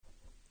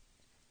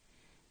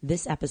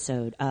This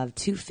episode of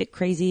Two Fit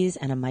Crazies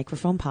and a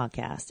Microphone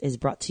podcast is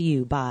brought to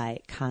you by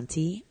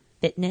Conti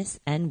Fitness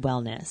and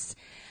Wellness.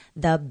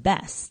 The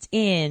best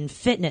in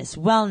fitness,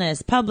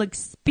 wellness, public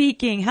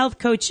speaking, health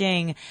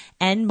coaching,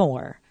 and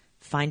more.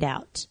 Find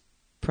out.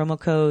 Promo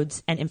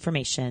codes and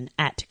information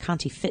at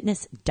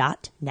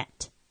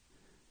contifitness.net.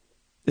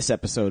 This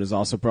episode is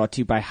also brought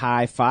to you by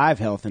High Five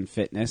Health and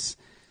Fitness.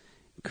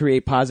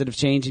 Create positive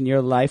change in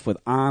your life with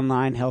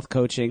online health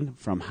coaching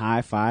from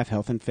High Five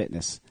Health and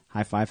Fitness.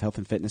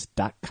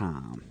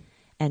 highfivehealthandfitness.com.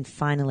 And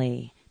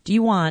finally, do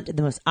you want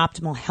the most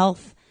optimal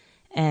health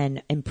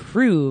and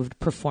improved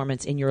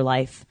performance in your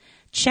life?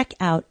 Check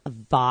out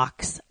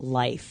Vox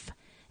Life.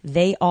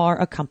 They are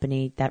a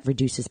company that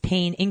reduces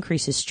pain,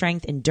 increases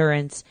strength,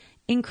 endurance,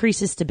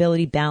 increases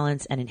stability,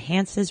 balance, and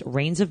enhances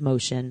range of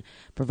motion,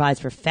 provides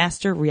for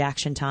faster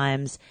reaction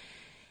times.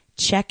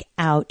 Check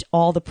out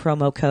all the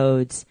promo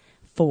codes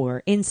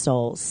for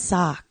insoles,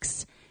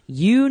 socks,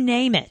 you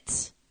name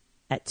it,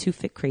 at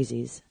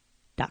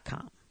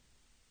twofitcrazies.com.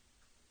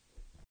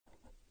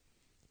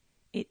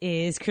 It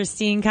is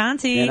Christine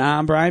Conti. And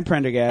I'm Brian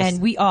Prendergast.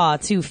 And we are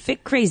Two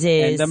Fit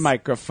Crazies. And the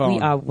microphone.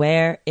 We are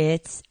where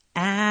it's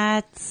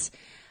at.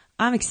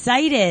 I'm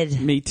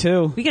excited. Me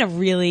too. We got a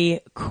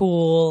really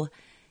cool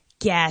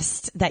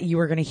guest that you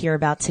were going to hear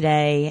about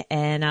today.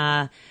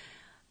 And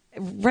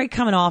right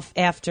coming off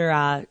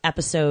after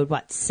episode,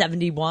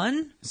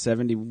 71?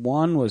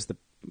 71 was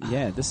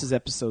this is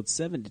episode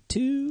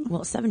 72.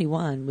 Well,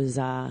 71 was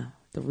the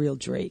real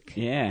Drake.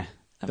 Yeah.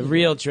 The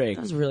real Drake.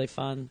 That was really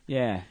fun.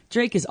 Yeah.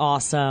 Drake is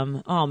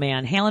awesome. Oh,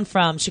 man. Hailing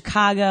from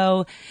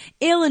Chicago,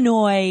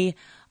 Illinois.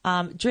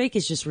 Drake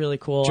is just really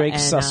cool. Drake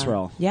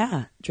Sussrell.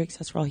 Yeah, Drake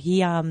Sussrell.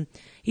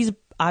 He's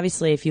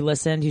obviously, if you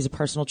listened, he's a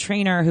personal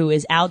trainer who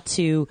is out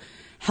to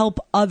help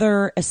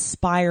other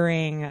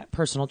aspiring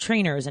personal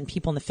trainers and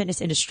people in the fitness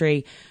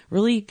industry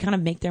really kind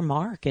of make their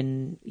mark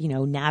and,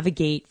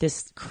 navigate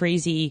this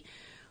crazy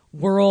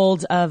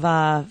world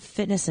of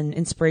fitness and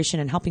inspiration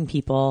and helping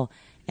people.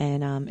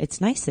 And it's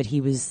nice that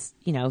he was,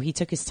 he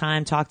took his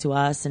time, talked to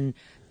us, and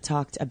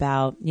talked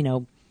about,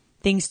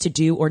 things to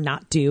do or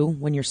not do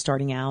when you're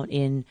starting out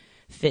in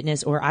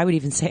fitness, or I would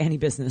even say any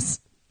business.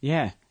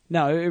 Yeah.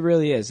 No, it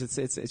really is.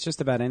 It's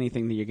just about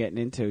anything that you're getting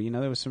into.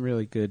 There was some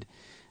really good,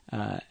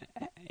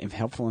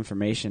 helpful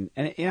information.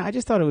 And, I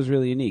just thought it was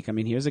really unique. I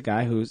mean, here's a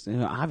guy who's,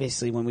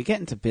 obviously, when we get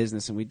into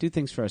business and we do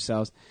things for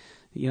ourselves,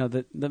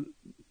 the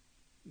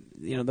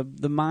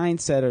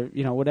mindset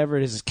or whatever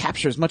it is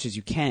capture as much as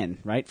you can,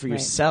 right, for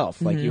yourself.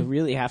 Mm-hmm. Like you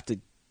really have to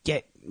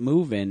get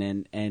moving,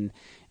 and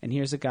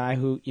here's a guy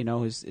who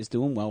is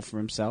doing well for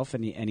himself,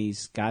 and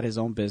he's got his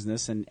own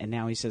business, and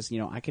now he says,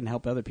 I can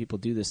help other people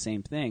do the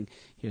same thing.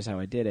 Here's how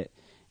I did it,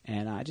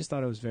 and I just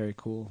thought it was very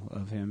cool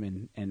of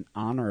him and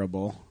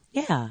honorable.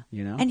 Yeah,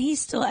 and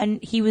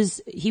he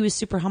was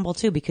super humble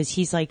too, because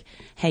he's like,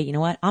 hey, you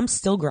know what? I'm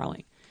still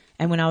growing.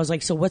 And when I was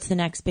like, so what's the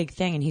next big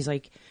thing? And he's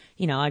like,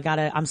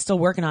 I'm still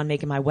working on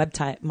making my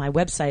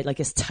website like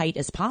as tight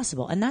as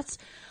possible. And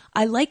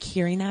I like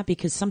hearing that,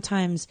 because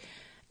sometimes,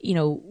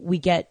 we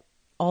get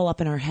all up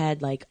in our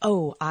head like,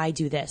 oh, I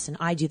do this and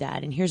I do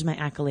that, and here's my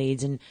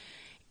accolades. And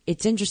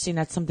it's interesting.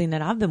 That's something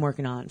that I've been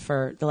working on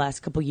for the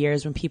last couple of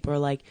years, when people are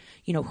like,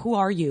 who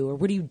are you, or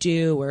what do you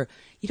do? Or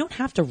you don't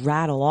have to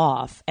rattle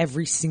off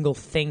every single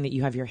thing that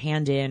you have your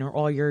hand in or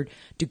all your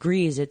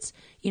degrees. It's,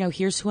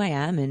 here's who I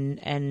am,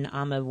 and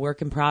I'm a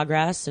work in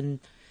progress, and,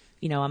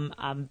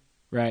 I'm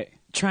right.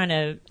 trying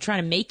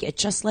to make it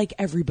just like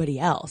everybody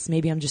else.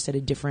 Maybe I'm just at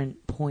a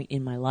different point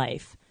in my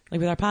life.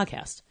 Like with our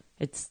podcast,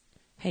 it's,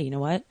 hey, you know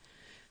what?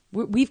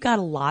 We've got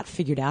a lot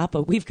figured out,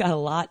 but we've got a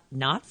lot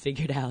not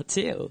figured out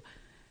too.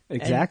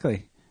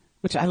 Exactly.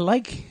 Which I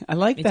like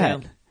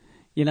that.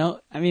 Too.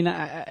 I mean,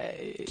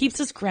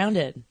 keeps us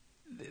grounded.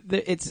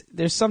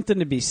 There's something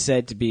to be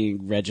said to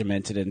being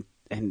regimented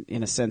and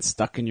in a sense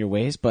stuck in your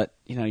ways, but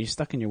you're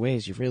stuck in your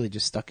ways. You're really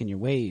just stuck in your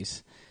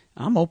ways.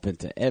 I'm open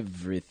to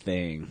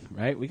everything,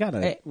 right?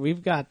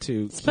 We've got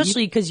to,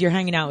 especially because you're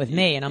hanging out with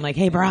me, and I'm like,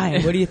 hey,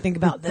 Brian, what do you think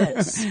about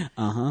this?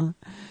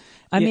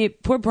 I mean,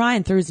 poor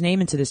Brian threw his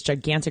name into this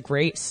gigantic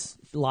race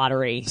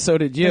lottery. So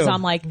did you. Because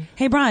I'm like,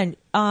 hey, Brian,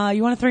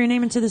 you want to throw your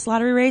name into this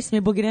lottery race?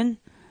 Maybe we'll get in.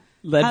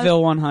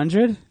 Leadville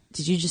 100?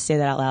 Did you just say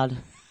that out loud?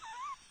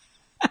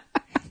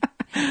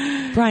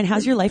 Brian,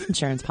 how's your life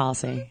insurance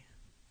policy?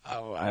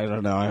 Oh, I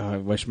don't know. I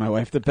wish my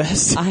wife the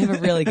best. I have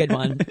a really good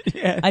one.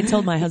 Yeah. I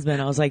told my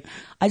husband, I was like,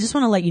 I just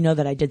want to let you know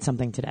that I did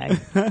something today.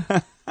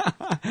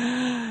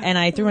 And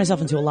I threw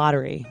myself into a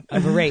lottery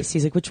of a race.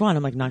 He's like, which one?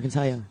 I'm like, not going to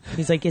tell you.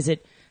 He's like,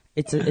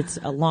 it's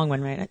a long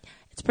one, right?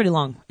 It's pretty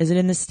long. Is it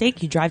in the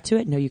state? You drive to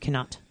it? No, you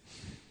cannot.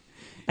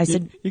 I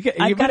said, you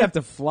might have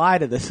to fly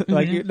to this.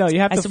 Like, you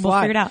have to fly.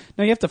 We'll figure it out.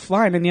 No, you have to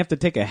fly, and then you have to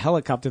take a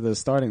helicopter to the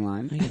starting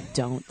line. No, you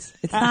don't.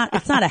 It's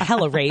not a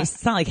hella race.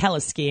 It's not like hella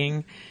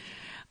skiing.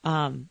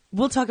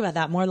 We'll talk about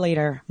that more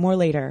later,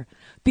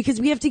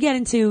 because we have to get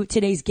into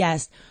today's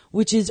guest,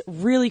 which is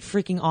really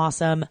freaking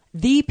awesome.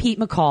 The Pete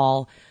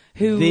McCall,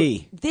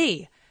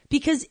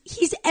 because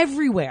he's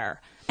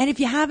everywhere. And if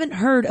you haven't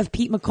heard of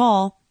Pete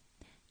McCall,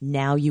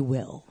 now you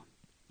will.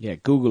 Yeah,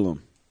 Google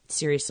him.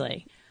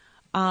 Seriously.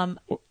 Or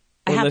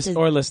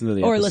listen to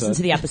the episode. Or listen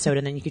to the episode,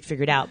 and then you could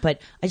figure it out.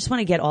 But I just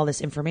want to get all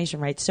this information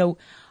right. So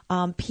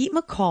Pete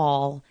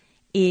McCall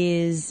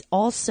is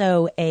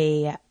also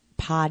a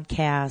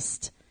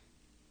podcast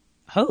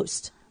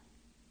host.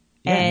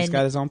 Yeah, and he's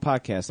got his own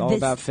podcast, all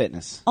about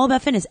fitness. All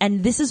about fitness.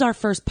 And this is our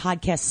first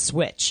podcast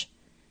switch.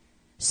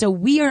 So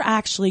we are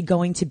actually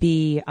going to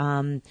be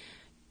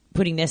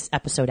putting this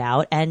episode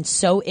out, and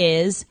so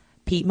is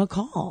Pete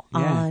McCall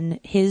on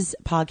his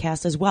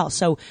podcast as well.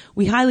 So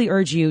we highly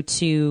urge you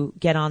to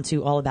get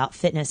onto All About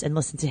Fitness and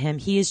listen to him.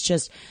 He is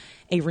just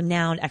a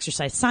renowned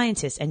exercise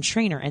scientist and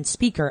trainer and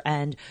speaker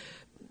and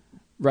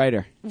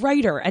writer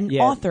and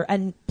author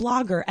and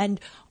blogger and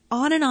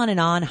on and on and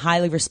on,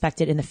 highly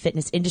respected in the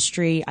fitness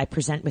industry. I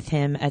present with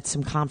him at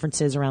some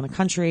conferences around the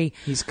country.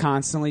 He's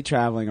constantly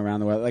traveling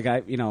around the world. Like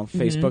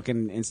Facebook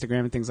and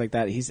Instagram and things like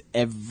that. He's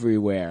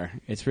everywhere.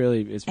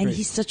 And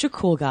he's such a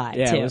cool guy,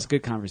 yeah, too. It was a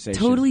good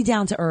conversation. Totally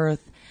down to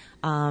earth.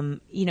 When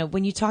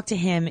you talk to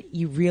him,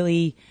 you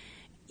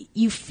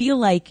feel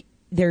like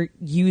they're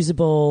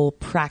usable,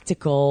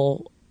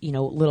 practical,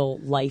 little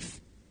life,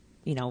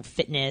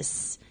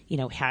 fitness,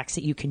 hacks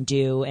that you can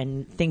do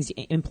and things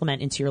you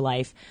implement into your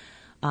life.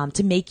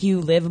 To make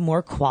you live a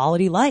more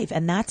quality life.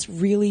 And that's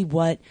really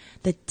what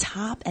the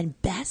top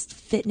and best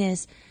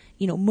fitness,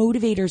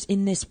 motivators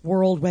in this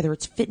world, whether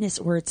it's fitness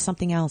or it's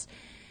something else,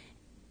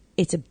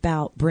 it's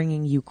about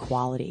bringing you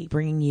quality,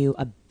 bringing you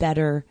a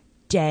better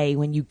day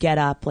when you get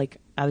up. Like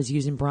I was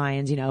using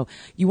Brian's,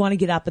 you want to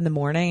get up in the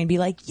morning and be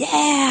like,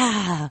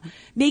 yeah,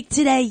 make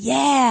today,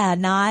 yeah,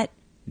 not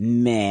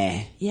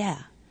meh. Yeah.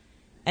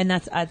 And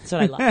that's what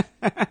I love.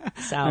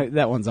 So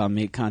that one's on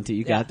me, Conti.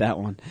 You got that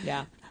one.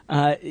 Yeah.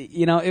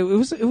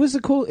 It's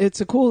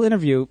a cool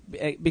interview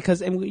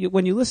because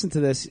when you listen to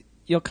this,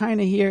 you'll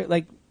kind of hear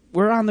like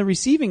we're on the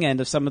receiving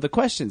end of some of the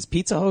questions.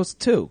 Pete's a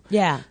host too.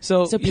 Yeah.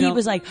 So Pete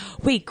was like,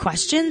 "Wait,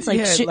 questions?" Like,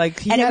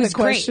 he had a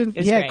question.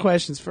 He had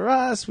questions for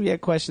us. We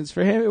had questions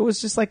for him. It was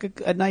just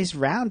like a nice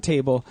round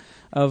table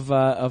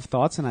of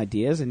thoughts and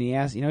ideas. And he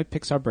asked, he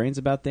picks our brains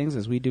about things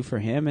as we do for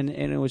him. And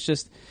it was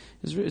just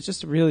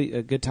a really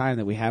a good time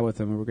that we had with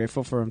him. And we're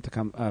grateful for him to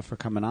come for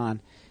coming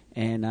on.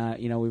 And,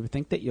 we would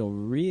think that you'll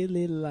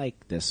really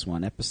like this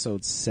one,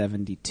 episode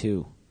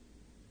 72.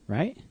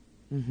 Right?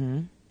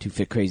 Mm-hmm. Two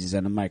fit crazies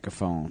and a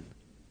microphone.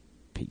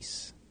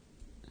 Peace.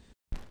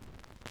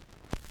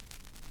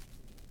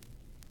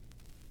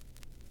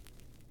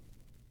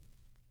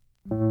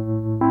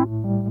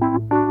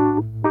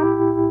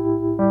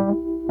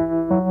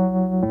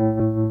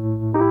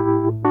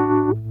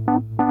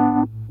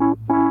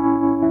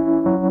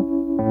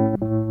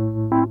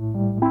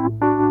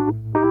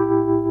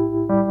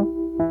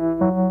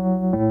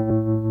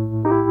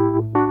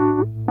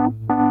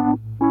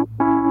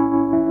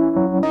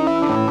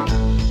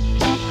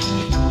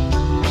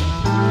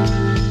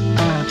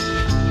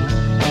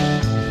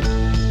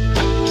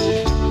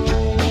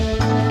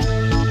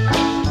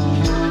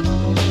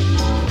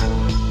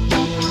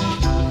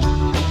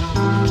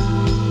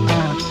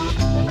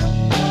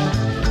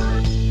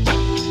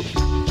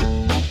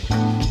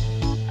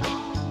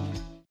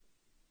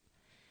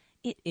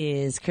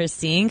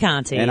 Christine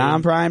Conti. And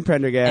I'm Brian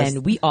Prendergast.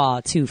 And we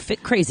are Two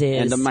Fit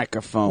Crazies. And the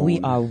microphone. We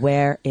are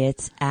where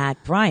it's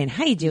at. Brian,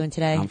 how you doing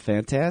today? I'm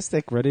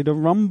fantastic. Ready to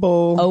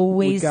rumble.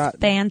 Always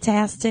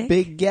fantastic.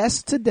 Big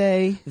guest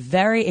today.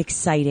 Very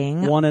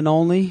exciting. One and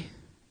only.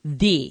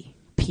 The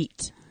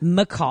Pete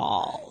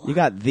McCall. You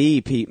got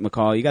the Pete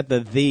McCall. You got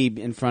the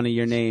in front of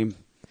your name.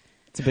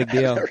 It's a big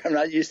deal. I'm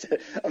not used to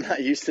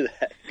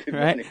that. Good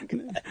right?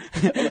 morning.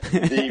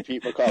 The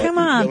Pete McCall. Come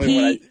on,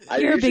 Pete.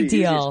 You're a big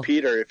deal. Use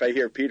Peter. If I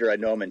hear Peter, I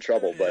know I'm in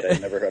trouble. But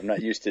I'm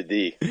not used to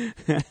the.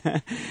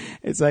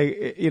 It's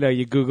like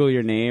you Google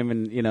your name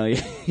and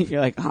you're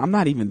like, oh, I'm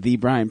not even the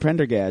Brian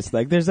Prendergast.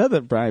 Like there's other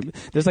Brian.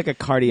 There's like a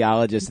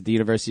cardiologist at the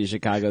University of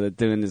Chicago that's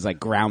doing this like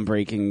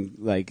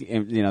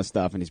groundbreaking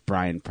stuff, and he's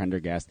Brian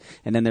Prendergast.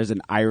 And then there's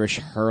an Irish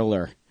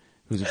hurler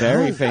who's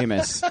very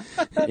famous.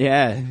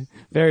 Yeah,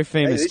 very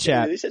famous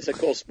chap. At least it's a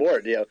cool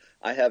sport.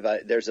 I have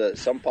there's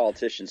some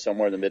politician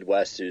somewhere in the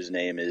Midwest whose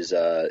name has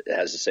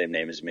the same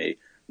name as me.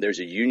 There's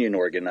a union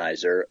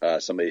organizer,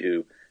 somebody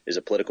who is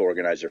a political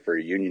organizer for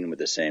a union with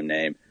the same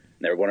name. And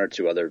there are one or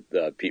two other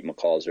Pete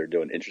McCalls that are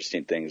doing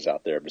interesting things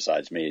out there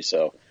besides me.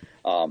 So,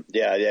 I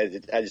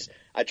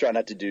try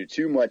not to do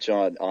too much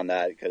on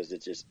that because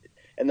it's just.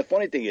 And the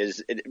funny thing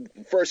is,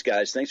 first,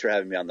 guys, thanks for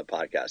having me on the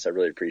podcast. I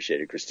really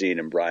appreciate it. Christine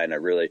and Brian, I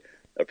really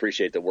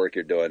appreciate the work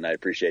you're doing. I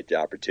appreciate the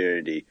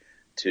opportunity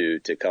to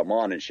come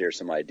on and share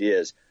some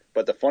ideas.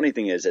 But the funny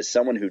thing is, as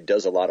someone who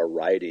does a lot of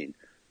writing,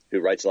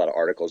 who writes a lot of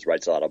articles,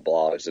 writes a lot of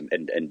blogs,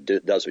 and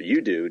does what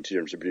you do in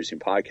terms of producing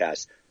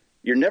podcasts,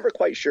 you're never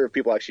quite sure if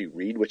people actually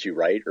read what you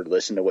write or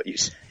listen to what you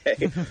say.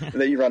 And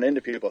then you run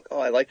into people like, oh,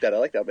 I like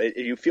that. But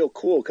you feel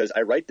cool because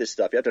I write this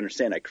stuff. You have to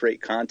understand I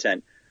create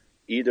content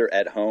either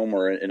at home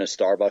or in a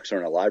Starbucks or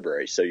in a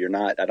library. So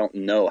I don't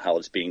know how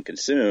it's being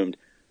consumed.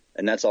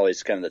 And that's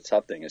always kind of the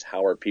tough thing is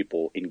how are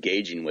people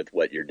engaging with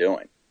what you're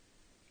doing?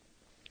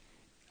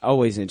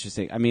 always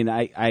interesting. I mean,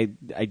 I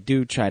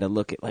do try to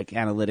look at like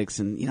analytics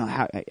and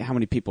how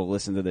many people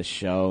listen to this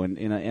show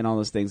and all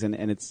those things, and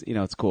it's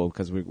it's cool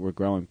because we're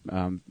growing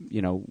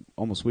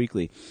almost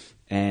weekly,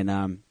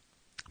 and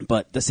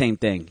but the same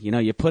thing,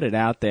 you put it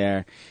out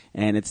there,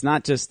 and it's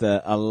not just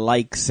a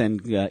likes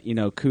and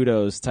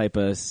kudos type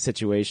of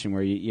situation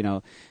where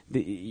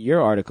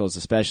your articles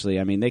especially.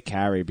 I mean, they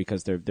carry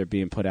because they're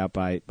being put out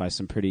by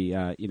some pretty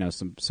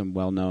some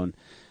well known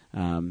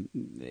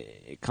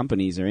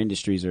companies or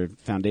industries or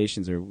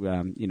foundations or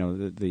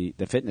the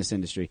fitness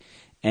industry,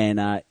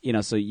 and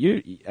so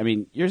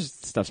your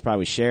stuff's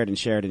probably shared and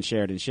shared and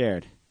shared and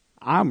shared.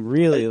 I'm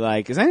really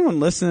like, is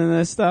anyone listening to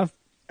this stuff?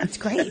 That's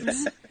great.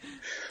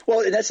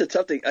 Well, and that's the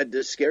tough thing.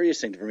 The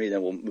scariest thing for me,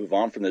 then we'll move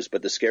on from this,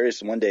 but the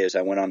scariest one day is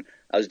I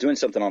was doing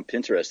something on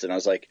Pinterest, and I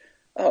was like,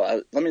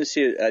 let me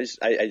see it.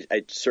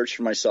 I searched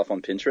for myself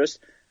on Pinterest,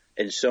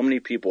 and so many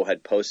people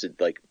had posted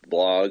like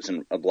blogs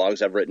and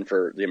blogs I've written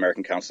for the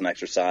American Council on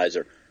Exercise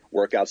or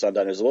workouts I've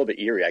done. It was a little bit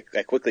eerie.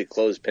 I quickly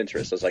closed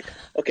Pinterest. I was like,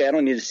 okay, I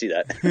don't need to see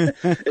that.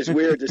 It's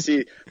weird to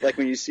see, like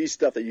when you see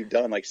stuff that you've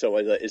done, like, so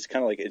it's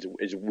kind of like,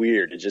 it's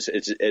weird.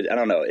 I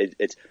don't know.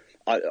 It's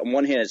on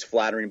one hand it's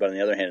flattering, but on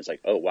the other hand it's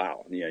like, oh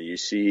wow, you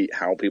see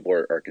how people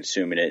are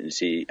consuming it and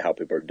see how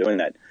people are doing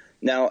that.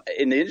 Now,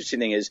 and the interesting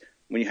thing is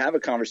when you have a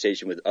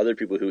conversation with other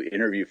people who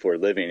interview for a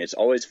living, it's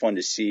always fun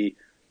to see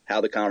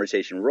how the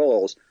conversation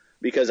rolls,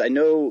 because I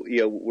know,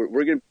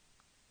 we're going to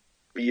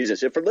be using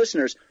this. And for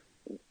listeners,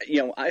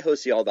 I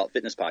host the All About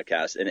Fitness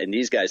podcast, and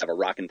these guys have a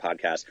rockin'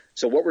 podcast.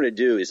 So what we're going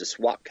to do is a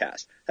swap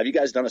cast. Have you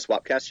guys done a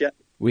swap cast yet?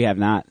 We have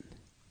not.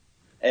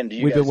 And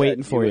we've been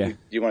waiting for you. Do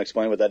you want to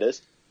explain what that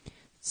is?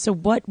 So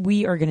what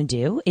we are going to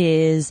do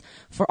is,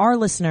 for our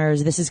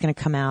listeners, this is going to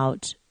come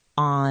out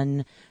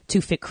on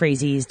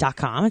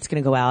twofitcrazies.com. It's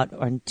going to go out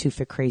on Two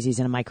Fit Crazies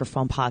in a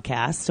Microphone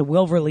podcast. So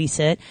we'll release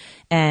it,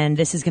 and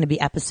this is going to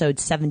be episode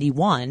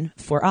 71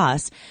 for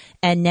us.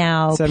 And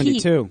now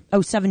 72.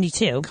 Pete,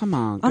 72. Come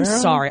on, girl. I'm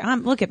sorry.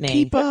 Look at me.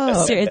 Keep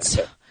up.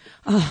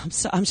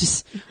 I'm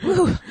just.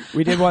 Woo.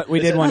 We did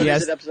one.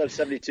 Yes. Is it episode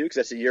 72? Because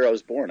that's the year I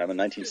was born. I'm a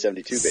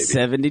 1972 baby.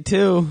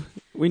 72.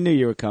 We knew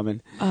you were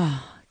coming.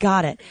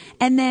 Got it.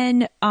 And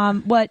then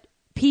what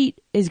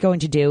Pete is going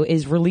to do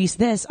is release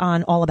this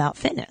on All About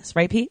Fitness,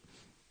 right, Pete?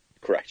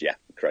 Correct. Yeah,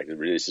 correct. It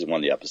releases one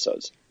of the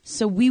episodes.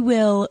 So we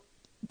will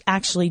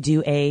actually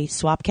do a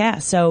swap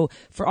cast. So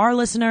for our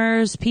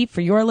listeners, Pete,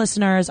 for your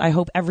listeners, I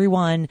hope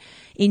everyone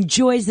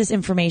enjoys this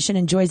information,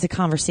 enjoys the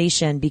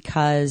conversation,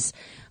 because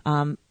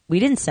we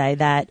didn't say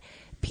that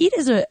Pete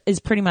is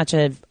pretty much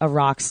a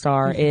rock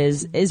star,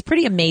 is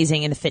pretty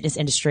amazing in the fitness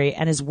industry,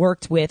 and has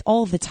worked with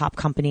all of the top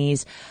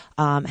companies,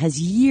 has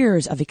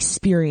years of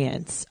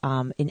experience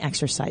in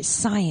exercise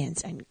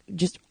science, and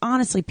just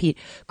honestly, Pete,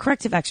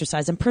 corrective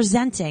exercise and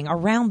presenting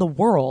around the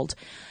world.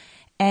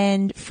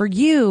 And for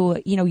you,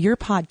 your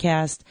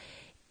podcast,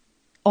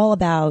 All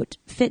About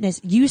Fitness,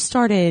 you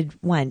started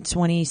when?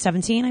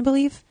 2017, I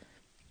believe?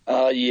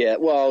 Yeah,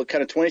 well,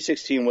 kind of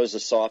 2016 was a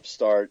soft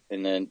start,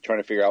 and then trying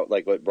to figure out,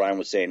 like what Brian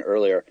was saying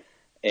earlier.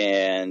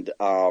 And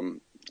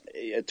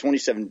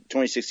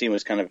 2016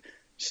 was kind of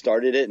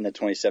started it, and then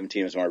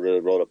 2017 was when I really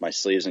rolled up my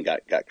sleeves and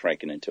got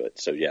cranking into it.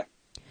 So, yeah.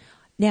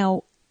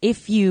 Now,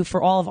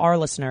 for all of our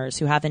listeners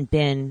who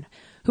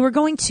are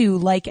going to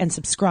like and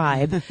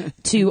subscribe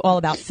to All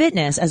About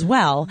Fitness as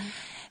well,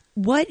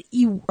 what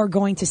you are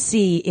going to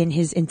see in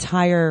his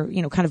entire,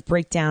 kind of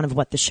breakdown of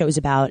what the show's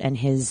about and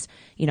his,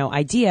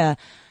 idea,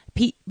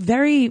 Pete,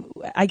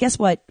 I guess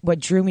what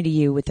drew me to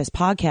you with this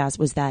podcast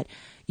was that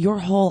your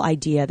whole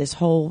idea, this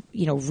whole,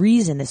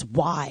 reason, this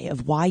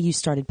why you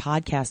started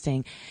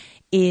podcasting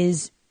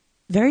is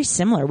very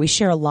similar. We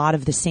share a lot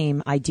of the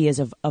same ideas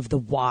of the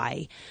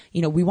why.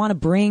 We want to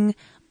bring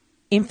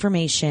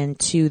information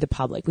to the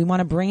public. We want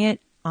to bring it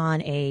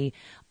on a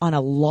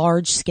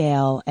large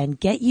scale and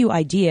get you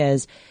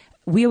ideas.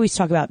 We always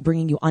talk about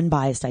bringing you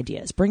unbiased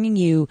ideas, bringing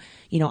you,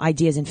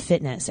 ideas in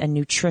fitness and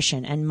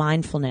nutrition and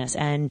mindfulness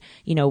and,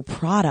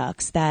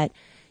 products that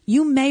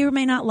you may or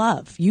may not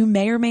love, you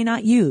may or may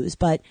not use,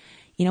 but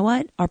you know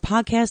what? Our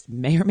podcast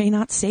may or may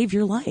not save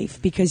your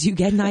life because you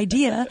get an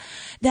idea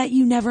that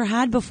you never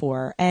had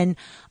before. And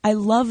I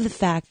love the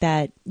fact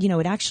that,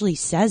 it actually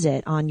says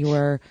it on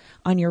your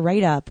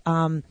write-up,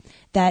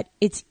 that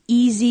it's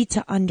easy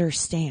to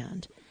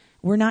understand.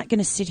 We're not going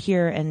to sit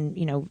here and,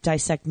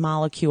 dissect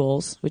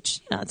molecules,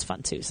 which it's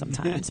fun too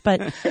sometimes,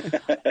 but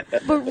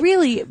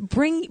really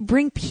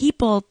bring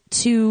people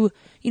to,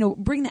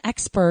 bring the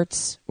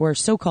experts or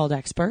so-called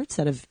experts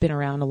that have been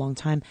around a long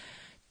time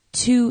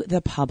to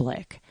the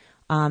public.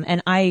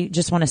 And I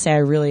just want to say I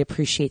really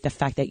appreciate the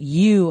fact that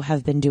you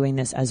have been doing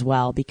this as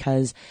well,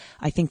 because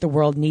I think the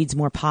world needs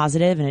more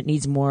positive and it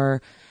needs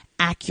more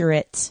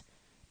accurate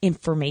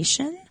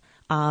information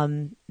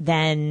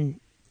than,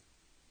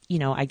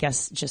 I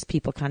guess just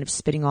people kind of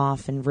spitting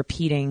off and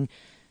repeating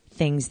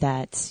things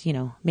that,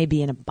 may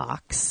be in a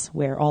box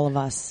where all of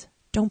us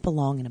don't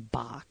belong in a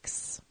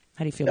box.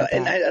 How do you feel about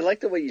and that? I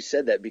like the way you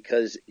said that,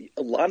 because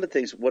a lot of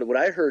things, what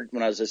I heard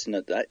when I was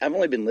listening to, I've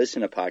only been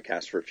listening to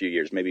podcasts for a few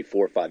years, maybe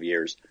 4 or 5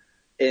 years.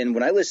 And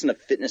when I listen to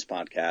fitness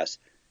podcasts,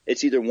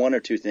 it's either one or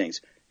two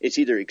things. It's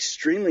either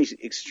extremely,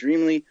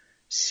 extremely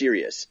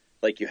serious,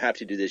 like you have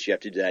to do this, you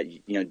have to do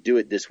that, do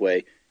it this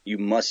way, you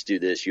must do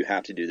this, you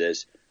have to do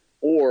this.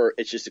 Or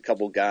it's just a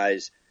couple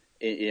guys,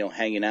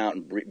 hanging out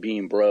and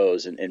being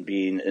bros and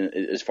being,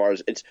 as far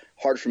as, it's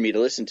hard for me to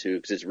listen to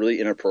because it's really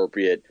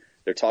inappropriate.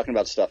 They're talking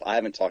about stuff I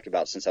haven't talked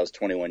about since I was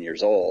 21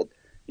 years old.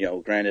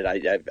 Granted,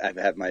 I've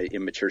had my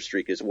immature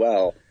streak as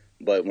well,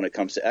 but when it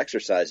comes to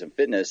exercise and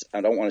fitness,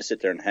 I don't want to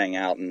sit there and hang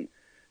out and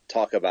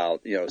talk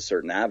about,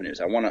 certain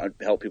avenues. I want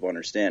to help people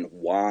understand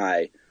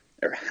why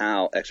or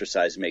how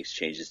exercise makes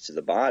changes to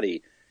the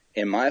body.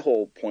 And my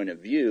whole point of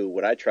view,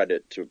 what I try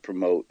to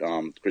promote,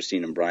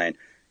 Christine and Brian,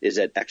 is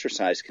that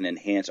exercise can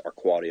enhance our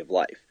quality of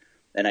life.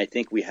 And I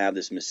think we have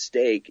this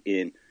mistake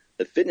in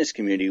the fitness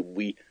community.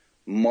 We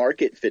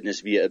market fitness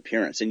via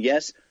appearance. And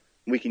yes,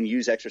 we can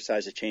use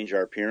exercise to change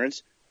our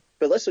appearance,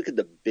 but let's look at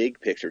the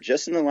big picture.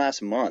 Just in the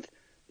last month,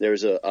 there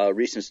was a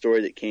recent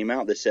story that came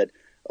out that said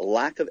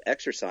lack of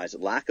exercise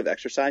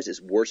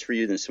is worse for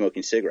you than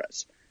smoking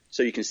cigarettes.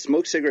 So you can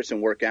smoke cigarettes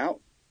and work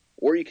out,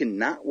 or you can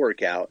not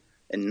work out,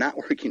 and not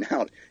working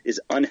out is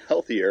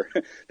unhealthier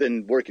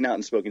than working out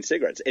and smoking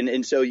cigarettes.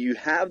 And so you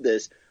have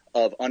this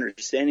of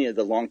understanding of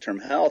the long-term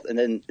health. And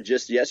then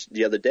just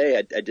the other day,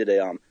 I did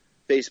a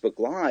Facebook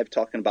Live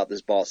talking about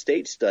this Ball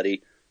State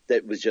study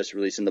that was just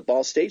released. And the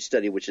Ball State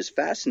study, which is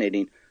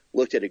fascinating,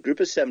 looked at a group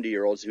of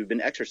 70-year-olds who've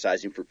been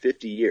exercising for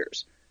 50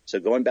 years.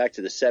 So going back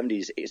to the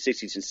 70s,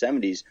 60s,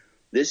 and 70s,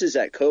 this is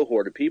that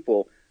cohort of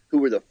people who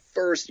were the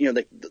first,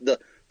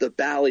 the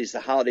Bally's, the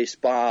Holiday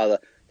Spa,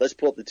 let's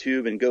pull up the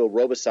tube and go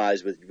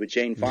aerobicize with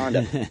Jane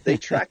Fonda. They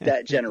tracked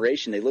that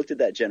generation. They looked at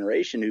that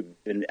generation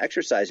who've been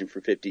exercising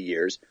for 50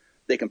 years.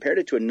 They compared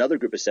it to another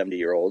group of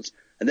 70-year-olds,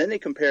 and then they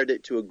compared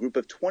it to a group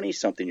of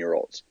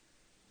 20-something-year-olds.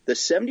 The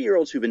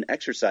 70-year-olds who've been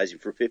exercising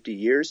for 50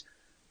 years,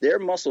 their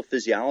muscle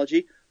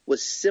physiology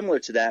was similar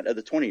to that of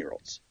the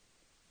 20-year-olds,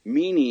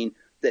 meaning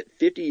that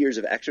 50 years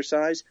of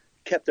exercise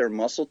kept their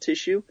muscle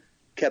tissue,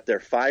 kept their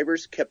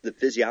fibers, kept the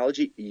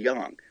physiology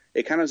young.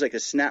 It kind of was like a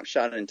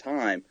snapshot in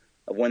time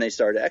of when they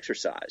started to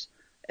exercise.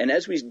 And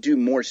as we do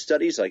more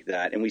studies like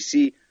that and we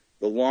see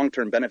the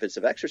long-term benefits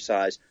of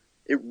exercise,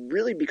 it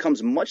really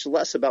becomes much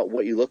less about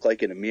what you look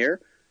like in a mirror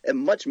and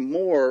much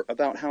more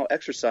about how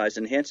exercise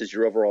enhances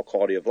your overall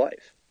quality of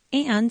life.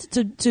 And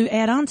to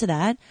add on to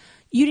that,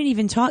 you didn't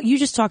even talk, you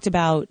just talked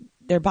about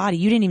their body.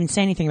 You didn't even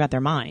say anything about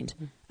their mind,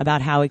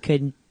 about how it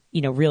could,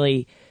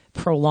 really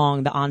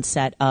prolong the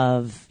onset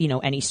of,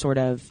 any sort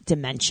of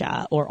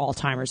dementia or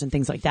Alzheimer's and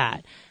things like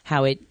that.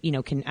 How it,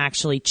 can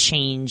actually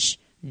change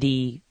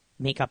the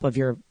makeup of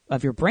your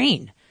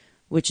brain,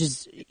 which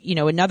is,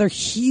 another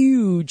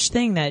huge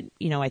thing that,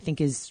 I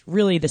think is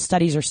really, the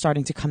studies are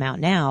starting to come out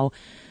now,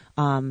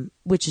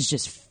 which is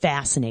just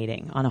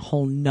fascinating on a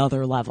whole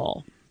nother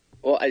level.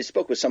 Well, I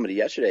spoke with somebody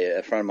yesterday,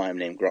 a friend of mine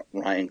named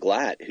Ryan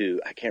Glatt,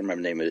 who I can't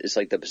remember the name of it. It's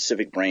like the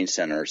Pacific Brain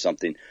Center or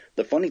something.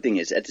 The funny thing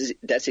is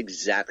that's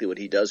exactly what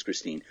he does,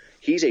 Christine.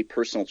 He's a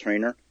personal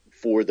trainer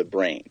for the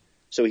brain.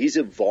 So he's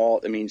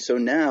evolved. I mean, so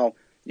now,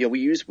 we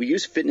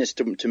use fitness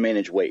to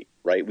manage weight,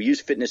 right? We use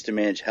fitness to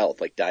manage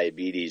health, like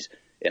diabetes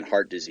and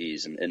heart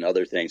disease and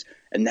other things.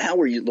 And now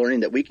we're learning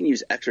that we can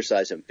use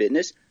exercise and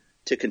fitness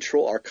to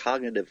control our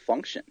cognitive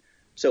function.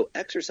 So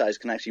exercise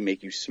can actually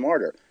make you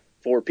smarter.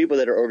 For people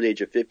that are over the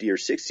age of 50 or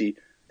 60,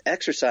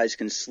 exercise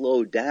can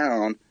slow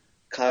down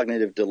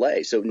cognitive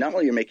delay. So not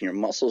only you're making your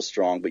muscles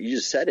strong, but you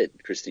just said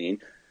it, Christine,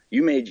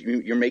 you're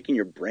making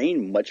your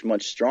brain much,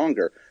 much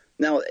stronger.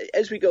 Now,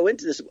 as we go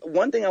into this,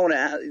 one thing I want to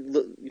add,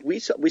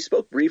 we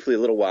spoke briefly a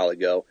little while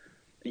ago.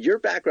 Your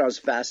background is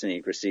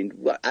fascinating, Christine.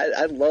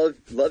 I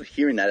love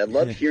hearing that. I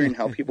love hearing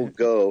how people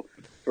go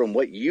from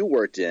what you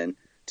worked in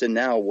to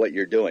now what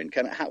you're doing.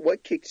 Kind of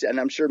what kicks, and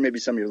I'm sure maybe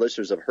some of your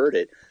listeners have heard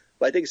it,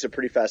 but I think it's a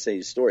pretty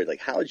fascinating story.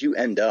 Like, how did you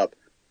end up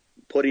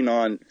putting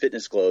on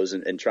fitness clothes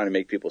and trying to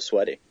make people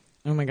sweaty?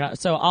 Oh my God.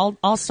 So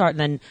I'll start, and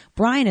then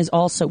Brian is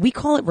also, we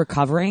call it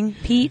recovering,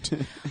 Pete.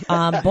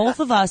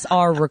 Both of us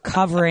are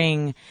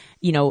recovering,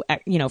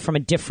 from a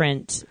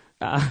different,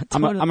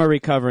 I'm a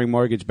recovering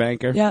mortgage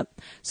banker.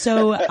 Yep.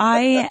 So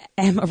I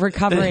am a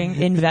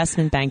recovering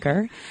investment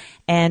banker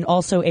and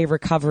also a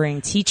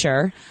recovering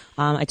teacher.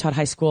 I taught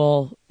high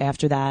school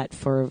after that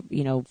for,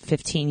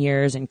 15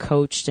 years and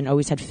coached and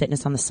always had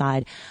fitness on the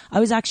side. I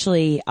was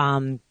actually,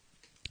 an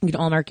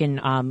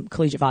All-American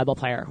collegiate volleyball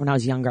player. When I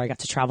was younger, I got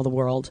to travel the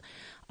world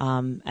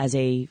as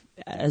a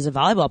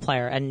volleyball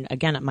player. And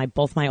again,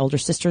 both my older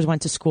sisters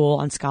went to school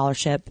on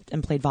scholarship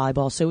and played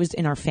volleyball, so it was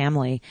in our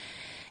family.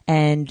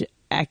 And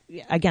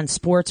again,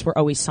 sports were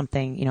always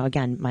something,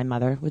 again, my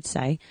mother would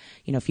say,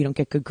 if you don't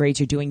get good grades,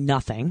 you're doing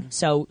nothing.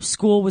 So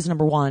school was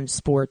number one,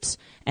 sports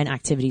and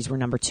activities were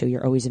number two.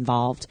 You're always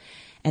involved.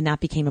 And that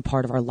became a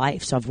part of our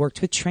life. So I've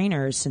worked with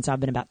trainers since I've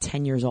been about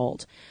 10 years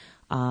old.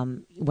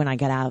 when I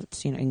got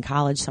out, in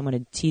college, someone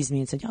had teased me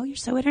and said, "Oh, you're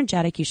so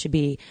energetic. You should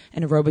be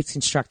an aerobics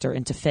instructor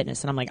into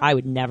fitness." And I'm like, I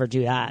would never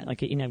do that. Like,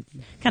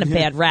 kind of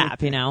bad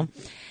rap,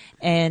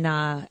 And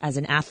as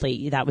an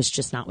athlete, that was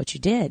just not what you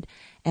did.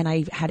 And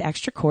I had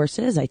extra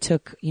courses. I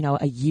took,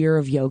 a year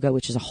of yoga,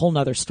 which is a whole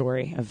nother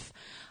story of,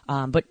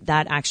 but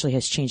that actually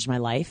has changed my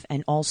life.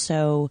 And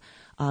also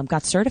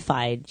got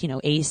certified,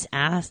 ACE,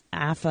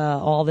 AFA,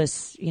 all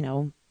this,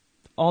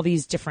 all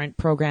these different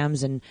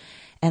programs, and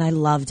I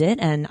loved it.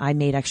 And I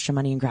made extra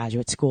money in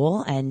graduate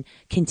school and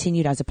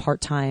continued as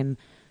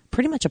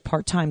pretty much a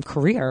part-time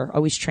career,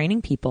 always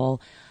training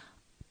people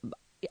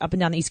up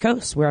and down the East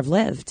Coast where I've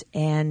lived.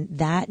 And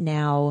that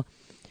now,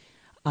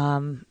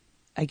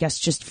 I guess,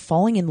 just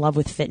falling in love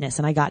with fitness.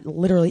 And I got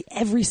literally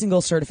every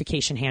single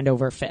certification hand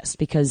over fist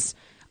because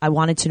I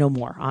wanted to know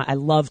more. I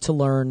love to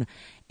learn.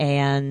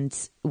 And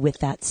with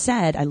that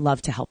said, I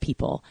love to help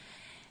people.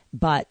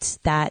 But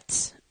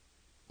that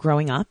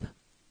growing up,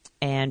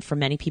 and for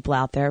many people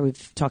out there,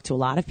 we've talked to a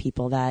lot of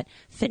people, that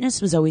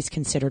fitness was always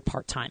considered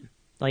part-time.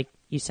 Like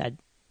you said,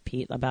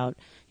 Pete, about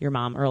your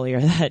mom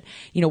earlier, that,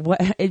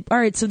 all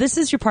right, so this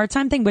is your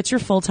part-time thing. What's your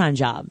full-time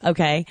job?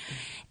 Okay.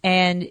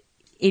 And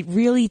it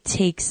really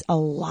takes a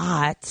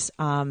lot,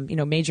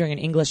 majoring in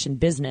English and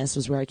business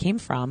was where I came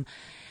from.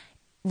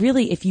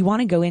 Really, if you want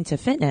to go into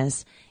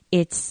fitness,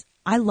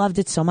 I loved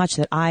it so much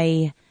that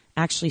I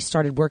actually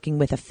started working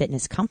with a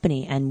fitness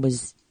company and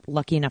was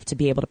lucky enough to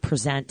be able to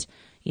present,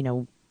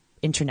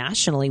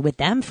 internationally with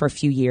them for a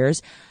few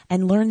years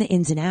and learn the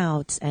ins and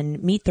outs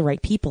and meet the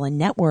right people and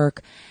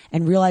network,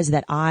 and realize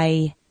that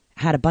I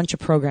had a bunch of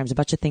programs, a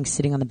bunch of things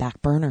sitting on the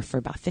back burner for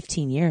about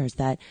 15 years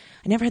that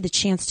I never had the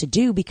chance to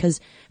do because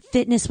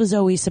fitness was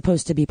always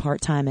supposed to be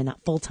part-time and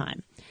not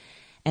full-time.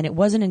 And it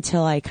wasn't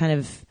until I kind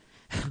of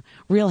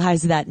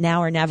realized that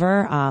now or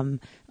never.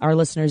 Our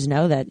listeners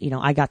know that,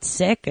 I got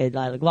sick.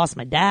 I lost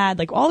my dad.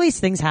 Like, all these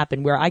things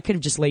happened where I could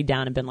have just laid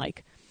down and been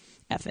like,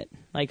 F it.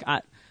 Like,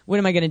 what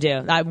am I going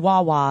to do?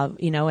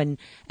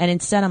 And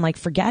instead I'm like,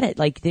 forget it.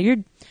 Like,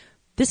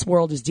 this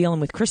world is dealing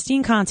with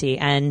Christine Conti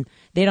and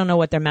they don't know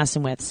what they're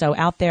messing with. So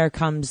out there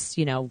comes,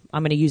 I'm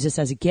going to use this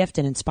as a gift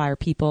and inspire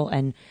people.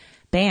 And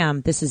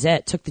bam, this is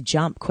it. Took the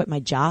jump, quit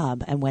my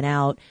job, and went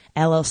out,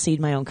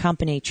 LLC'd my own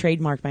company,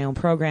 trademarked my own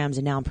programs,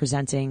 and now I'm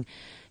presenting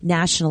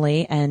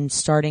nationally and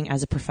starting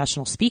as a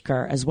professional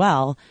speaker as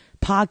well.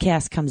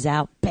 Podcast comes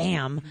out,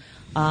 bam.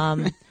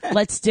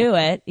 Let's do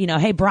it.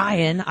 Hey,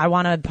 Brian, I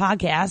want a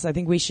podcast. I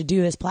think we should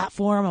do this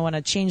platform. I want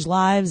to change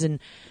lives. And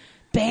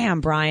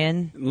bam,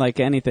 Brian. Like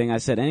anything, I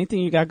said, anything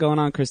you got going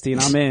on, Christine,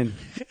 I'm in.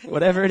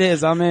 Whatever it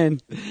is, I'm in.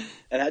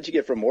 And how'd you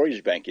get from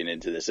mortgage banking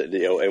into this?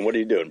 And what are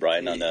you doing,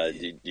 Brian?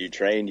 Do you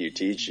train? Do you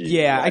teach?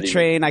 I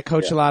train. I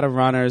coach a lot of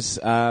runners.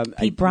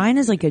 Brian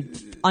is like an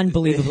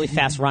unbelievably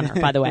fast runner,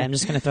 by the way. I'm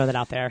just going to throw that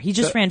out there. He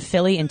just ran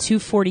Philly in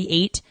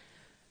 2:48.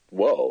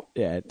 Whoa.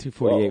 Yeah,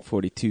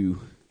 2:48.42.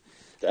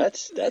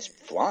 That's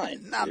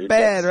flying. Not dude.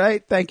 Bad,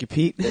 right? Thank you,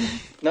 Pete.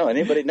 No,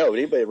 anybody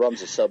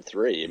runs a sub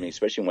 3. I mean,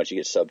 especially once you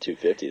get sub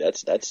 250,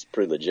 that's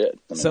pretty legit.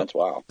 I mean, that's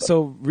wow.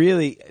 So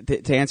really,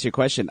 to answer your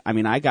question, I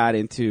mean, I got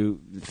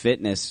into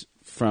fitness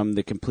from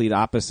the complete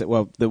opposite.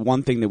 Well, the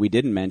one thing that we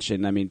didn't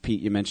mention, I mean,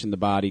 Pete, you mentioned the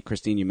body,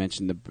 Christine, you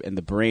mentioned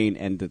the brain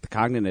and the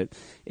cognitive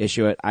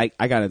issue. I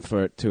got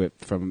into it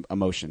from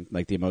emotion,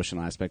 like the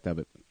emotional aspect of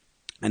it,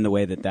 and the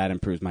way that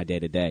improves my day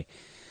to day.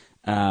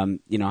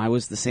 I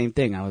was the same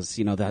thing. I was,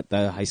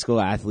 the high school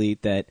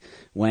athlete that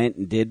went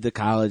and did the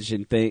college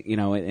and thing,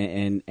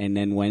 and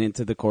then went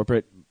into the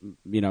corporate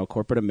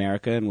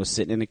America and was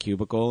sitting in a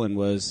cubicle and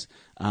was,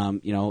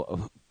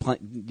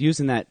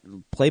 using that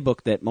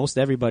playbook that most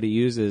everybody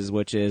uses,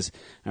 which is,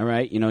 all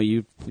right,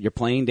 your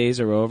playing days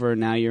are over.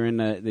 Now you're in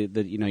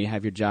the you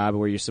have your job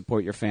where you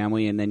support your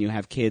family, and then you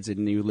have kids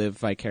and you live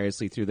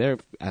vicariously through their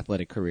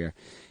athletic career.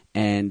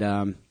 And,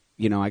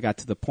 I got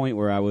to the point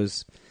where I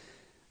was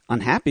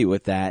unhappy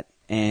with that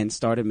and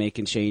started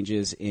making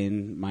changes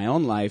in my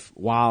own life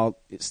while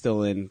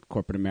still in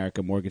corporate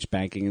America, mortgage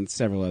banking, and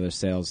several other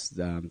sales,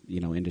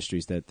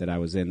 industries that I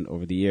was in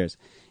over the years.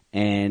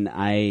 And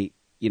I,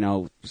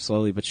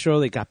 slowly but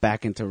surely got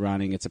back into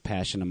running. It's a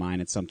passion of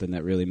mine. It's something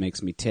that really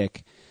makes me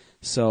tick.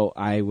 So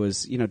I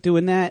was,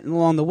 doing that. And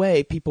along the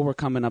way, people were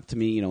coming up to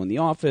me, in the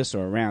office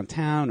or around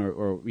town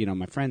or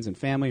my friends and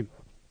family,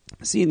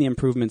 seeing the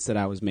improvements that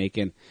I was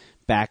making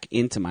back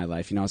into my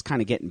life. I was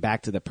kind of getting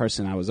back to the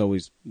person I was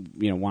always,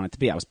 wanted to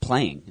be. I was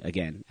playing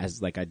again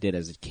as like I did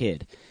as a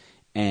kid.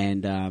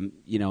 And,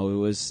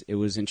 it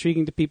was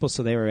intriguing to people.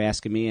 So they were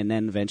asking me. And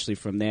then eventually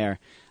from there,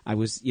 I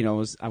was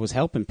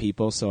helping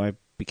people. So I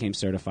became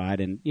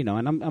certified and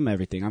I'm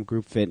everything. I'm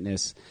group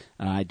fitness.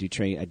 I do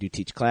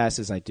teach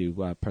classes. I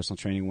do personal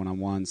training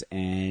one-on-ones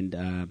and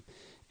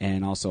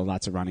also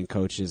lots of running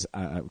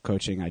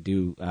coaching. I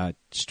do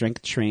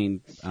strength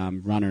train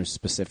runners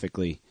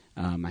specifically.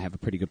 I have a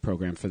pretty good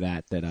program for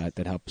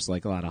that helps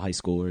like a lot of high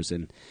schoolers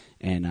and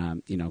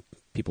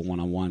people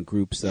one-on-one,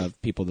 groups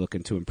of people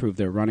looking to improve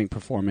their running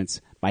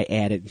performance by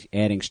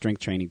adding strength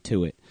training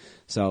to it.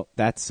 So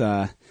that's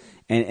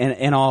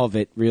and all of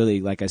it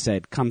really, like I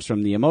said, comes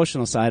from the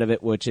emotional side of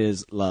it, which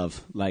is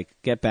love. Like,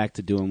 get back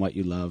to doing what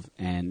you love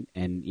and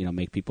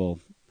make people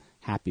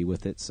happy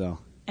with it. So.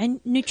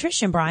 And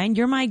nutrition, Brian,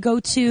 you're my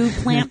go-to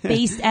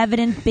plant-based,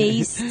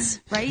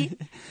 evidence-based, right?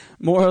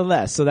 More or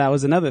less. So that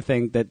was another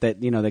thing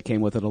that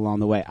came with it along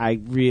the way.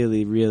 I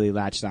really, really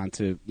latched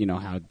onto,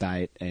 how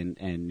diet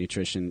and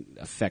nutrition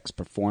affects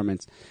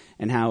performance,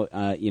 and how,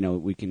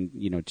 we can,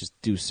 just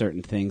do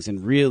certain things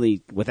and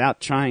really,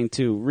 without trying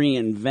to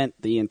reinvent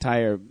the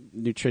entire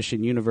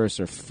nutrition universe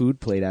or food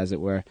plate, as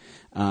it were,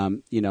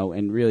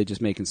 and really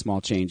just making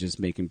small changes,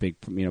 making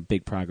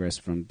big progress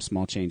from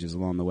small changes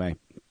along the way.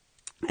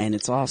 And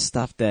it's all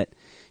stuff that,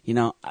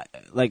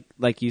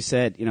 like you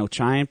said,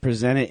 try and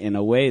present it in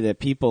a way that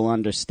people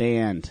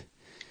understand.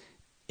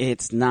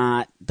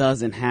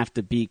 Doesn't have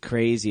to be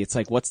crazy. It's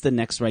like, what's the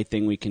next right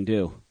thing we can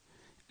do?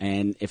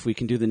 And if we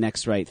can do the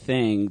next right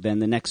thing, then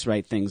the next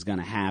right thing's going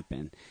to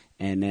happen.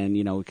 And then,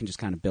 we can just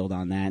kind of build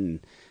on that. And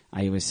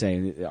I always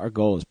say our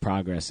goal is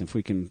progress. If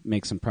we can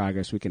make some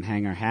progress, we can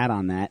hang our hat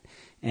on that.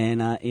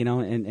 And,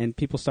 and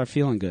people start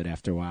feeling good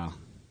after a while.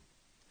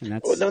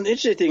 Well, the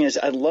interesting thing is,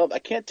 I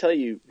can't tell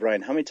you,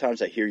 Brian, how many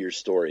times I hear your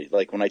story.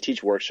 Like when I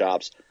teach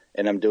workshops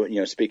and I'm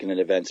doing, speaking at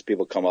events,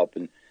 people come up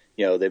and,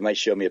 they might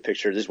show me a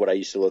picture. This is what I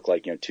used to look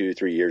like,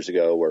 2-3 years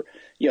ago, where,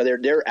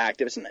 they're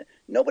active.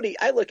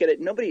 I look at it,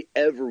 nobody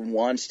ever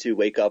wants to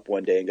wake up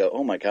one day and go,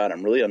 oh my God,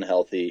 I'm really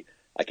unhealthy.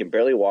 I can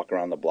barely walk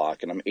around the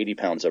block and I'm 80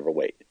 pounds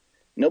overweight.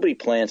 Nobody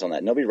plans on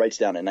that. Nobody writes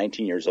down at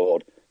 19 years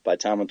old, by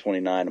the time I'm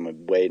 29, I'm going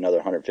to weigh another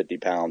 150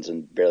 pounds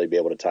and barely be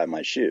able to tie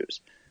my shoes.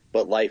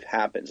 But life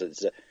happens.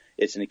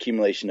 It's an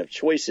accumulation of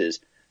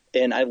choices.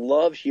 And I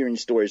love hearing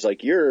stories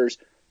like yours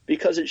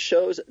because it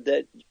shows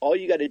that all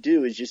you got to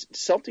do is just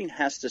something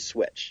has to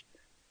switch.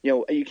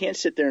 You can't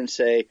sit there and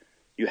say,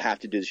 you have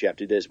to do this, you have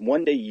to do this.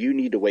 One day you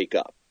need to wake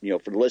up.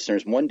 For the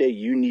listeners, one day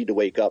you need to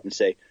wake up and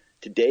say,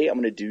 today I'm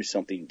going to do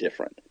something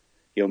different.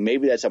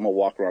 Maybe that's I'm going to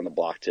walk around the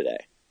block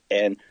today.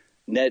 And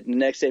the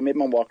next day, maybe I'm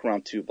going to walk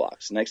around 2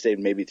 blocks. The next day,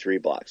 maybe 3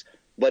 blocks.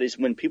 But it's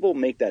when people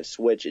make that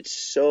switch, it's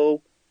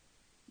so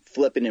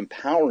flipping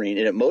empowering,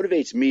 and it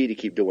motivates me to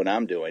keep doing what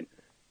I'm doing,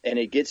 and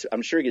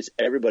I'm sure it gets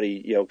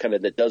everybody kind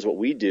of that does what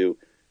we do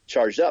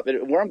charged up.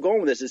 And where I'm going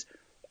with this is,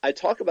 I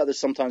talk about this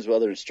sometimes with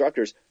other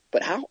instructors,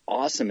 but how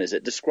awesome is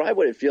it? Describe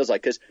what it feels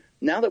like, because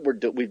now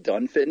that we've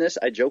done fitness,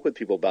 I joke with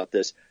people about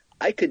this.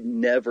 I could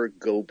never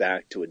go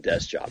back to a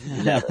desk job.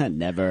 Never.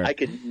 Never. I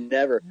could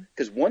never,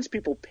 because once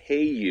people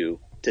pay you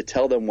to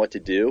tell them what to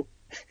do,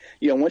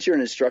 once you're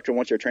an instructor,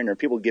 once you're a trainer, and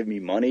people give me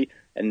money,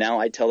 and now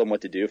I tell them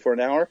what to do for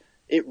an hour,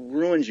 it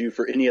ruins you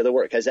for any other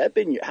work. Has that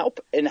been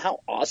how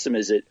awesome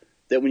is it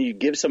that when you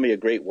give somebody a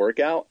great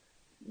workout,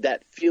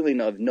 that feeling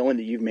of knowing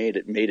that you've made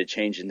a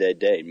change in their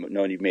day,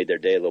 knowing you've made their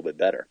day a little bit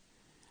better?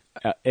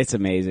 It's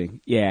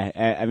amazing. Yeah.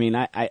 I mean,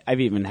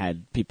 I've even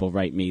had people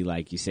write me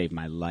like, you saved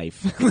my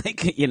life,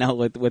 like,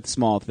 with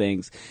small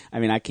things. I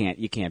mean,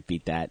 you can't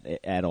beat that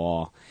at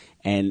all.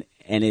 And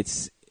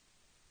it's,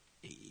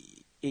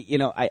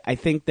 I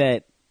think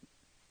that,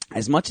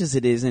 as much as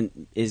it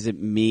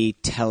isn't me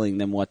telling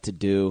them what to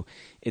do,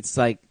 it's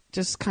like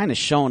just kind of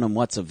showing them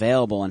what's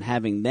available and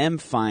having them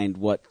find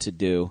what to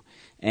do.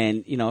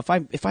 And,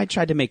 if I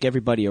tried to make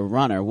everybody a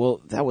runner,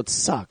 well, that would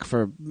suck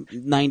for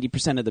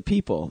 90% of the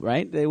people,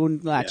 right? They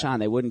wouldn't latch on.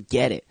 They wouldn't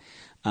get it.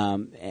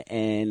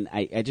 And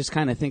I just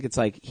kind of think it's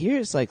like,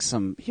 here's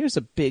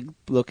a big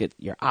look at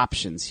your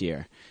options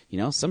here.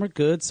 Some are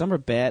good, some are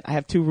bad. I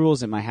have 2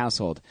 rules in my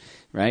household,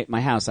 right?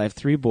 My house, I have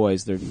 3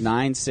 boys. They're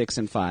 9, 6,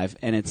 and 5,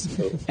 and it's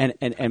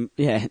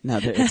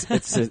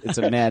it's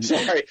a mad.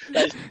 Sorry,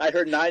 I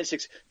heard 9,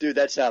 6. Dude,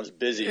 that sounds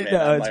busy, man.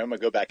 I'm gonna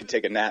go back and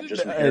take a nap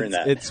just from hearing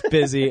that. It's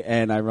busy,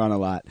 and I run a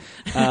lot.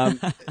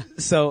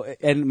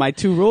 And my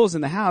 2 rules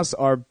in the house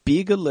are: be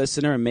a good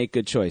listener and make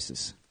good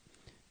choices,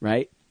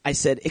 right? I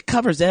said it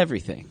covers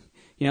everything.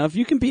 If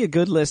you can be a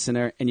good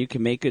listener and you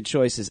can make good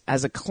choices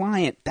as a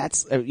client,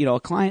 that's a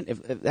client.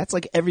 If that's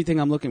like everything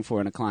I'm looking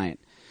for in a client,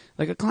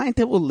 like a client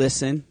that will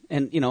listen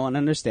and and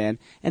understand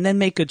and then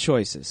make good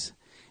choices.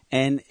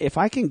 And if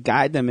I can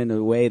guide them in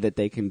a way that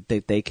they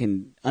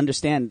can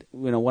understand,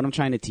 what I'm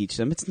trying to teach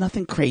them, it's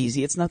nothing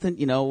crazy. It's nothing,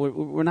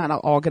 we're not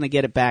all going to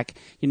get it back.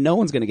 No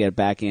one's going to get it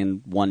back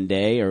in one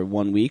day or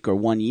 1 week or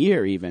 1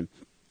 year even.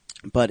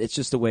 But it's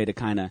just a way to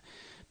kind of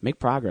make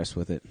progress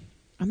with it.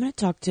 I'm going to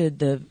talk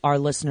to our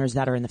listeners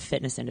that are in the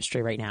fitness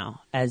industry right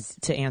now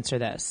to answer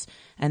this.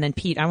 And then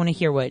Pete, I want to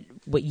hear what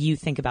you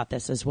think about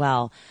this as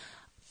well.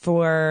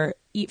 For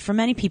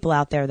many people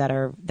out there that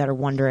are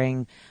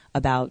wondering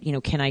about,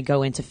 can I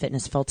go into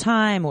fitness full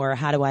time, or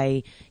how do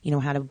I,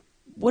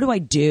 what do I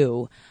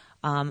do?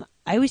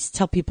 I always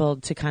tell people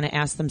to kind of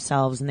ask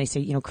themselves, and they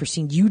say,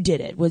 Christine, you did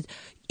it. Was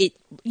it,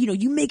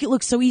 you make it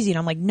look so easy. And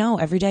I'm like, no,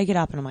 every day I get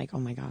up and I'm like, oh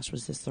my gosh,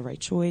 was this the right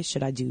choice?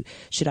 Should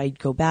I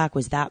go back?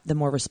 Was that the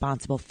more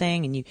responsible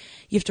thing? And you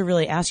have to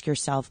really ask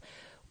yourself,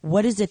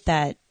 what is it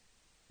that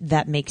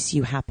that makes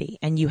you happy.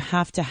 And you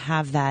have to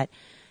have that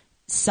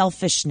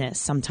selfishness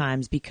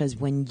sometimes, because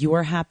when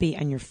you're happy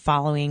and you're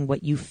following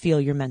what you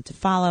feel you're meant to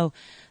follow,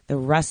 the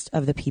rest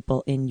of the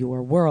people in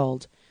your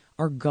world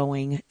are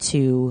going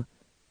to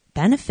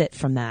benefit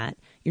from that.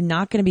 You're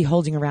not going to be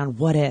holding around,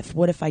 what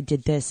if I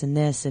did this and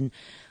this? And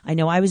I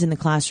know I was in the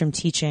classroom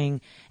teaching,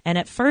 and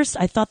at first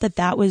I thought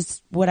that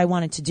was what I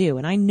wanted to do.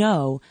 And I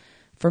know,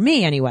 for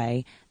me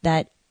anyway,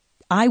 that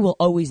I will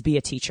always be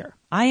a teacher.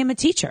 I am a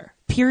teacher,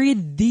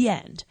 period, the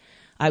end.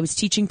 I was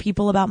teaching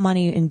people about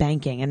money in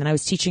banking, and then I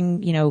was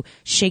teaching,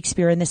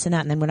 Shakespeare and this and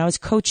that. And then when I was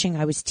coaching,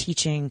 I was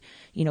teaching,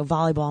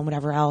 volleyball and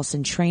whatever else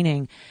and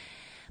training.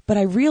 But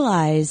I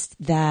realized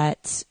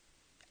that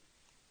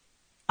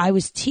I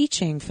was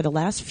teaching for the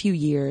last few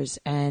years,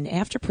 and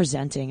after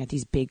presenting at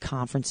these big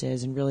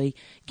conferences and really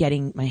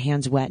getting my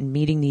hands wet and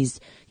meeting these,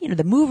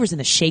 the movers and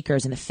the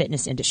shakers in the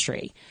fitness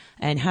industry,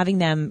 and having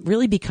them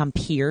really become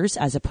peers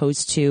as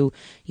opposed to,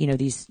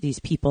 these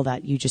people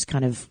that you just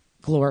kind of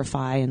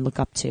glorify and look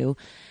up to,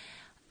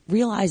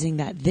 realizing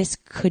that this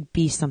could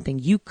be something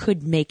you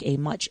could make a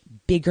much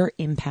bigger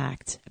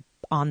impact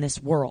on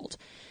this world.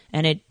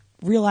 And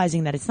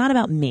realizing that it's not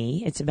about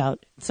me. It's not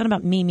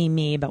about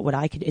me, about what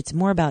I could. It's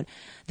more about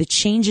the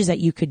changes that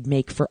you could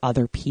make for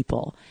other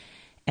people.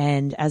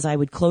 And as I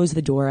would close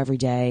the door every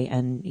day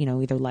and,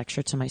 either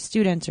lecture to my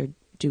students or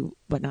do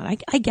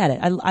whatnot, I get it.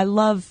 I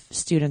love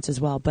students as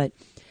well, but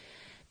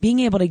being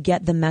able to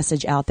get the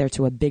message out there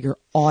to a bigger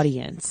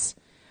audience,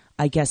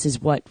 I guess, is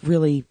what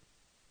really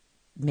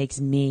makes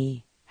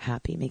me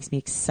happy, makes me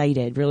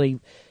excited, really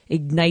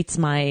ignites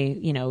my,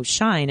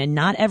 shine. And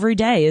not every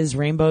day is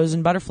rainbows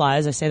and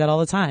butterflies. I say that all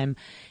the time.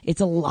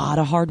 It's a lot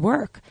of hard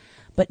work.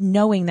 But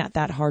knowing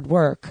that hard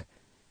work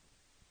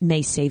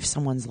may save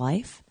someone's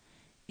life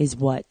is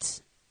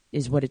what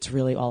it's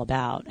really all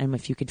about. And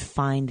if you could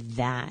find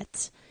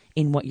that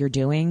in what you're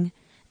doing,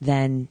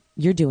 then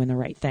you're doing the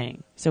right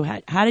thing. So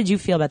how did you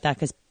feel about that?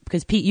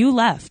 Because Pete, you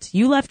left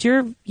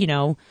your,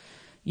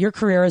 your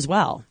career as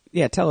well.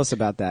 Yeah. Tell us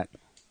about that.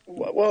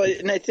 Well,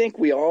 and I think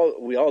we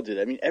all do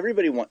that. I mean,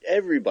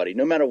 everybody,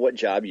 no matter what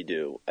job you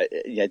do,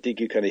 I think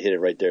you kind of hit it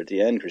right there at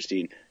the end,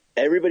 Christine.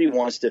 Everybody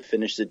wants to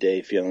finish the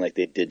day feeling like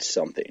they did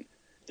something.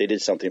 They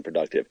did something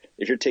productive.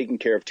 If you're taking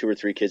care of 2 or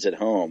 3 kids at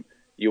home,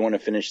 you want to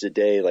finish the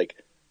day like,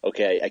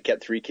 okay, I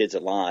kept 3 kids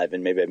alive,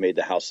 and maybe I made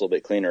the house a little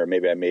bit cleaner, or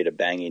maybe I made a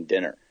banging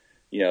dinner.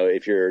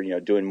 If you're,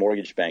 doing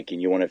mortgage banking,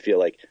 you want to feel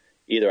like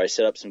either I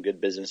set up some good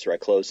business or I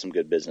closed some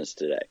good business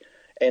today.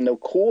 And the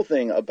cool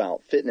thing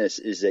about fitness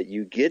is that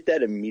you get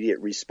that immediate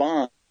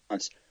response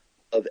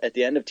of, at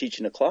the end of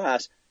teaching a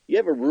class, you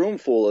have a room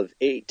full of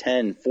 8,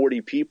 10,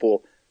 40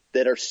 people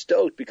that are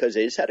stoked because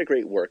they just had a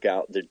great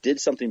workout, they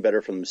did something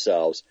better for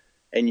themselves,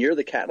 and you're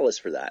the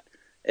catalyst for that.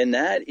 And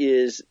that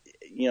is,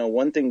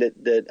 one thing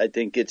that I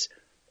think gets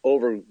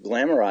over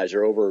glamorized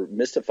or over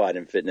mystified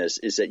in fitness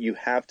is that you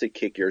have to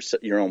kick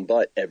your own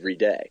butt every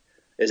day,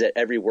 is that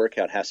every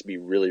workout has to be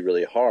really,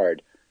 really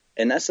hard.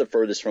 And that's the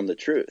furthest from the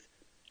truth.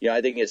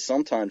 I think it's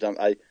sometimes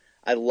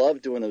I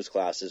love doing those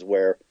classes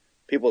where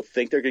people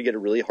think they're going to get a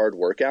really hard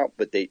workout,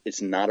 but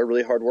it's not a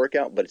really hard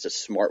workout, but it's a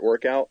smart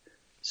workout.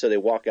 So they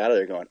walk out of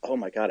there going, oh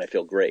my God, I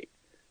feel great.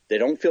 They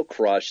don't feel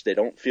crushed. They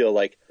don't feel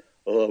like,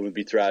 oh, I'm going to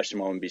be thrashed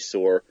tomorrow and be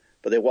sore.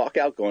 But they walk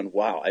out going,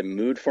 wow, I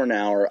moved for an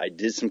hour. I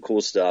did some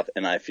cool stuff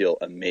and I feel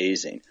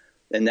amazing.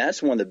 And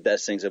that's one of the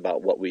best things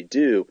about what we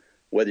do,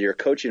 whether you're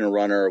coaching a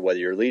runner, or whether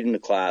you're leading the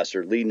class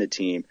or leading the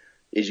team,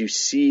 is you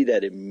see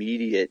that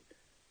immediate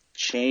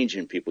change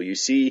in people. You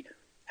see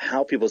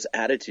how people's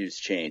attitudes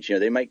change.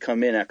 They might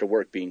come in after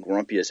work being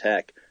grumpy as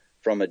heck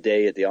from a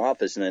day at the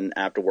office, and then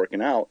after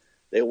working out,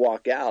 they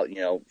walk out,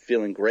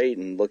 feeling great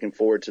and looking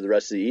forward to the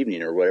rest of the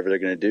evening or whatever they're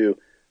going to do,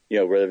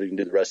 whatever they can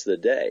do the rest of the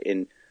day.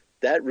 And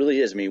that really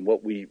is,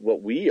 what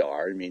we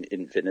are,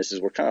 in fitness is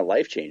we're kind of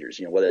life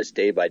changers, whether it's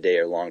day by day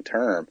or long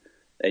term,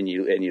 and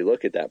you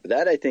look at that. But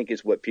that, I think,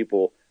 is what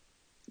people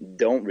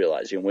don't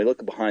realize. When we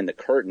look behind the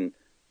curtain,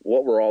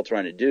 what we're all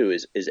trying to do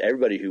is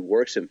everybody who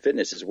works in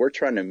fitness is we're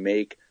trying to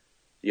make,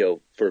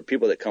 for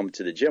people that come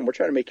to the gym, we're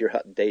trying to make your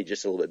day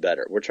just a little bit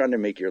better. We're trying to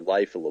make your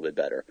life a little bit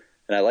better.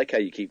 And I like how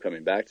you keep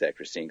coming back to that,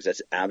 Christine, because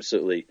that's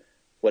absolutely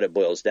what it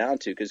boils down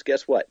to. Because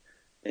guess what?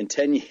 In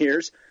 10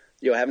 years,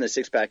 having the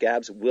 6-pack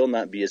abs will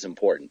not be as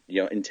important.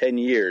 In 10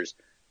 years,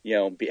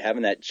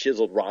 having that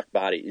chiseled rock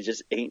body, it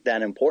just ain't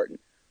that important.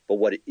 But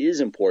what is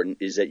important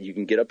is that you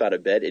can get up out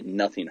of bed and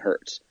nothing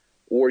hurts.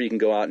 Or you can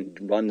go out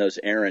and run those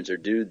errands or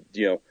do,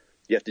 you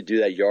have to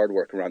do that yard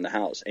work around the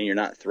house and you're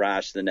not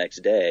thrashed the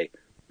next day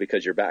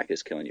because your back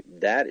is killing you.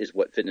 That is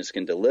what fitness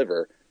can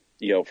deliver,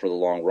 for the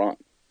long run.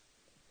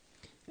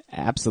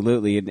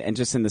 Absolutely. And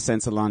just in the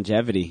sense of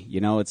longevity,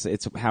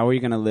 it's how are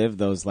you going to live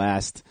those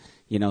last,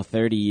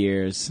 30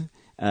 years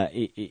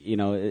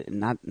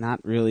not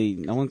really.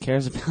 No one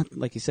cares about,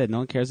 like you said, no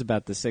one cares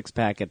about the six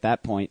pack at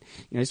that point.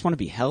 You just want to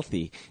be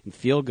healthy and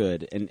feel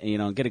good,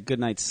 and get a good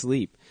night's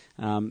sleep.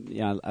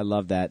 I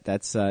love that.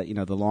 That's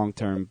the long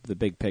term, the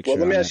big picture. Well,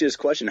 let me ask you this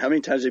question: how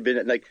many times have you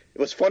been? Like,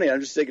 what's funny?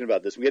 I'm just thinking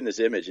about this. We get this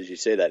image as you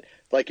say that.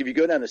 Like, if you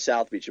go down to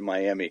South Beach in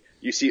Miami,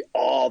 you see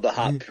all the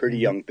hot, pretty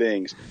young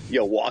things,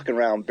 walking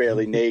around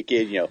barely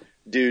naked,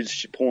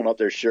 dudes pulling up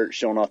their shirts,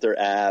 showing off their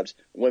abs,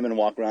 women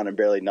walking around in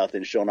barely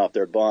nothing, showing off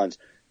their buns.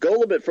 Go a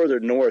little bit further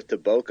north to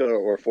Boca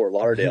or Fort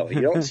Lauderdale.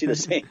 You don't see the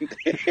same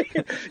thing.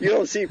 You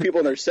don't see people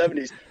in their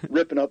 70s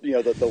ripping up,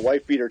 the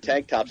white beater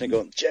tank tops and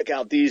going, check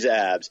out these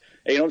abs.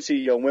 And you don't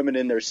see, women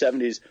in their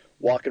 70s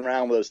walking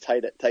around with those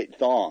tight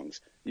thongs.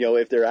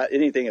 If they're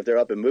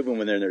up and moving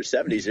when they're in their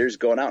 70s, they're just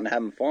going out and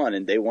having fun,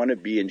 and they want to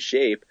be in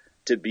shape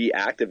to be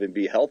active and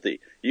be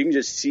healthy. You can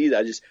just see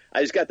that.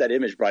 I just got that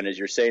image, Brian, as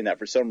you're saying that.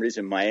 For some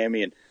reason,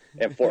 Miami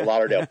and Fort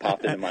Lauderdale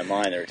popped into my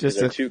mind.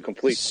 They're two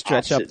complete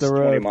stretch opposites, up the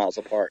road, 20 miles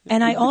apart.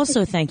 And I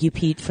also thank you,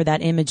 Pete, for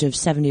that image of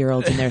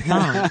 70-year-olds in their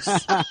thongs.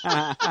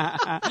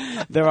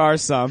 There are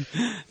some.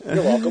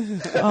 You're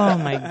welcome. Oh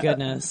my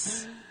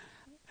goodness.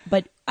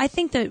 But I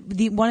think that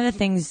one of the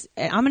things,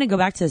 I'm going to go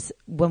back to this,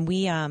 when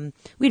we had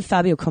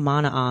Fabio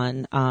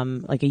Comana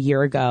on like a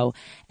year ago,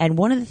 and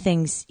one of the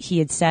things he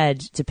had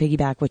said, to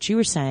piggyback what you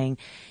were saying,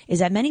 is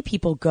that many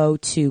people go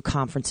to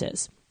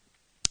conferences.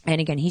 And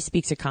again, he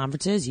speaks at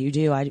conferences, you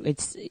do.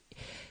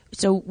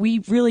 So we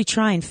really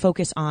try and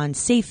focus on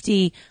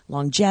safety,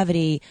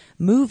 longevity,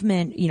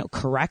 movement,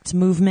 correct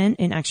movement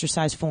in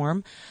exercise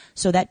form,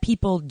 so that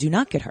people do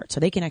not get hurt, so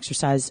they can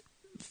exercise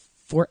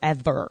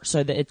forever,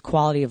 so that it's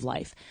quality of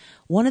life.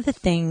 One of the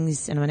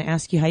things, and I'm going to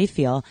ask you how you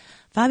feel,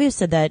 Fabio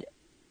said that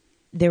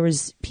there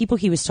was people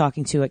he was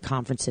talking to at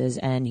conferences,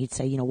 and he'd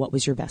say, what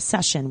was your best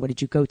session? What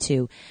did you go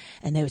to?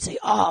 And they would say,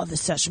 oh, the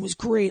session was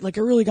great. Like,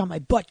 I really got my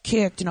butt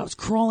kicked and I was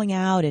crawling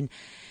out. And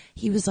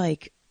he was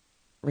like,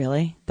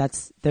 really?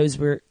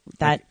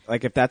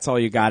 Like if that's all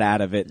you got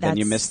out of it, then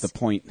you missed the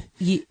point.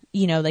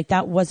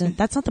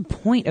 That's not the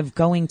point of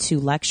going to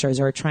lectures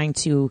or trying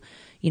to,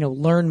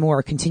 learn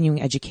more,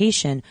 continuing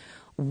education.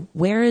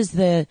 Where is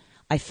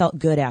I felt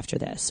good after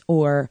this,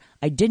 or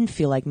I didn't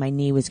feel like my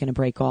knee was going to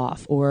break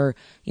off, or,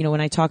 when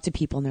I talk to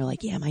people and they're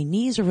like, yeah, my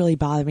knees are really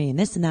bothering me and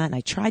this and that, and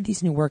I tried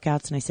these new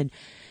workouts, and I said,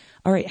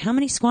 all right, how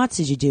many squats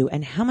did you do,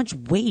 and how much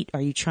weight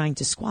are you trying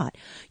to squat?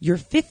 You're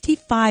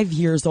 55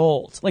 years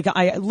old. Like,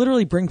 I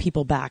literally bring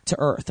people back to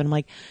earth, and I'm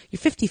like, you're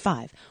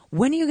 55.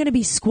 When are you going to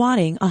be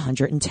squatting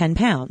 110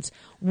 pounds?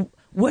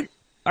 What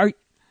are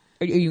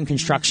you in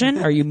construction?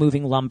 Are you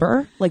moving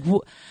lumber? Like,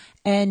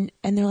 and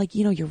they're like,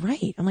 you're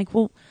right. I'm like,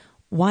 well,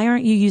 why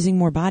aren't you using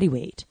more body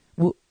weight?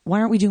 Why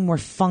aren't we doing more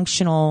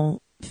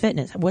functional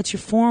fitness? What's your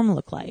form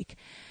look like?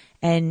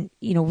 And,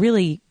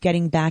 really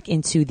getting back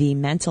into the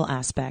mental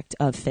aspect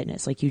of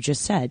fitness, like you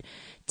just said,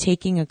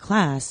 taking a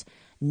class,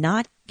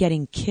 not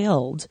getting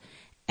killed,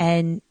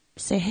 and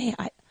say, hey,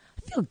 I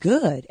feel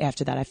good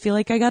after that. I feel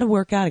like I got a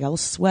workout. I got a little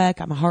sweat,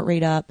 got my heart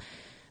rate up,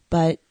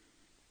 but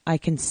I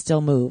can still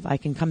move. I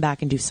can come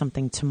back and do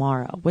something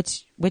tomorrow.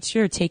 What's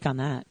your take on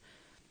that?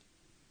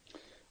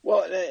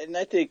 Well, and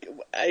I think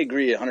I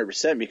agree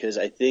 100%, because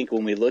I think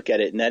when we look at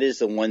it, and that is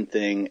the one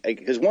thing,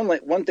 because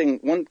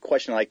one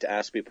question I like to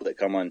ask people that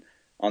come on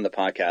the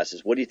podcast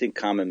is, what do you think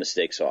common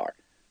mistakes are?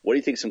 What do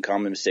you think some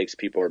common mistakes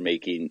people are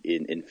making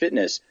in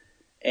fitness?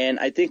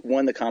 And I think one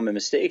of the common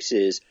mistakes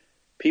is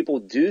people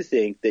do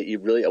think that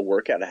a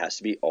workout has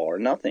to be all or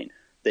nothing,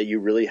 that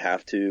you really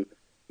have to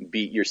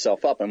beat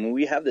yourself up. I mean,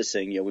 we have this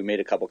thing, we made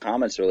a couple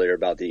comments earlier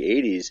about the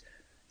 80s,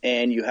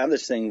 and you have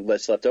this thing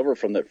that's left over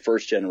from the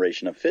first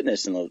generation of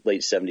fitness in the late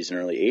 70s and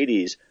early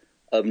 80s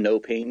of no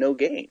pain, no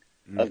gain,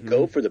 of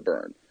go for the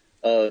burn,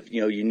 of,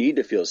 you need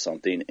to feel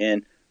something.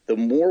 And the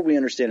more we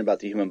understand about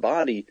the human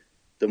body,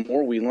 the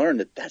more we learn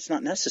that that's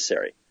not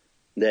necessary.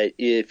 That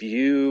if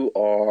you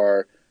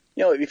are,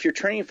 if you're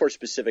training for a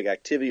specific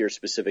activity or a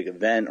specific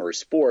event or a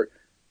sport,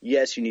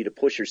 yes, you need to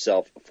push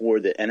yourself for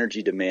the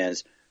energy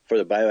demands, for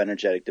the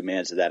bioenergetic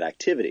demands of that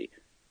activity.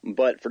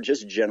 But for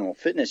just general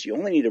fitness, you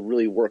only need to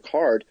really work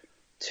hard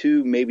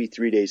 2, maybe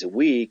 3 days a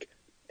week.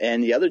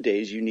 And the other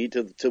days you need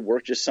to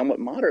work just somewhat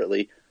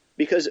moderately,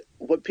 because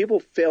what people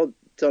fail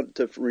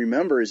to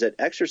remember is that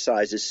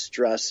exercise is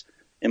stress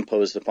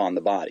imposed upon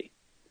the body.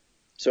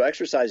 So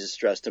exercise is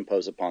stress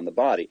imposed upon the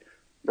body.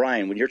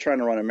 Brian, when you're trying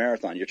to run a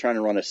marathon, you're trying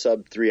to run a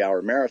sub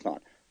 3-hour marathon.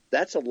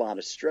 That's a lot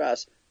of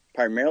stress,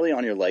 primarily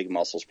on your leg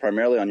muscles,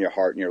 primarily on your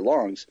heart and your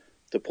lungs,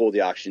 to pull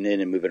the oxygen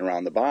in and move it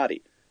around the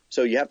body.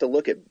 So you have to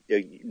look at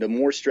the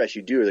more stress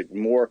you do, the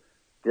more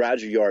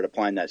gradual you are at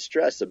applying that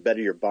stress, the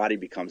better your body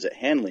becomes at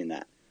handling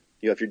that.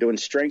 If you're doing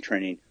strength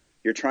training,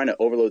 you're trying to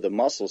overload the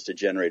muscles to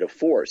generate a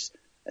force,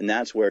 and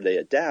that's where they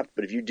adapt.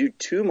 But if you do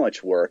too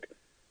much work,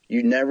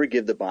 you never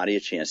give the body a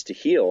chance to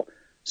heal.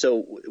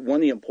 So one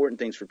of the important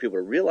things for people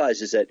to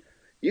realize is that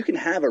you can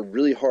have a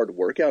really hard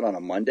workout on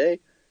a Monday,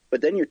 but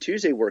then your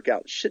Tuesday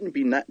workout shouldn't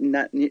be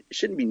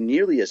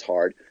nearly as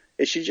hard.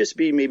 It should just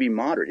be maybe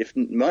moderate. If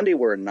Monday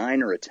were a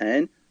 9 or a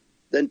 10,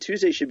 then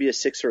Tuesday should be a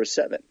 6 or a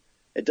 7.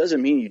 It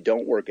doesn't mean you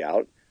don't work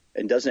out,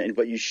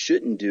 but you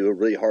shouldn't do a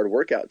really hard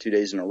workout 2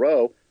 days in a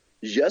row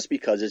just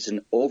because it's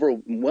an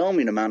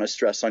overwhelming amount of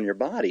stress on your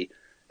body.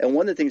 And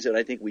one of the things that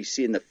I think we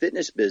see in the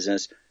fitness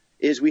business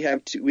is we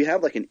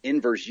have like an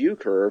inverse U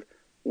curve,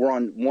 where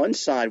on one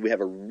side we have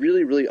a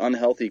really, really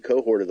unhealthy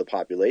cohort of the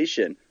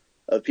population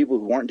of people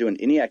who aren't doing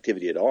any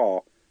activity at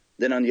all.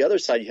 Then on the other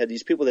side, you have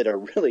these people that are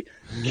really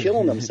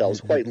killing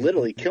themselves, quite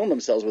literally killing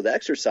themselves with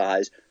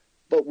exercise.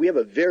 But we have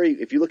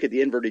if you look at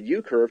the inverted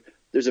U curve,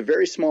 there's a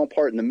very small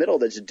part in the middle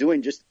that's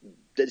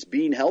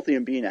being healthy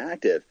and being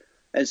active.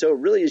 And so it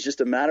really is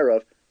just a matter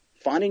of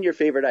finding your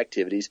favorite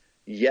activities.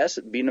 Yes,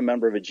 being a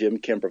member of a gym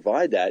can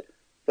provide that.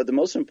 But the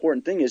most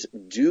important thing is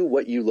do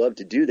what you love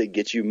to do that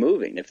gets you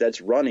moving. If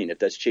that's running, if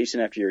that's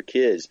chasing after your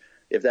kids,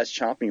 if that's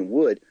chopping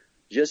wood,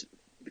 just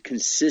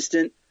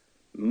consistent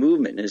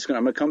movement. And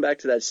I'm going to come back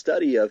to that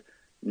study of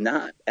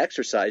not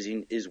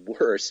exercising is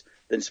worse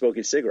than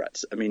smoking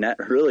cigarettes. I mean, that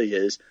really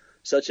is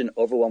such an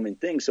overwhelming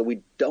thing. So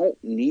we don't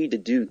need to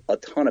do a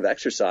ton of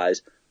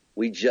exercise.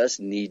 We just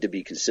need to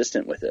be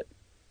consistent with it.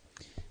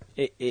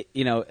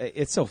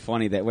 It's so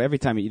funny that every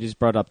time you just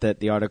brought up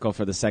the article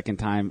for the second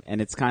time,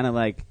 and it's kind of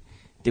like,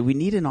 did we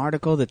need an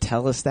article to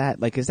tell us that?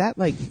 Like, is that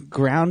like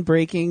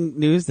groundbreaking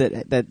news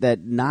that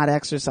not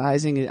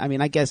exercising? I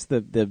mean, I guess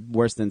the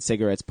worse than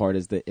cigarettes part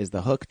is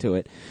the hook to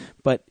it,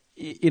 but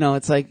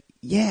it's like,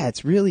 yeah,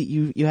 it's really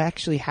you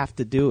actually have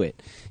to do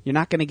it. You're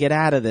not going to get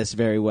out of this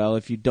very well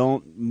if you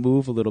don't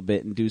move a little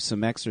bit and do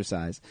some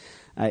exercise.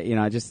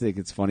 I just think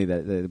it's funny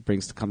that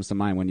it comes to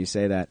mind when you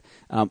say that.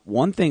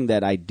 One thing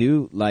that I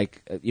do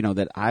like,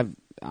 that I've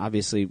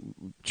obviously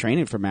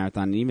training for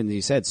marathon, and even as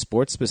you said,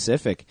 sports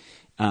specific,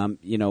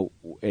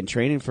 and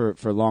training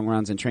for long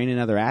runs and training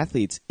other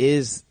athletes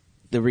is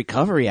the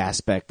recovery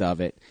aspect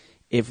of it.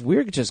 If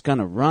we're just going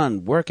to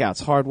run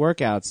workouts, hard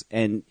workouts,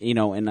 and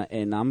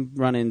I'm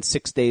running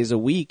 6 days a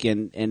week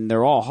and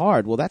they're all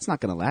hard, well, that's not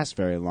going to last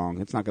very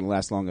long. It's not going to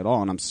last long at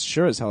all, and I'm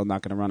sure as hell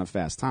not going to run a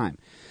fast time.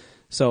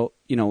 So,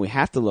 we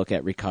have to look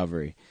at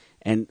recovery.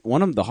 And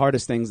one of the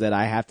hardest things that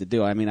I have to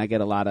do, I mean, I get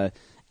a lot of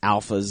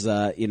alphas,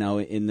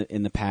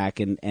 in the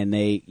pack, and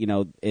they,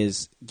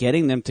 is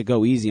getting them to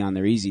go easy on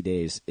their easy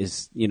days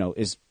is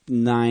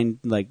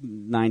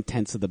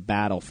 9/10 of the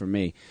battle for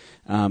me,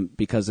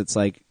 because it's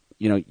like,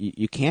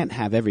 you can't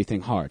have everything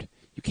hard.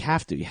 You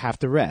have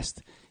to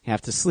rest. You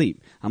have to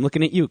sleep. I'm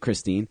looking at you,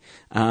 Christine.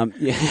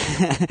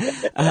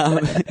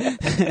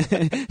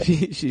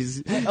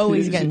 She's I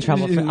always get in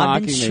trouble.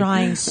 I've been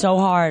trying so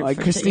hard. Like,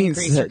 Christine,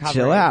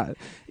 chill out.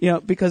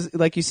 Because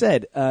like you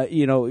said,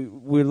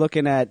 we're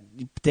looking at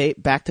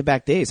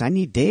back-to-back days. I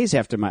need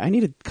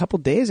a couple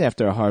days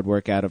after a hard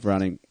workout of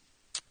running,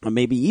 or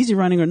maybe easy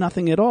running or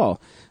nothing at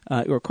all,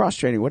 or cross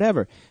training,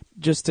 whatever,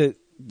 just to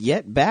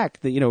get back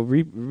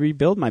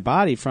rebuild my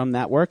body from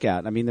that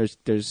workout. I mean, it's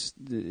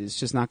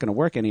just not going to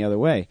work any other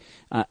way.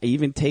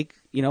 Even take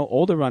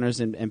older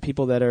runners and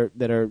people that are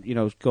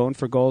going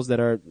for goals that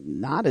are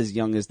not as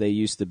young as they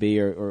used to be,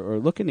 or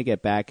looking to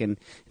get back, and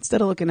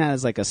instead of looking at it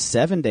as like a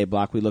 7-day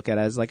block, we look at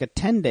it as like a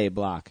 10-day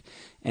block,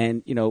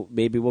 and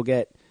maybe we'll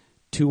get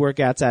 2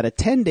 workouts out of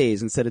 10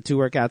 days instead of 2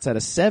 workouts out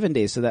of 7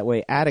 days, so that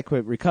way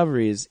adequate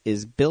recovery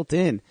is built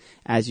in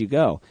as you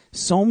go.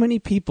 So many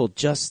people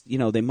just,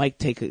 they might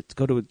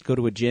go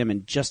to a gym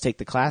and just take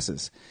the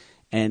classes,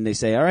 and they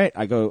say, all right,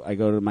 I go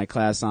to my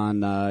class on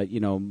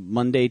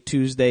Monday,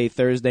 Tuesday,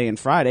 Thursday, and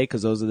Friday,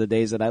 because those are the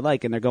days that I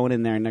like, and they're going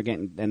in there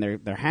and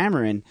they're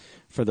hammering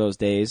for those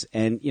days,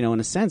 and in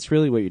a sense,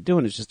 really what you're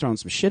doing is just throwing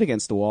some shit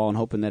against the wall and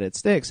hoping that it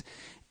sticks,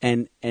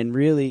 and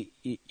really,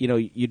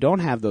 you don't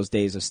have those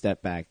days of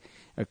step back.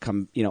 Or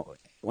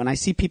when I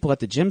see people at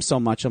the gym so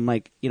much, I'm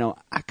like,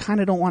 I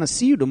kind of don't want to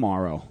see you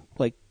tomorrow.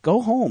 Like,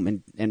 go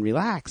home and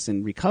relax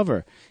and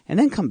recover, and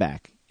then come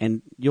back,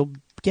 and you'll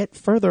get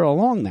further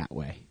along that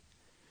way,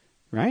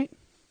 right?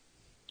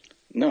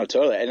 No,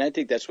 totally. And I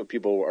think that's what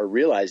people are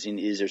realizing,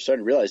 is they're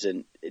starting to realize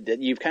that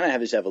you kind of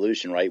have this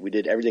evolution, right? We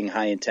did everything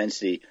high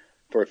intensity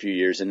for a few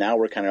years, and now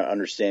we're kind of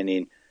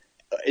understanding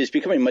it's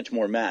becoming much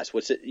more mass.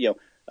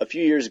 A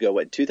few years ago,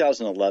 in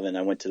 2011,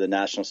 I went to the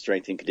National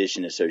Strength and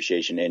Conditioning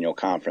Association annual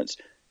conference.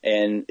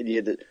 And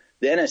the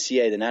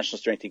NSCA, the National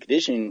Strength and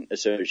Conditioning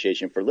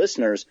Association, for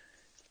listeners,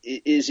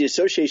 is the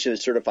association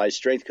that certifies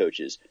strength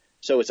coaches.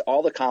 So it's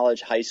all the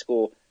college, high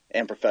school,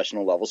 and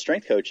professional level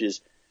strength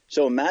coaches.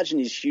 So imagine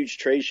these huge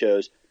trade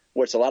shows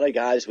where it's a lot of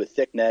guys with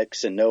thick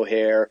necks and no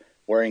hair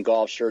wearing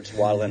golf shirts,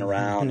 waddling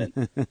around.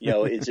 And,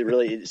 it's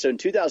really – so in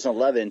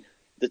 2011 –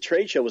 the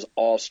trade show was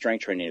all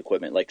strength training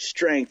equipment, like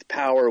strength,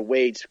 power,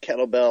 weights,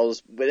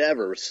 kettlebells,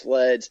 whatever,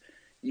 sleds,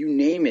 you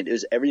name it. It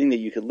was everything that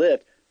you could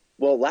lift.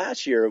 Well,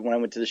 last year, when I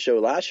went to the show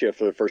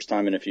for the first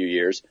time in a few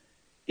years,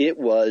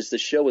 the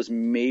show was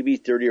maybe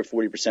 30 or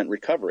 40%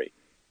 recovery.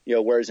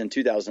 Whereas in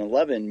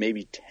 2011,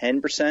 maybe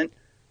 10%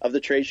 of the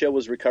trade show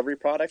was recovery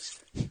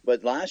products.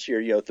 But last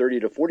year,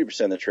 30 to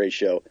 40% of the trade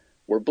show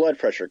were blood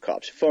pressure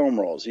cuffs, foam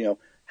rolls.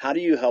 How do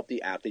you help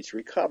the athletes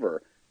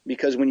recover?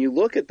 Because when you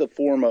look at the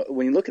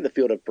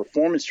field of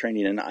performance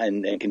training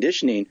and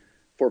conditioning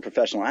for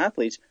professional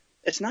athletes,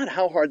 It's not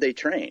how hard they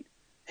train.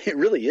 It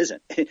really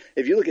isn't.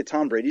 If you look at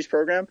Tom Brady's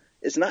program,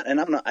 it's not, and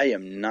I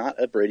am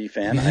not a Brady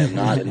fan. I am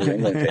not a New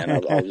England fan.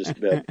 I'll just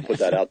put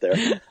that out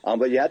there.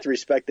 But you have to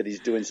respect that he's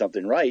doing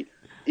something right.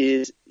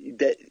 Is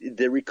that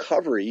the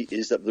recovery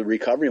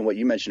and what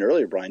you mentioned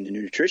earlier, Brian, the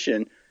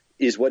nutrition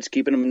is what's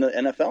keeping him in the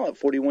NFL at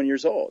 41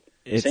 years old.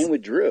 Same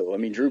with Drew. I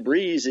mean, Drew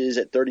Brees is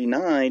at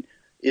 39,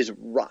 is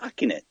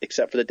rocking it,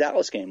 except for the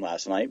Dallas game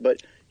last night.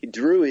 But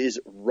Drew is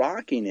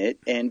rocking it,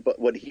 but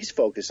what he's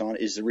focused on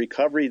is the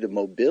recovery, the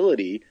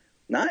mobility,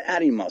 not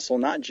adding muscle,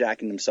 not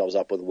jacking themselves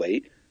up with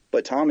weight.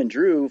 But Tom and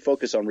Drew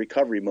focus on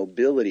recovery,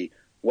 mobility,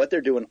 what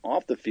they're doing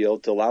off the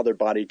field to allow their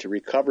body to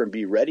recover and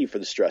be ready for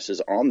the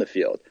stresses on the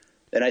field.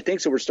 And I think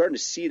so we're starting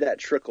to see that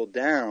trickle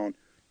down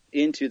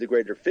into the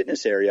greater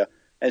fitness area.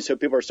 And so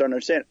people are starting to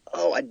understand,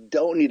 I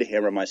don't need to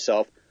hammer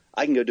myself.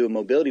 I can go do a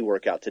mobility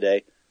workout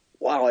today.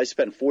 Wow, I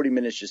spent 40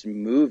 minutes just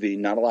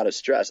moving, not a lot of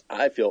stress.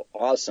 I feel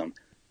awesome.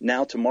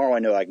 Now tomorrow I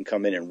know I can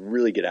come in and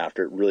really get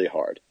after it really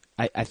hard.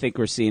 I think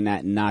we're seeing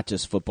that in not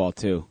just football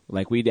too.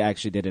 Like we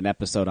actually did an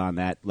episode on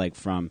that, like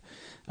from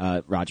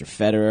Roger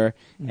Federer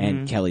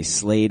and Kelly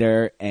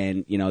Slater,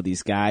 and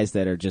these guys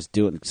that are just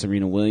doing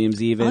Serena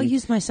Williams. Even I'll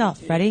use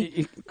myself.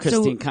 Ready?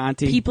 Christine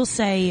Conti. People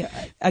say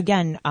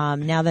again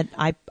now that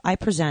I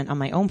present on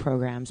my own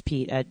programs,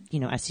 Pete, at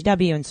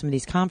SCW and some of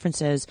these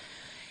conferences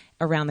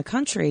around the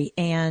country,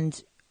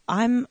 and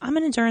I'm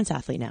an endurance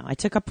athlete now. I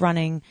took up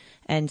running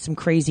and some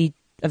crazy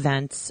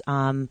events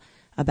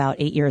about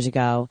 8 years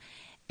ago.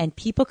 And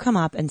people come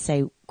up and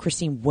say,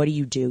 Christine, what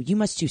do? You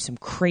must do some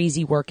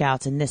crazy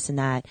workouts and this and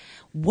that.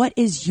 What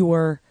is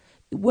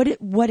what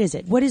is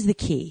it? What is the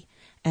key?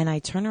 And I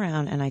turn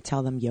around and I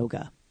tell them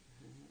yoga.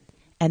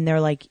 And they're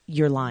like,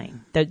 you're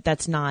lying.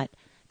 That's not,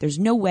 there's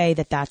no way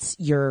that's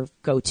your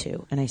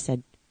go-to. And I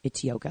said,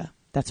 it's yoga.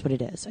 That's what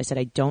it is. I said,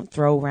 I don't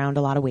throw around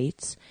a lot of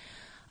weights.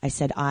 I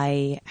said,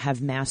 I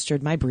have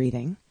mastered my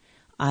breathing.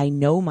 I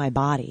know my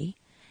body.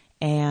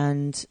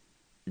 And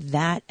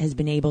that has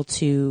been able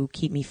to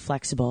keep me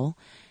flexible,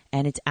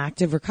 and it's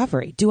active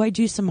recovery. Do I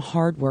do some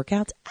hard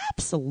workouts?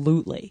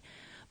 Absolutely.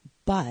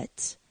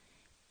 But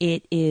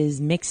it is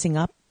mixing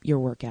up your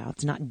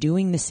workouts, not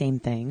doing the same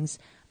things.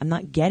 I'm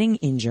not getting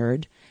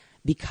injured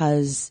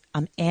because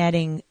I'm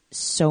adding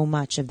so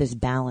much of this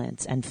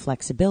balance and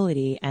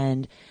flexibility.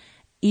 And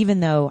even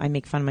though I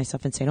make fun of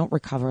myself and say I don't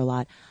recover a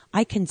lot,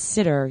 I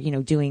consider,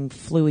 doing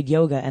fluid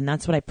yoga, and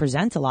that's what I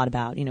present a lot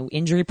about,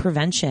 injury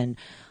prevention,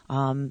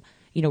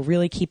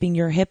 really keeping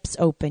your hips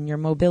open, your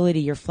mobility,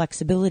 your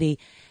flexibility.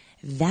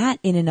 That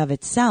in and of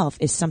itself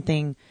is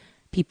something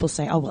people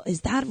say, oh, well,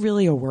 is that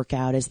really a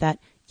workout? Is that?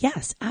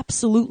 Yes,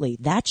 absolutely.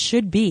 That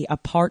should be a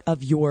part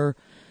of your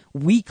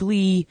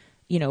weekly,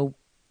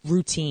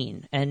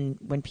 routine. And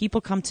when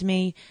people come to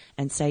me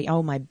and say,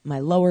 oh, my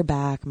lower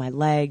back, my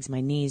legs,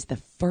 my knees, the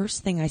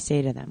first thing I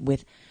say to them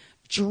with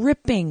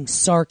dripping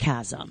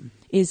sarcasm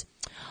is,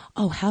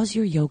 oh, how's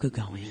your yoga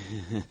going?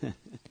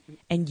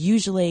 And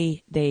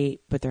usually they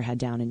put their head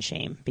down in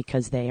shame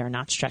because they are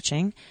not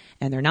stretching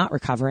and they're not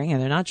recovering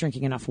and they're not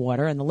drinking enough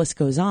water, and the list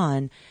goes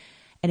on.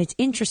 And it's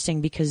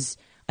interesting because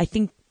I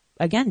think,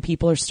 again,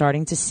 people are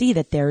starting to see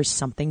that there's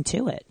something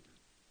to it.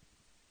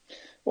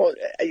 Well,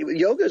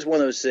 yoga is one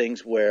of those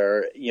things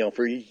where,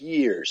 for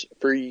years,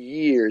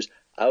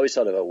 I always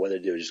thought about what to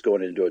do, just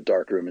going into a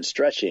dark room and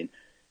stretching.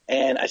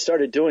 And I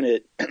started doing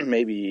it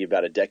maybe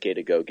about a decade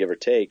ago, give or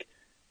take.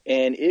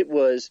 And it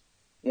was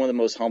one of the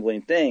most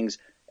humbling things.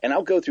 And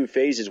I'll go through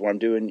phases where I'm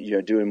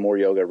doing more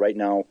yoga. Right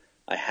now,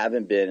 I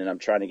haven't been, and I'm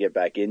trying to get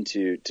back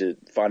into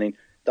finding.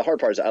 The hard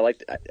part is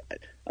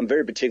I'm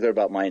very particular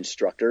about my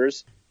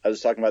instructors. I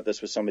was talking about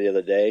this with somebody the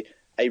other day.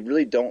 I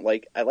really don't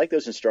I like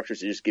those instructors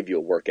to just give you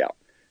a workout.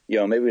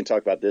 Maybe we can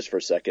talk about this for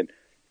a second.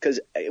 Because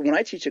when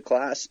I teach a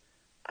class,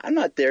 I'm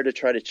not there to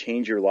try to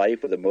change your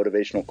life with a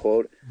motivational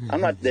quote.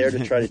 I'm not there to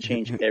try to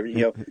change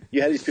everything.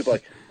 You have these people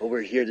like, oh,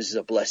 we're here. This is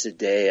a blessed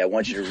day. I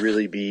want you to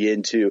really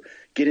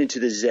get into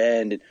the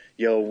Zen. And,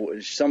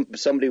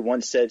 somebody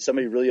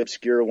really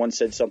obscure once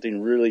said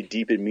something really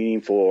deep and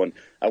meaningful, and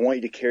I want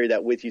you to carry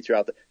that with you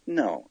throughout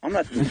No, I'm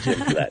not in the gym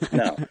for that.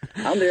 No,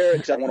 I'm there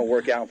because I want to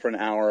work out for an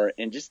hour,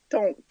 and just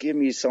don't give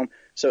me some.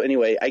 So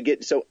anyway, I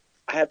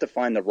have to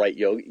find the right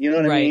yoga. You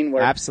know what I mean?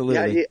 Where,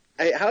 absolutely.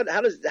 How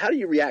do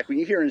you react when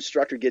you hear an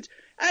instructor gets?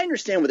 I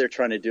understand what they're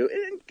trying to do,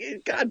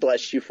 and God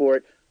bless you for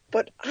it.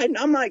 But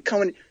I'm not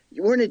coming.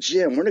 We're in a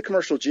gym. We're in a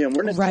commercial gym.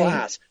 We're in a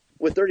class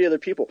with 30 other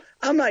people.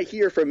 I'm not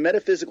here for a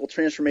metaphysical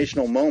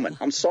transformational moment.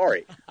 I'm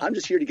sorry. I'm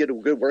just here to get a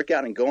good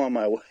workout and go on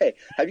my way.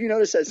 Have you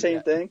noticed that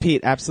same thing?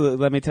 Pete, absolutely.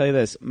 Let me tell you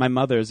this. My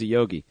mother is a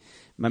yogi.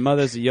 My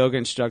mother's a yoga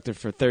instructor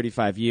for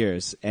 35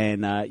 years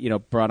and,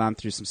 brought on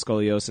through some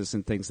scoliosis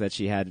and things that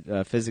she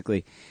had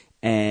physically.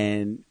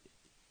 And,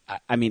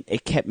 I mean,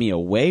 it kept me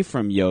away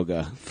from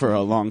yoga for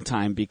a long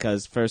time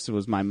because first it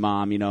was my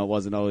mom. It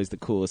wasn't always the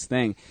coolest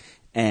thing.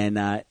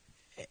 And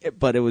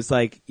but it was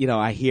like,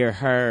 I hear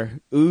her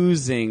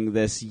oozing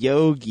this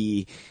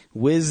yogi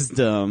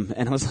wisdom.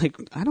 And I was like,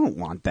 I don't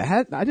want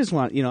that. I just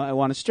want, I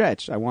want to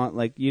stretch. I want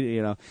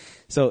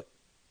So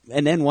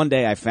and then one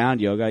day I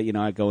found yoga.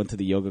 I go into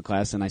the yoga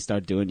class and I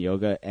start doing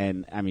yoga,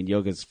 and I mean,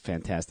 yoga's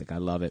fantastic. I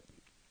love it.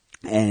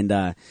 And,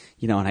 and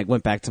I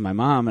went back to my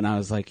mom and I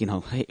was like,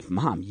 hey,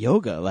 Mom,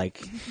 yoga,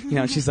 like,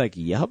 she's like,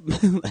 yup,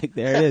 like,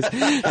 there it is.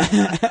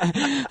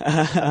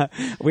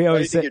 We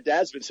always say, your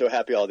dad's been so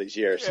happy all these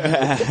years.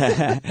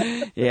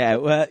 Yeah.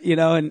 Well,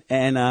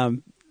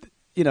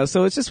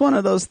 so it's just one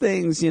of those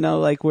things,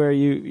 like where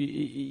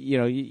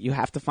you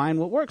have to find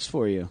what works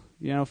for you,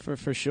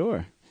 for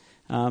sure.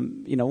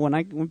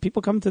 When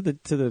people come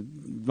to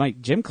my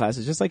gym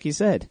classes, just like you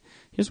said,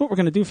 here's what we're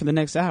going to do for the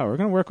next hour. We're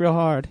going to work real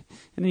hard,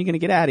 and then you're going to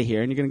get out of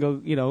here, and you're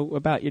going to go,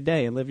 about your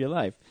day and live your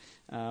life.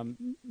 And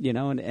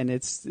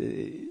it's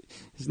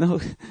there's no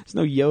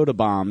Yoda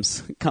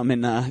bombs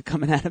coming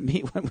out of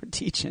me when we're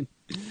teaching.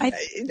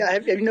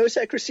 Have you noticed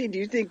that, Christine? Do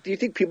you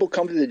think people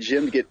come to the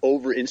gym to get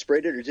over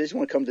inspired, or do they just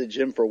want to come to the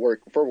gym for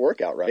a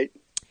workout? Right?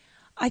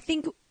 I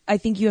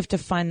think you have to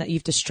find that you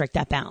have to strike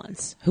that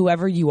balance,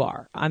 whoever you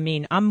are. I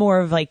mean, I'm more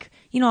of like,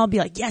 I'll be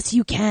like, yes,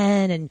 you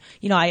can. And,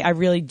 I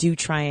really do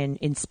try and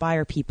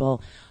inspire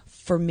people.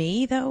 For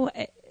me, though,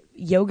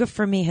 yoga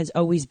for me has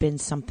always been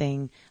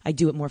something, I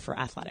do it more for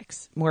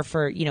athletics, more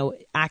for,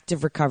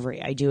 active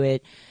recovery. I do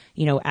it,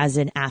 as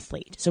an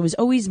athlete. So it was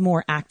always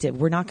more active.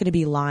 We're not going to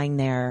be lying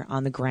there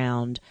on the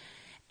ground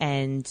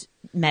and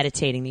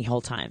meditating the whole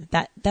time.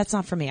 That's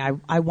not for me.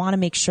 I want to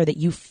make sure that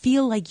you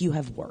feel like you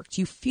have worked.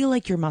 You feel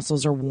like your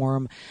muscles are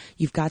warm.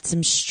 You've got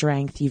some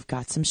strength. You've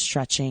got some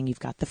stretching. You've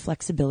got the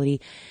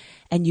flexibility,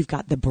 and you've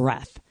got the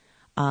breath.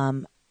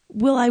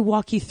 Will I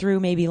walk you through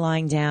maybe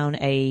lying down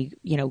a,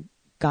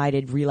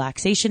 guided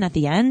relaxation at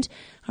the end?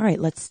 All right,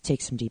 let's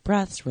take some deep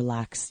breaths,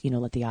 relax,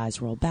 let the eyes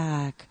roll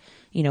back.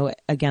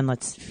 Again,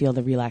 let's feel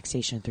the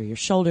relaxation through your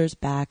shoulders,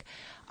 back.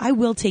 I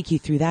will take you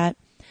through that.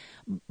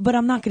 But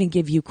I'm not going to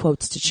give you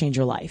quotes to change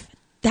your life.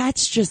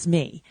 That's just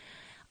me.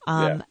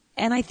 And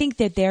I think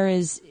that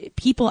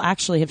people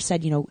actually have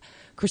said,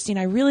 Christine,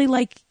 I really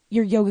like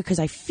your yoga because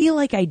I feel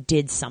like I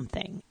did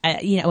something,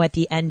 at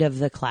the end of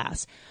the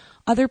class.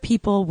 Other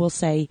people will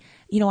say,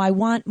 I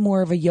want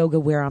more of a yoga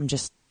where I'm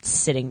just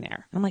sitting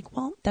there. I'm like,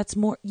 well, that's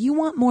more, you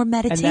want more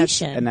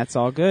meditation. And that's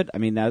all good. I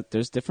mean,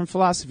 there's different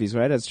philosophies,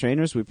 right? As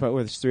trainers,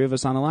 there's three of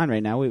us on the line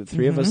right now.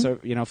 Three of us are,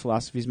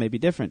 philosophies may be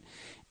different.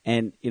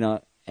 And,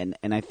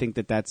 And I think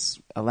that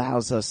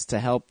allows us to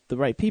help the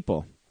right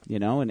people,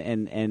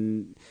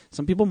 and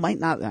some people might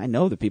not. I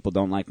know that people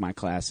don't like my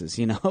classes,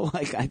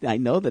 like I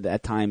know that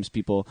at times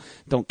people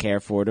don't care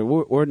for it,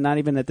 or not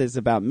even that it's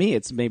about me.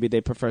 It's maybe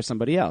they prefer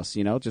somebody else,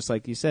 just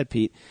like you said,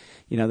 Pete.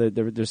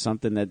 There's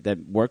something that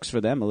works for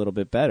them a little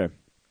bit better.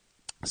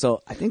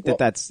 So I think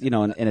that's in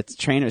a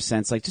trainer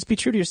sense, like just be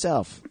true to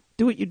yourself,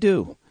 do what you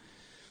do.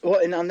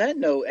 Well, and on that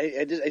note,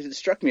 it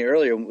struck me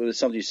earlier with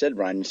something you said,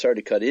 Brian. Sorry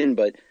to cut in,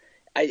 but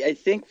I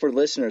think for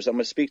listeners, I'm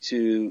going to speak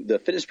to the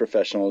fitness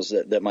professionals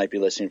that might be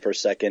listening for a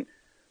second,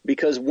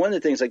 because one of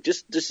the things, like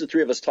just the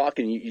three of us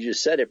talking, you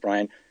just said it,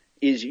 Brian,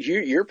 is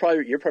you're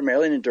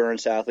primarily an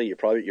endurance athlete.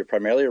 You're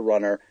primarily a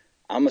runner.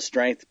 I'm a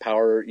strength,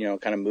 power,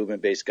 kind of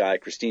movement based guy.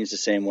 Christine's the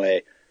same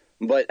way.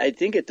 But I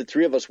think if the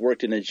three of us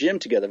worked in a gym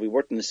together, we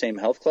worked in the same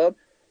health club.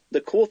 The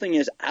cool thing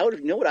is, I would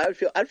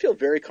feel? I'd feel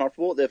very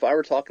comfortable if I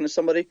were talking to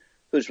somebody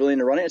who's really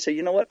into running. I'd say,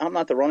 you know what? I'm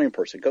not the running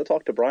person. Go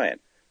talk to Brian.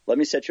 Let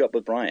me set you up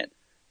with Brian.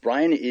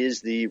 Brian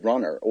is the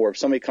runner. Or if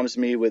somebody comes to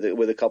me with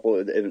a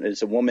couple,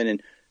 it's a woman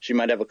and she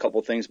might have a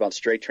couple things about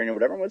strength training or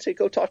whatever, I'm going to say,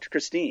 go talk to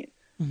Christine.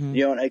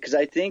 Mm-hmm. Because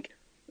I think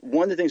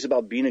one of the things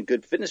about being a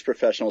good fitness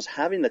professional is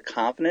having the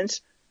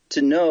confidence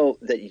to know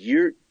that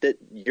you're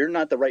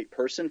not the right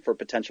person for a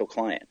potential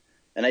client.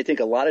 And I think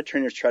a lot of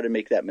trainers try to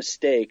make that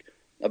mistake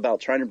about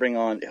trying to bring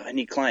on, I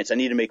need clients, I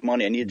need to make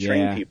money, I need to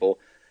train people.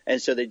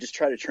 And so they just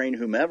try to train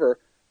whomever.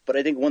 But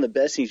I think one of the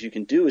best things you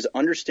can do is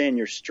understand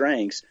your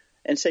strengths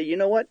and say, you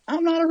know what,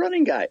 I'm not a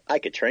running guy. I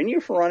could train you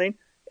for running.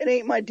 It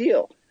ain't my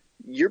deal.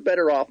 You're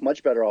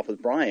much better off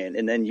with Brian.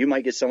 And then you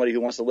might get somebody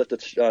who wants to lift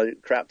a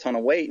crap ton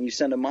of weight and you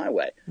send them my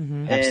way.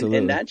 Mm-hmm.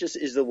 And that just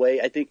is the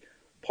way. I think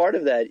part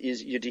of that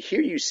is to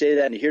hear you say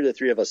that and to hear the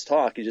three of us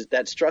talk,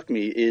 that struck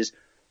me is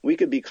we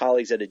could be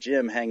colleagues at a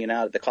gym hanging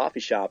out at the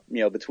coffee shop,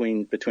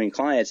 between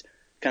clients,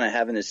 kind of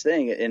having this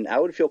thing. And I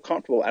would feel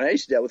comfortable. And I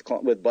used to do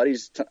that with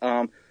buddies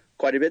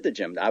quite a bit at the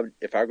gym.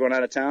 If I were going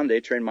out of town,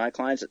 they trained my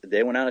clients. If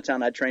they went out of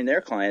town, I'd train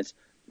their clients.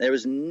 There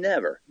was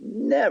never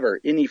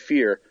any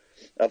fear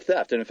of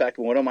theft. And in fact,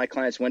 when one of my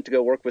clients went to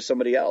go work with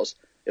somebody else,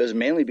 it was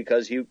mainly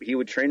because he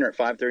would train her at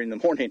 5:30 in the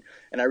morning,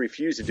 and I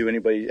refused to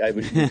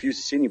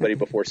see anybody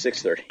before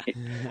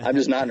 6:30. I'm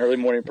just not an early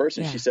morning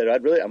person. Yeah. She said,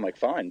 I'm like,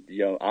 fine,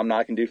 I'm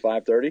not going to do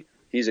 5:30.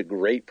 He's a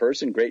great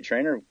person, great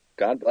trainer.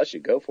 God bless you.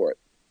 Go for it.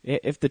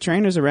 If the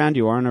trainers around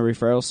you aren't a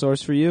referral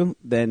source for you,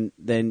 then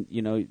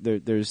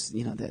there's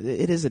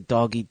it is a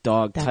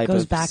dog-eat-dog type of situation. That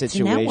goes back to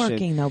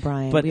networking, though,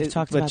 Brian. We've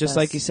talked about just this.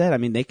 Like you said, I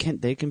mean, they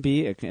can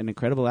be an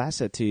incredible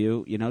asset to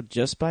you,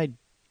 just by,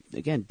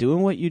 again,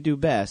 doing what you do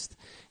best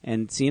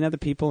and seeing other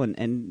people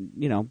and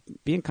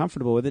being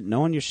comfortable with it,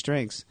 knowing your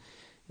strengths.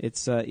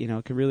 It's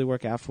it can really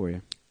work out for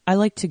you. I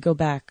like to go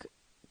back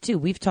too.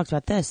 We've talked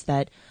about this,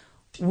 that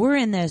we're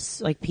in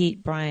this, like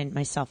Pete, Brian,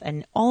 myself,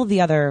 and all of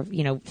the other,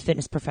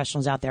 fitness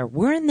professionals out there.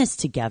 We're in this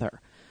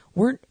together.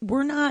 We're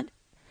not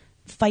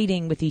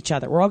fighting with each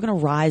other. We're all going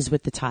to rise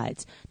with the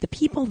tides. The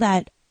people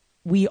that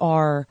we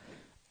are,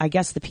 I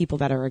guess the people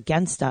that are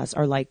against us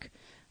are like,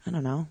 I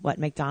don't know, what,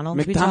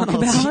 McDonald's we talk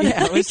about?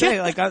 Yeah, we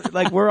say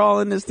like we're all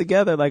in this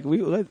together. Like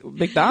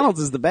McDonald's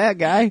is the bad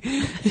guy,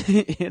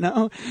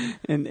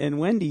 and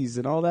Wendy's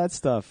and all that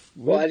stuff.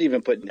 Well, I'd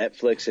even put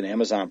Netflix and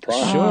Amazon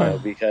Prime, Sure.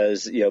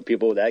 Because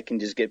people that can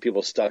just get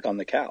people stuck on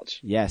the couch.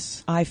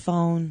 Yes,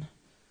 iPhone,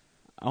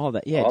 all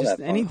that. Yeah, all just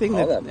that anything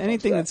fun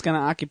that's going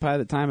to occupy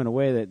the time in a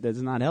way that's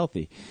not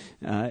healthy,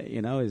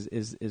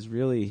 is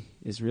really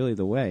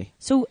the way.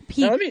 So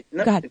Pete,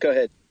 go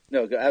ahead.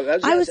 No,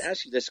 I was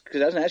asking you this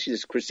because I was going to ask you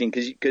this, Christine,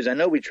 because I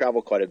know we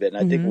travel quite a bit,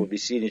 and I think we'll be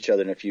seeing each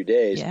other in a few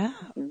days. Yeah.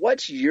 What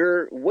do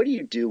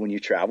you do when you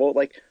travel?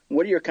 Like,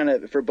 what are your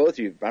for both of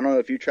you? I don't know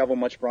if you travel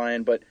much,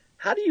 Brian, but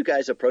how do you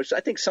guys approach?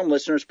 I think some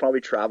listeners probably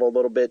travel a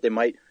little bit. They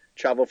might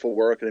travel for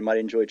work, and they might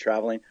enjoy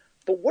traveling.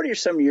 But what are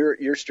some of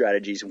your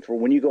strategies for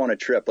when you go on a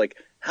trip? Like,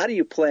 how do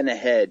you plan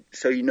ahead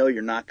so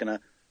you're not going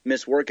to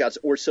miss workouts?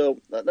 Or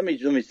so let me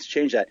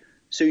change that.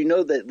 So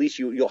that at least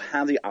you'll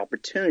have the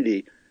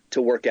opportunity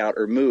to work out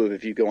or move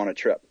if you go on a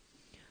trip.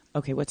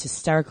 Okay, what's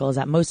hysterical is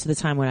that most of the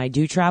time when I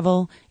do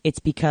travel, it's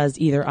because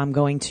either I'm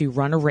going to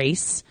run a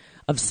race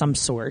of some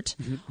sort,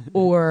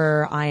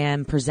 or I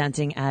am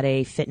presenting at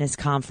a fitness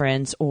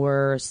conference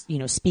or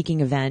speaking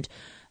event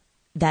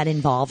that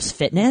involves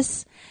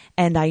fitness.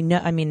 And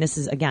this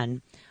is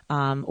again,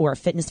 or a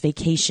fitness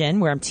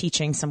vacation where I'm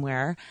teaching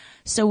somewhere.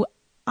 So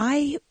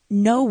I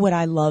know what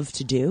I love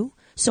to do.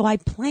 So I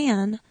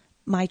plan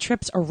my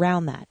trips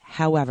around that.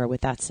 However,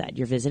 with that said,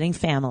 you're visiting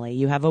family,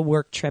 you have a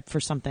work trip for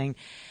something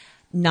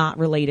not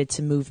related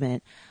to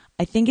movement.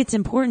 I think it's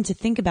important to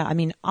think about,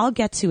 I'll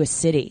get to a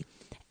city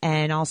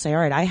and I'll say,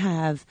 all right,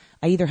 I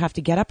either have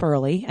to get up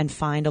early and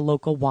find a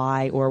local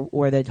Y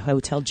or the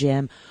hotel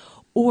gym,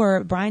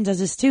 or Brian does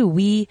this too.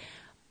 We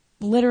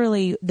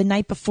literally, the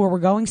night before we're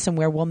going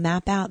somewhere, we'll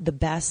map out the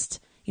best.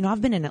 I've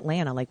been in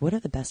Atlanta, like, what are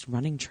the best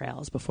running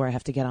trails before I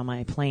have to get on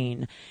my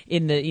plane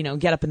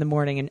get up in the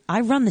morning? And I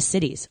run the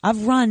cities.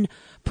 I've run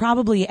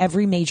probably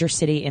every major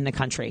city in the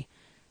country.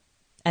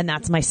 And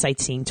that's my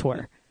sightseeing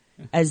tour.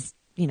 As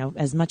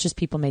much as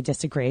people may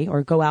disagree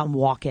or go out and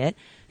walk it,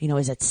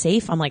 is it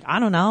safe? I'm like, I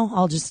don't know.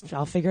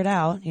 I'll figure it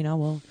out.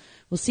 We'll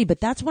see. But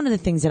that's one of the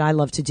things that I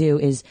love to do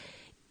is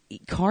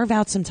carve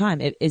out some time.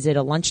 Is it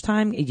a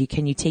lunchtime?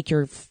 Can you take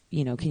your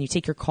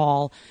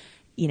call,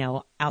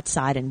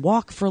 outside and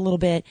walk for a little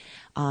bit?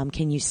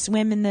 Can you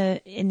swim in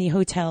the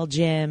hotel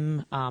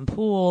gym,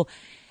 pool?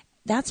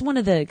 That's one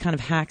of the kind of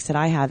hacks that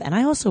I have. And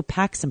I also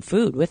pack some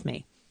food with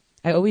me.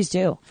 I always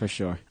do. For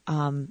sure.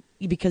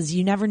 Because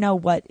you never know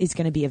what is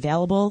going to be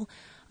available.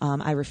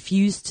 I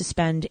refuse to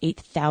spend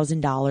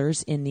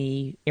 $8,000 in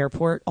the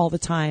airport all the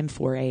time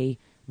for a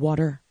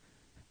water.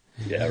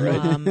 Yeah,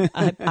 right.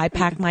 I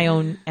pack my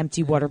own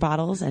empty water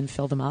bottles and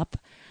fill them up.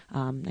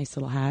 Nice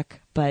little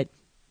hack. But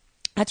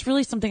that's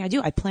really something I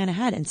do. I plan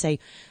ahead and say,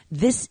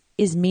 this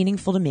is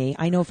meaningful to me.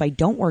 I know if I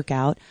don't work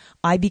out,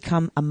 I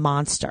become a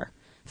monster.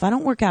 If I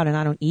don't work out and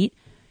I don't eat,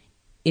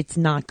 it's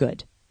not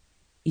good.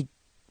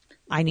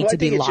 I need to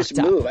be locked up. I think it's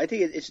just move. I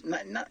think it's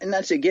not, and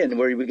that's again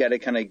where we got to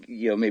kind of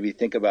maybe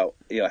think about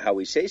how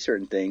we say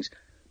certain things.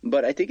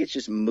 But I think it's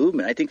just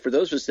movement. I think for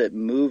those of us that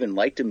move and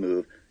like to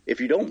move,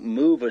 if you don't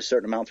move a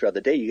certain amount throughout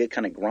the day, you get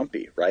kind of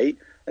grumpy, right?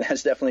 And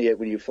that's definitely it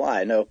when you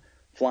fly. I know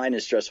flying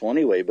is stressful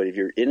anyway, but if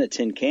you're in a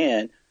tin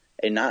can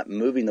and not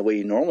moving the way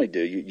you normally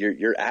do,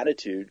 your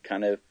attitude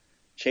kind of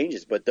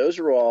changes. But those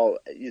are all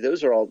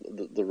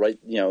the right,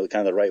 kind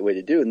of the right way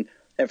to do.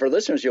 And for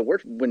listeners,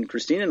 when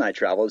Christine and I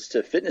travel, it's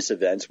to fitness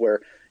events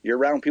where you're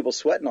around people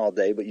sweating all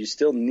day, but you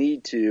still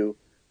need to,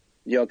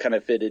 kind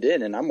of fit it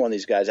in. And I'm one of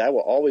these guys. I will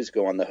always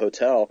go on the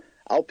hotel.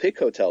 I'll pick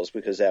hotels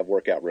because they have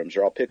workout rooms,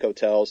 or I'll pick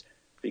hotels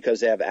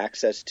because they have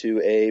access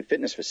to a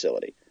fitness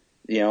facility.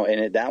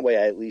 And that way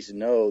I at least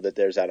know that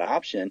there's that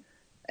option.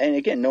 And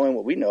again, knowing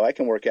what we know, I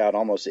can work out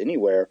almost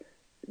anywhere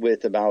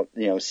with about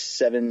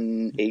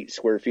 7-8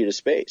 square feet of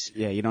space.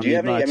 Yeah, you don't. Do you need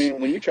have much. any?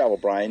 When you travel,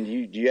 Brian, do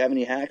you have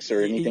any hacks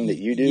or anything that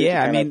you do?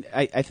 Yeah,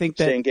 I think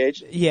that. Stay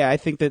engaged. Yeah, I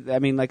think that.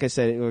 Like I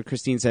said, what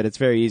Christine said, it's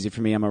very easy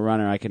for me. I'm a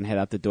runner. I can head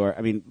out the door.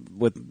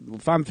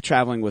 If I'm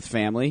traveling with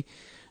family,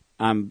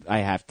 I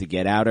have to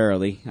get out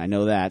early. I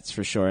know that's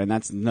for sure, and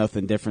that's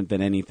nothing different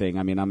than anything.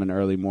 I'm an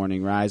early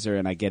morning riser,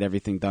 and I get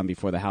everything done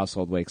before the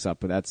household wakes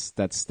up. But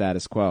that's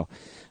status quo.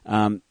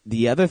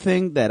 The other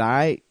thing that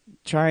I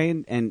try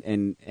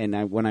and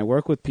when I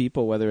work with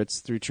people, whether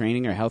it's through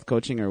training or health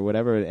coaching or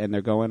whatever, and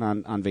they're going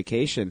on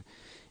vacation,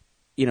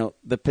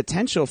 the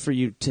potential for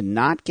you to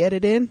not get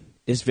it in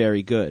is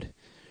very good,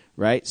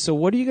 right? So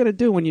what are you going to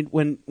do when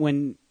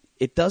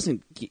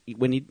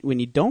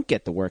you don't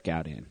get the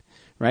workout in?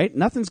 Right?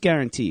 Nothing's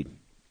guaranteed.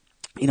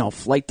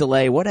 Flight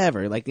delay,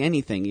 whatever, like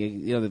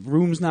anything. The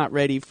room's not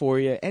ready for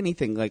you.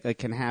 Anything like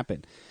can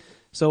happen.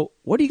 So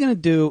what are you going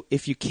to do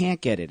if you can't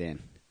get it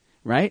in?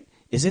 Right?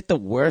 Is it the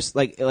worst?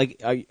 Like,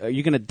 are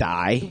you going to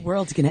die? The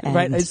world's going to end.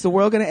 Right? Is the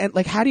world going to end?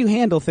 Like, how do you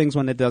handle things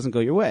when it doesn't go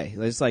your way?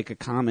 There's like a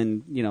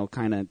common,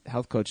 kind of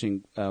health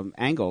coaching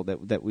angle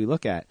that we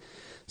look at.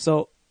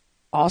 So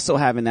also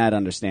having that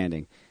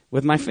understanding.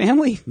 With my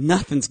family,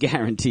 nothing's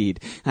guaranteed.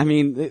 I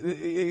mean,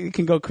 it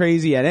can go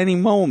crazy at any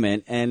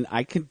moment, and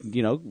I could,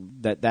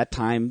 that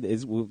time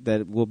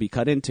that will be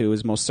cut into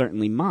is most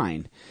certainly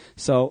mine.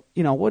 So,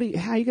 how are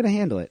you going to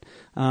handle it?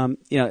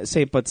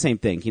 Same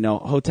thing.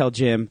 Hotel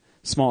gym,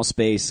 small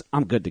space.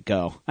 I'm good to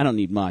go. I don't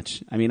need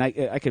much. I mean,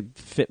 I could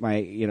fit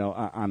my,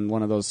 on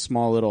one of those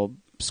small little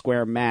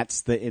square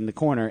mats in the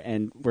corner,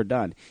 and we're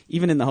done.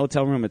 Even in the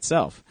hotel room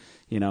itself,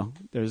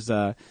 there's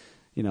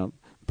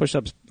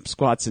push-ups,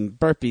 squats, and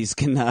burpees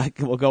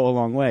will go a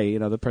long way.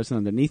 The person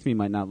underneath me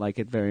might not like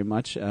it very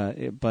much,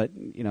 but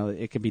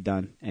it can be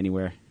done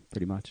anywhere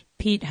pretty much.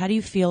 Pete, how do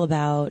you feel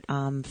about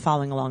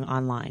following along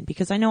online?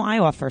 Because I know I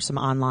offer some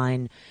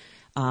online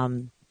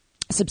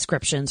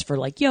subscriptions for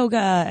like yoga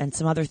and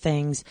some other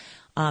things.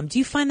 Do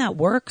you find that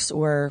works?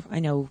 Or I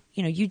know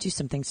you do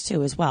some things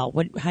too as well.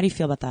 How do you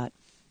feel about that?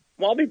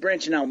 Well, I'll be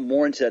branching out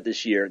more into that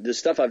this year. The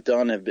stuff I've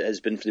done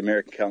has been for the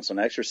American Council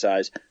on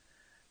Exercise.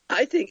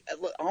 I think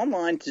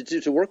online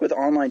to work with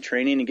online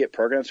training and get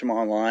programs from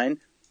online,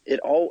 it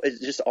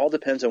just all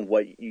depends on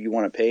what you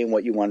want to pay and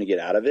what you want to get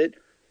out of it.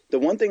 The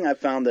one thing I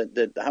found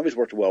that I always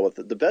worked well with,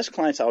 the best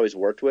clients I always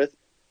work with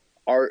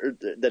are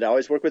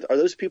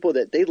those people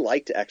that they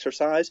like to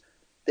exercise.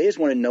 They just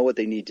want to know what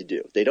they need to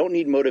do. They don't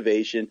need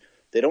motivation.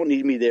 They don't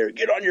need me there.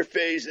 Get on your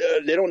face.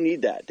 They don't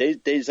need that. They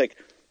just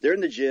they're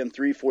in the gym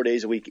 3-4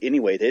 days a week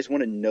anyway. They just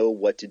want to know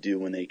what to do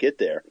when they get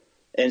there.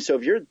 And so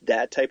if you're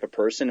that type of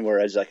person,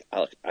 whereas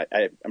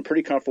I'm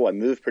pretty comfortable, I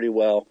move pretty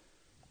well,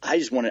 I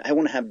want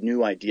to have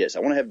new ideas. I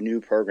want to have new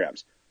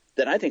programs.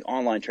 Then I think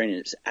online training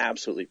is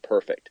absolutely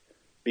perfect,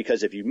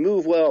 because if you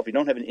move well, if you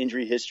don't have an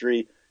injury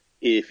history,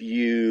 if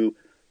you're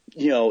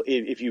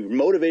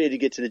motivated to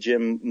get to the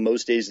gym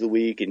most days of the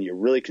week and you're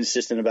really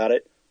consistent about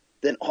it,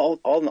 then all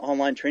the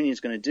online training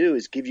is going to do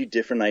is give you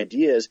different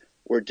ideas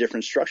or a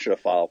different structure to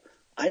follow.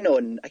 I know,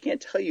 and I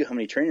can't tell you how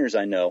many trainers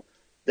I know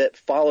that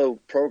follow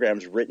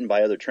programs written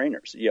by other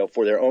trainers,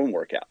 for their own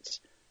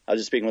workouts. I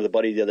was just speaking with a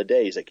buddy the other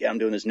day. He's like, yeah, I'm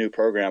doing this new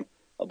program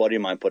a buddy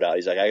of mine put out.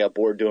 He's like, I got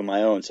bored doing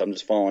my own, so I'm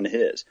just following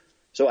his.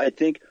 So I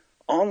think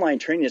online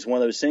training is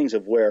one of those things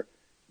of where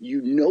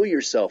you know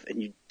yourself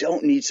and you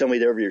don't need somebody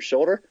there over your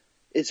shoulder.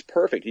 It's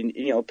perfect.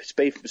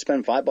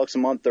 Spend $5 a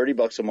month,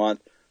 $30 a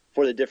month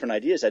for the different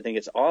ideas. I think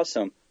it's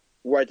awesome.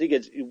 Where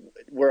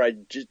I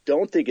just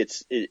don't think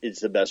it's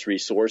the best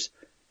resource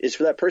is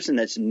for that person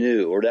that's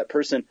new, or that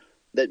person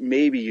that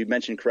maybe you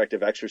mentioned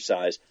corrective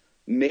exercise,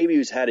 maybe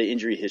who's had an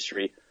injury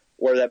history,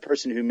 or that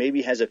person who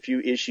maybe has a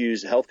few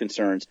issues, health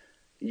concerns.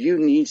 You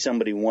need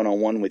somebody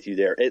one-on-one with you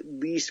there, at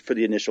least for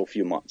the initial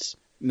few months.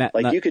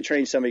 You could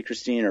train somebody,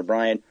 Christine or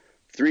Brian,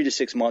 3 to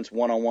 6 months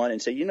one-on-one and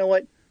say, you know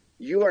what?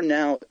 You are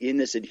now in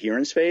this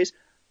adherence phase.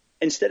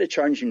 Instead of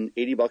charging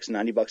 $80,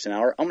 $90 an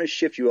hour, I'm going to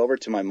shift you over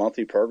to my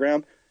monthly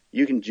program.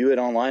 You can do it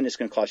online. It's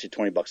going to cost you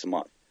 $20 a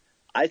month.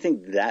 I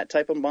think that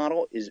type of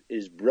model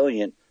is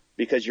brilliant,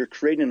 because you're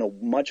creating a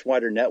much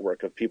wider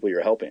network of people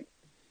you're helping.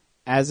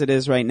 As it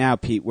is right now,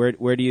 Pete,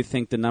 where do you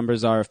think the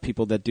numbers are of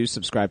people that do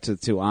subscribe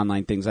to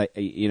online things?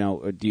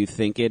 Do you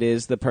think it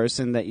is the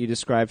person that you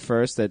described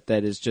first that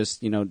is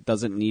just,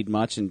 doesn't need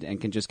much and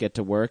can just get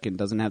to work and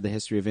doesn't have the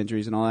history of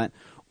injuries and all that?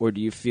 Or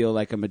do you feel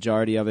like a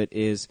majority of it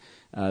is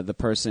the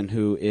person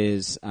who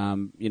is,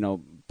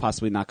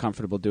 possibly not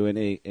comfortable doing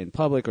it in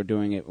public or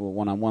doing it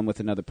one-on-one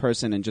with another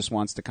person and just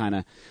wants to kind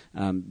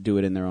of do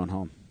it in their own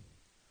home?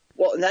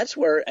 Well, and that's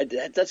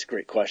a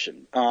great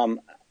question.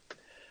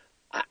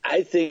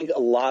 I think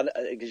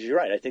because you're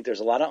right, I think there's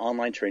a lot of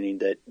online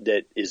training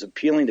that is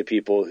appealing to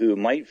people who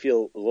might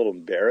feel a little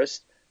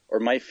embarrassed or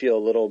might feel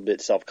a little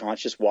bit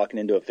self-conscious walking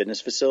into a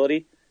fitness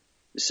facility.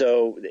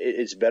 So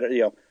it's better,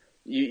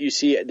 you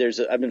see, I've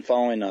been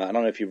following, I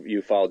don't know if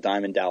you follow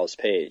Diamond Dallas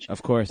Page.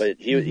 Of course. But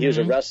he was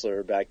a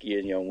wrestler back,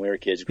 when we were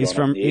kids. He's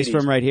from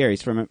right here.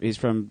 He's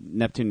from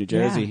Neptune, New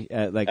Jersey.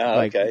 Yeah.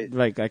 Okay.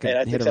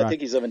 I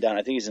think he's living down.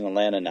 I think he's in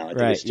Atlanta now. I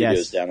think his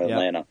studio's down in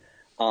Atlanta.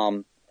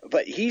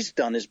 But he's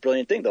done this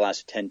brilliant thing the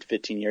last 10 to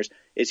 15 years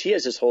is he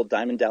has this whole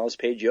Diamond Dallas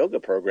Page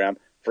yoga program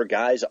for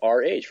guys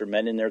our age, for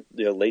men in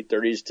their late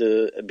 30s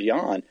to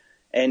beyond.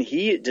 And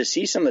to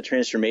see some of the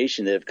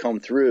transformation that have come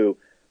through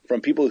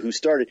from people who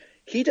started.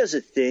 He does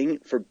a thing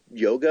for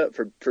yoga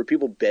for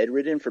people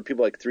bedridden, for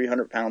people like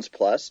 300 pounds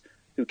plus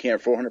who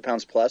can't, 400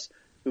 pounds plus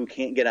who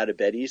can't get out of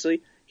bed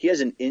easily. He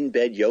has an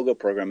in-bed yoga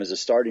program as a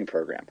starting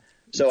program.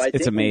 So I think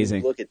it's amazing.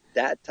 When you look at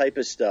that type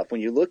of stuff,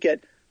 when you look at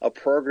a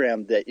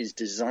program that is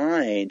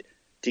designed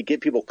to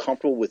get people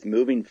comfortable with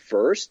moving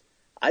first,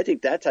 I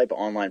think that type of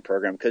online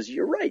program, because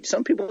you're right,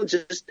 some people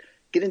just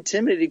get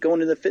intimidated going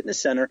to the fitness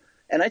center,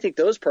 and I think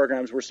those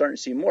programs we're starting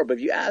to see more. But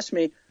if you ask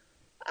me,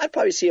 I'd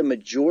probably see a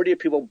majority of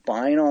people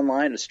buying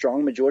online, a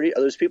strong majority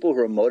of those people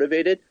who are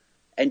motivated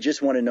and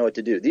just want to know what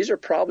to do. These are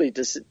probably,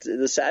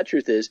 the sad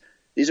truth is,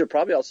 these are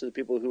probably also the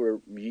people who are,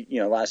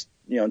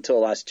 until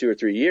the last 2 or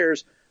 3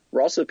 years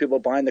were also the people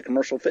buying the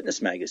commercial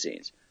fitness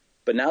magazines.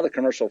 But now the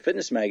commercial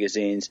fitness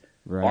magazines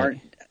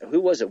aren't.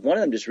 Who was it? One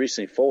of them just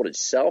recently folded.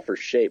 Self or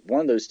Shape.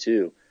 One of those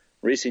two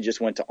recently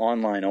just went to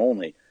online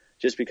only,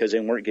 just because they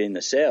weren't getting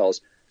the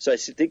sales. So I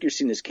think you're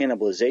seeing this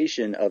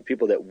cannibalization of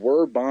people that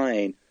were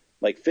buying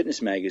like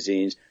fitness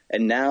magazines,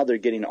 and now they're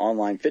getting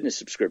online fitness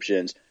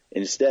subscriptions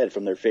instead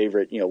from their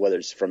favorite, whether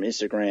it's from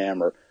Instagram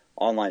or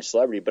online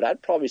celebrity. But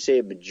I'd probably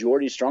say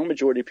strong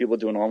majority of people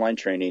doing online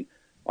training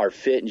are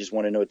fit and just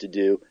want to know what to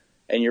do.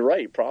 And you're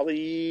right,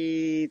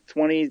 probably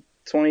 20,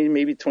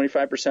 maybe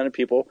 25% of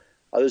people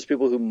are those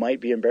people who might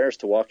be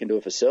embarrassed to walk into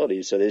a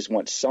facility, so they just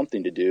want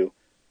something to do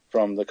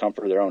from the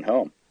comfort of their own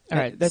home. All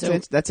right,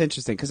 that's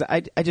interesting, because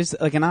I just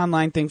like an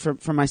online thing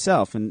for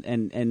myself, and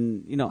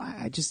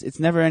I just, it's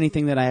never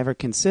anything that I ever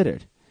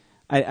considered.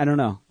 I don't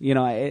know,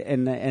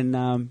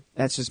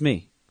 that's just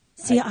me.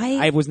 See,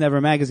 I was never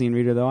a magazine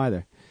reader though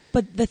either.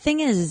 But the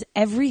thing is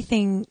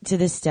everything to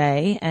this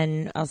day,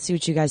 and I'll see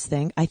what you guys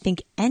think, I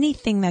think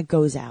anything that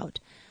goes out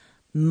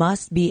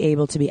must be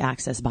able to be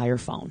accessed by your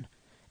phone.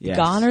 Yes.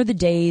 Gone are the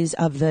days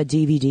of the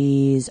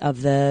DVDs,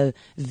 of the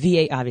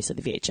obviously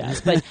the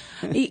VHS, but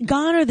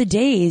gone are the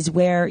days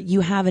where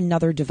you have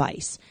another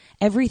device.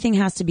 Everything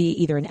has to be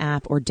either an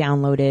app or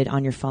downloaded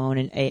on your phone,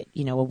 and a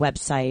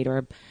website,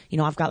 or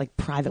I've got like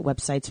private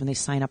websites when they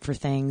sign up for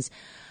things.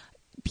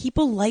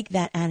 People like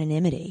that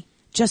anonymity,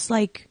 just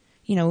like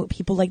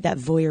people like that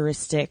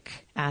voyeuristic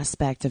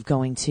aspect of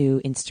going to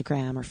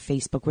Instagram or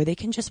Facebook where they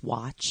can just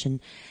watch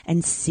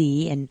and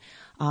see. And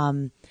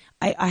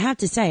I have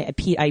to say,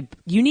 Pete,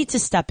 you need to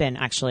step in,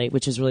 actually,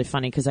 which is really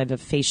funny because I have a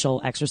facial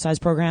exercise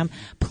program.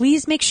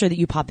 Please make sure that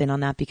you pop in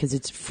on that because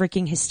it's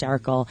freaking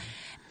hysterical.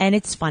 And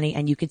it's funny,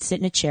 and you could sit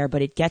in a chair,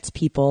 but it gets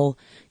people,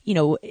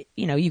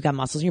 you've got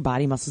muscles in your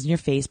body, muscles in your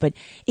face, but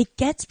it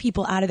gets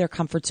people out of their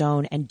comfort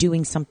zone and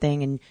doing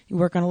something, and you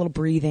work on a little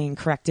breathing,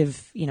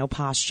 corrective,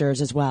 postures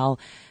as well,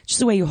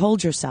 just the way you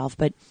hold yourself.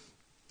 But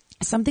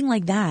something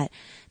like that,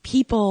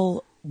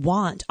 people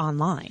want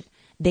online.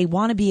 They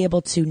want to be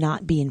able to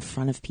not be in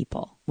front of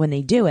people when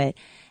they do it.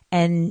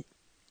 And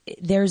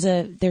there's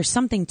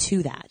something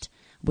to that.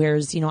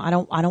 Whereas, I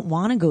don't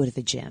want to go to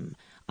the gym.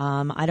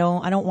 I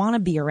don't want to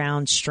be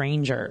around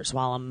strangers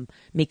while I'm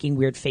making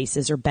weird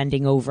faces or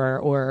bending over,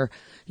 or,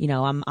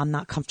 I'm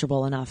not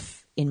comfortable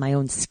enough in my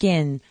own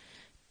skin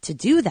to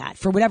do that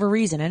for whatever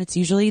reason. And it's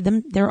usually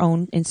their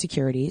own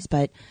insecurities.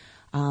 But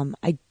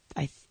I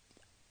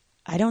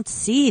don't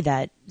see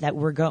that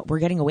we're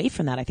getting away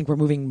from that. I think we're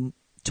moving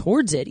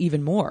towards it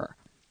even more.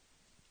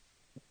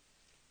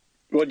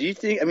 Well, do you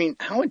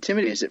think, how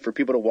intimidating is it for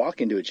people to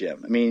walk into a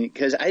gym?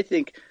 Because I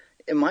think,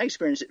 in my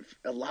experience,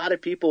 a lot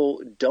of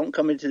people don't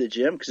come into the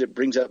gym because it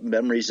brings up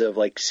memories of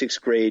like sixth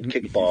grade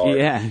kickball,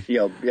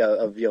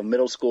 of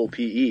middle school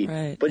PE.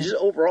 Right. But just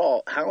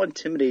overall, how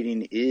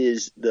intimidating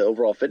is the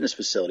overall fitness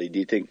facility, do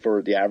you think,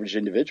 for the average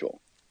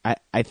individual?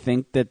 I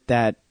think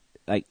that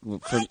I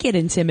get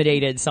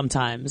intimidated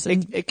sometimes.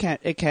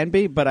 It can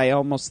be, but I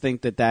almost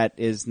think that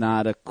is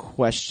not a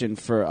question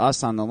for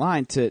us on the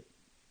line to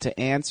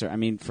answer.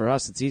 For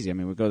us, it's easy.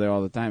 We go there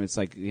all the time. It's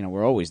like,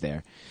 we're always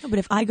there. No, but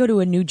if I go to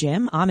a new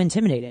gym, I'm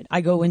intimidated. I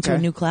go into a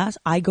new class,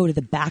 I go to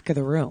the back of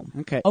the room.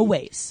 Okay.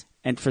 Always.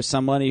 And for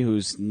somebody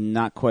who's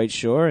not quite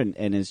sure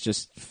and is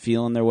just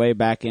feeling their way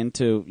back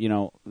into,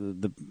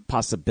 the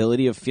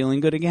possibility of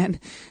feeling good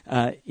again,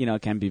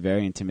 it can be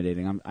very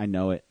intimidating. I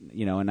know it,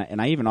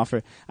 and I even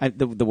offer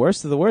the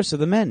worst of the worst are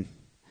the men.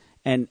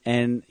 And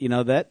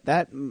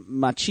that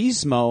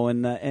machismo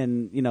and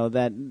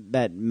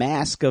that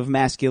mask of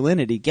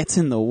masculinity gets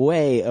in the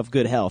way of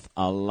good health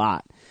a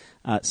lot.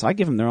 So I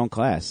give them their own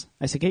class.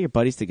 I say, get your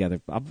buddies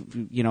together.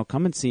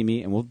 Come and see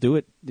me, and we'll do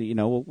it.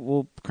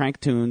 We'll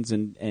crank tunes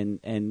and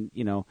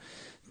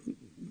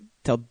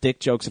tell dick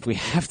jokes if we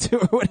have to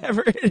or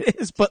whatever it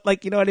is. But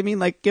you know what I mean?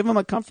 Like, give them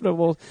a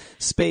comfortable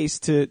space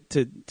to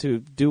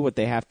do what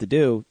they have to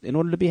do in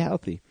order to be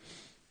healthy.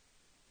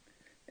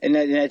 And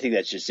I think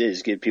that's just it,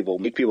 is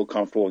make people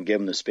comfortable and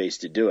give them the space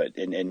to do it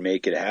and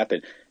make it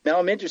happen. Now,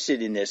 I'm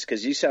interested in this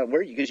because you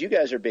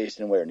guys are based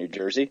in where, New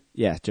Jersey?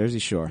 Yeah, Jersey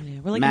Shore. Yeah,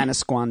 we're like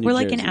Manasquan, New Jersey. We're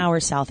like an hour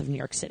south of New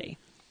York City.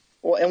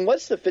 Well, and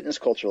what's the fitness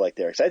culture like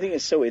there? Because I think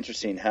it's so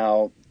interesting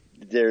how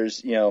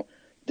there's,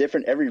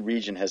 every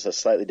region has a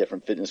slightly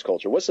different fitness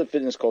culture. What's the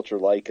fitness culture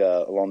like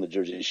along the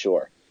Jersey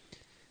Shore?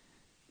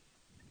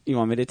 You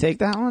want me to take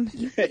that one?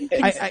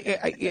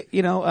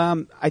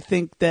 I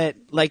think that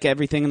like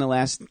everything in the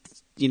last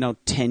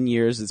 10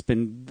 years, it's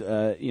been,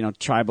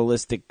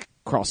 tribalistic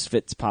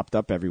CrossFit's popped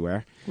up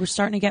everywhere. We're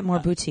starting to get more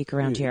boutique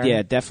around here.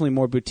 Yeah, definitely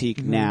more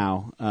boutique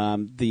now.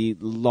 The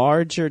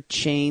larger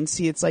chains,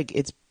 it's like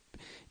it's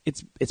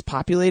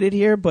populated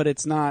here, but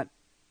it's not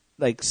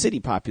like city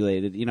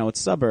populated. It's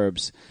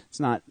suburbs. It's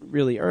not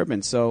really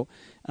urban. So,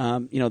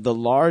 the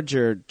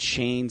larger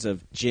chains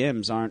of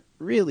gyms aren't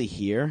really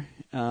here.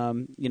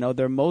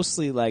 They're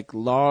mostly like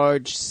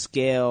large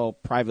scale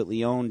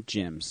privately owned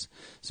gyms.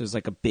 So there's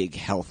like a big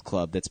health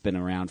club that's been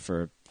around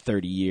for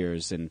 30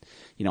 years and,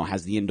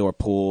 has the indoor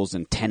pools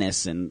and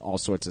tennis and all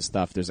sorts of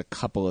stuff. There's a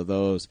couple of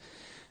those.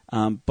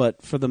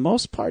 But for the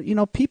most part,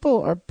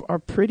 people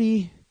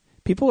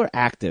are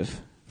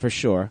active for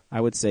sure.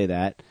 I would say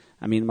that.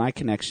 I mean, my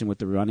connection with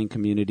the running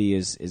community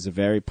is a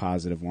very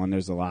positive one.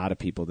 There's a lot of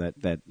people that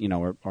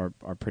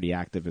are pretty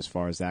active as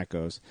far as that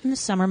goes. In the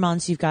summer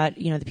months, you've got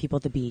the people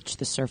at the beach,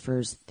 the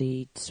surfers,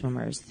 the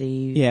swimmers,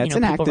 it's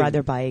people active. ride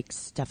their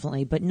bikes,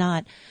 definitely, but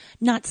not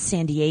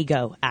San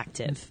Diego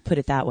active. Put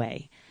it that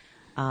way.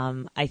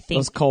 I think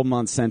those cold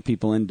months send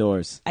people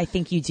indoors. I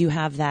think you do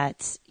have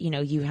that.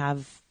 You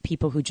have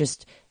people who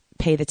just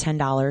pay the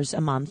 $10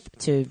 a month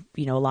to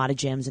a lot of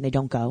gyms and they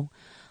don't go.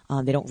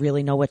 They don't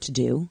really know what to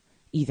do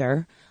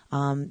either.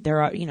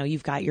 There are,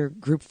 you've got your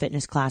group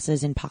fitness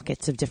classes in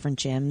pockets of different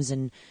gyms,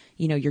 and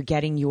you're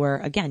getting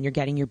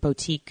your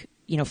boutique,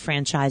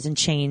 franchise and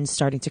chains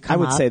starting to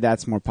come up. I would say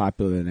that's more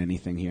popular than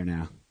anything here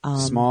now.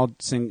 Small,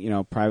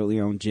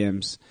 privately owned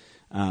gyms,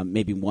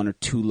 maybe one or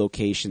two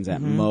locations at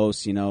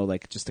most.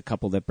 Like just a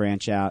couple that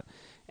branch out,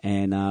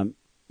 and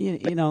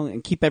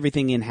and keep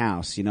everything in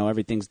house.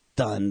 Everything's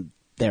done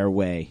their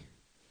way.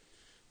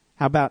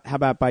 How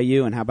about by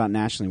you, and how about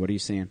nationally? What are you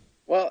seeing?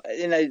 Well,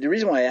 and the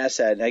reason why I asked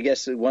that, and I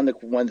guess one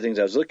of the things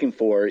I was looking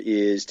for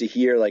is to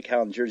hear like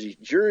how in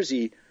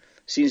Jersey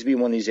seems to be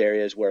one of these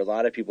areas where a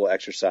lot of people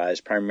exercise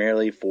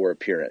primarily for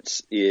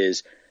appearance.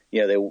 Is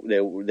they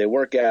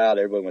work out,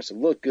 everybody wants to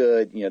look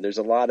good. There's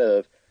a lot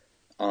of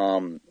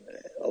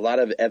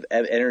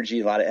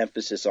energy, a lot of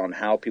emphasis on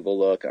how people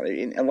look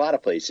in a lot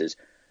of places.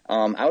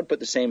 I would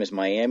put the same as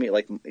Miami.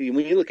 Like when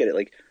you look at it,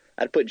 like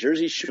I'd put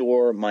Jersey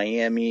Shore,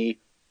 Miami.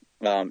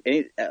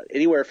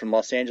 Anywhere from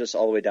Los Angeles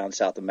all the way down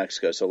south of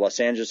Mexico. So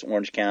Los Angeles,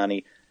 Orange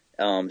County,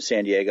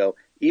 San Diego,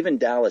 even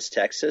Dallas,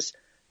 Texas,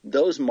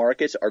 those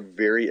markets are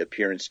very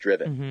appearance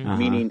driven,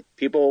 meaning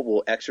people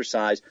will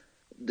exercise.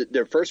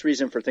 Their first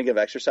reason for thinking of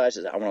exercise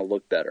is I want to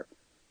look better.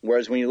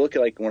 Whereas when you look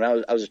at like when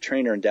I was a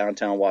trainer in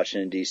downtown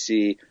Washington,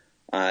 D.C.,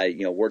 I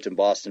worked in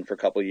Boston for a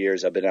couple of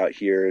years. I've been out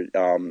here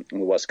on the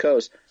West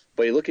Coast.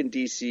 But you look in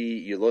D.C.,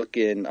 you look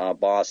in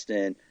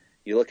Boston,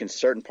 you look in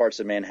certain parts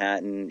of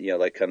Manhattan,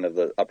 like kind of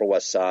the Upper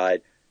West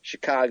Side,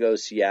 Chicago,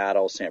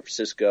 Seattle, San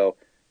Francisco.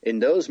 In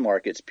those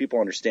markets,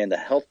 people understand the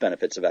health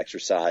benefits of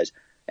exercise.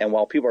 And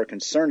while people are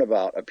concerned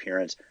about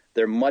appearance,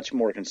 they're much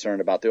more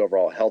concerned about the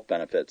overall health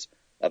benefits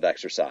of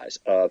exercise.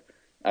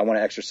 I want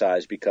to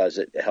exercise because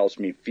it helps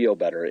me feel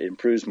better. It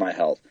improves my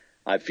health.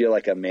 I feel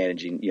like I'm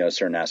managing,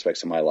 certain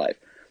aspects of my life.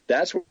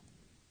 That's where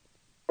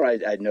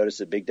I noticed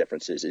the big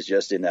differences is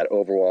just in that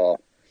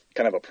overall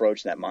kind of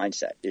approach, that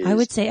mindset. I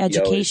would say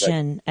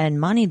education and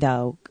money,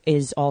 though,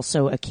 is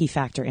also a key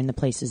factor in the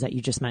places that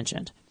you just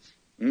mentioned.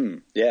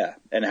 Yeah.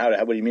 And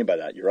what do you mean by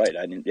that? You're right.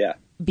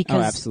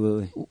 Because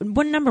absolutely.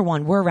 Number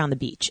one, we're around the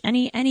beach.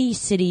 Any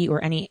city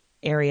or any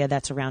area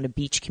that's around a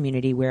beach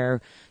community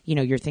where,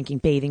 you're thinking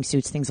bathing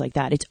suits, things like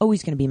that, it's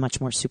always going to be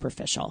much more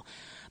superficial.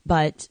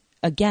 But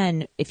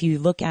again, if you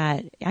look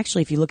at the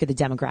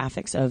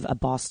demographics of a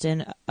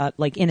Boston,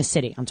 like in a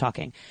city, I'm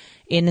talking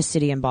in the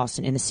city in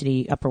Boston, in the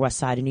city Upper West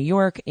Side of New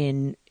York,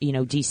 in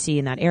DC,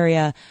 in that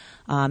area,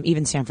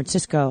 even San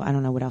Francisco. I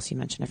don't know what else you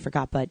mentioned, I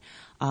forgot, but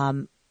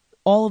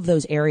all of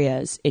those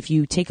areas, if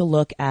you take a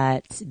look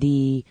at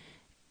the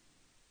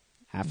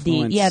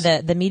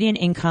median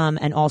income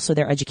and also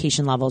their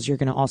education levels, you're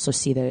going to also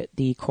see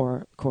the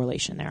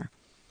correlation there.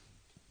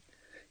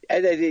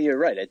 You're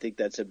right. I think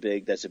that's a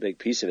big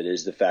piece of it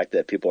is the fact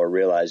that people are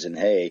realizing,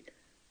 hey,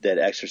 that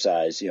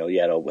exercise,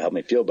 it'll help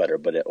me feel better,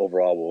 but it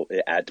overall will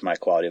add to my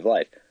quality of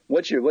life.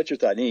 What's your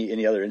thought?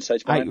 Any other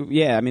insights, Brian?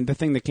 The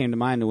thing that came to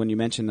mind when you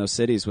mentioned those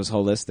cities was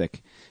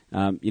holistic.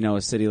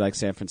 A city like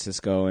San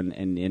Francisco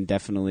and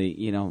definitely,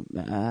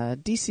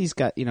 DC's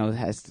got,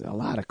 has a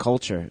lot of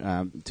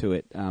culture to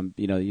it.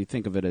 You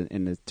think of it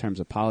in the terms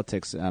of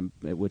politics,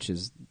 which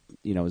is,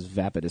 as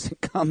vapid as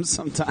it comes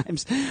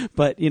sometimes,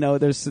 but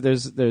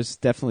there's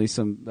definitely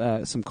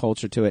some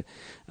culture to it.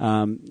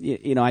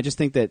 I just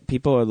think that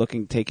people are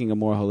taking a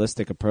more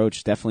holistic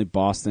approach. Definitely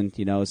Boston,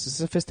 it's a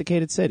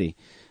sophisticated city.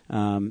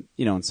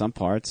 In some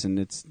parts, and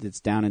it's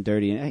down and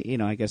dirty,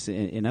 I guess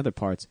in other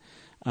parts.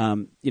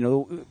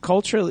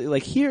 Culturally,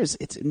 like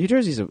New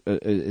Jersey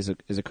is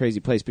a crazy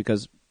place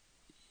because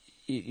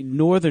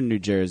northern New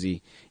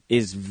Jersey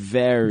is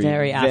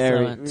very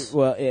affluent.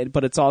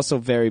 But it's also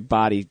very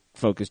body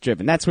focus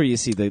driven. That's where you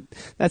see the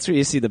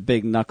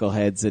big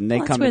knuckleheads, and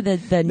that's where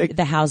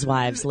the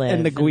housewives live,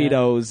 and the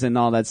Guidos and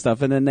all that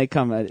stuff. And then they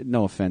come.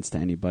 No offense to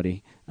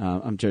anybody,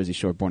 I'm Jersey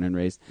Shore born and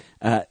raised.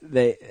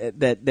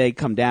 They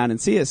come down and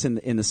see us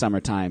in the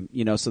summertime.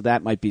 So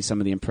that might be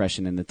some of the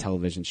impression in the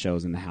television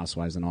shows and the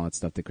housewives and all that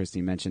stuff that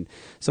Christine mentioned.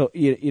 So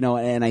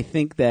and I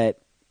think that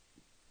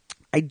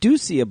I do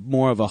see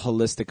more of a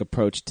holistic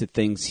approach to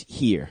things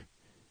here,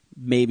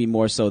 maybe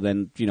more so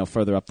than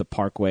further up the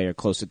Parkway or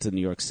closer to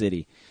New York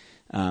City.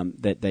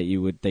 That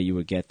you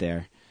would get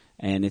there,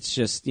 and it's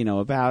just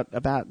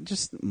about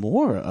just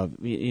more of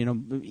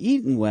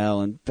eating well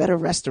and better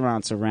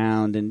restaurants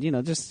around, and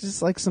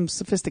just like some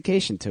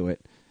sophistication to it,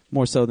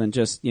 more so than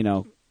just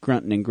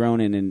grunting and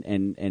groaning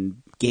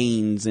and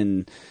gains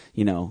and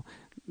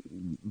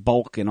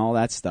bulk and all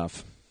that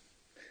stuff.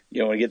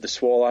 you know, when I get the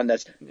swole on,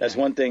 that's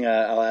one thing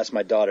I'll ask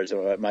my daughters.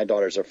 My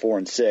daughters are 4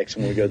 and 6.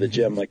 When we go to the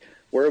gym, like,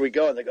 where are we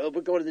going? They go,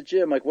 we're going to the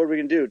gym. Like, what are we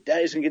going to do?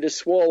 Daddy's going to get his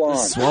swole on.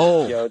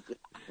 Swole. You know,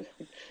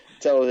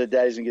 tell her that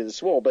Daddy's going to get the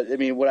swole. But, I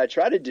mean, what I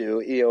try to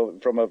do, you know,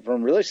 from a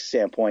realistic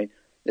standpoint,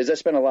 is I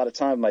spend a lot of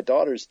time with my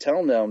daughters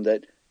telling them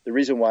that the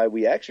reason why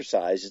we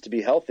exercise is to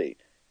be healthy.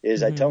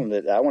 I tell them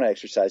that I want to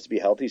exercise to be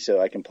healthy so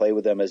I can play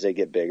with them as they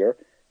get bigger,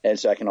 and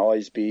so I can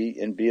always be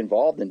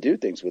involved and do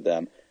things with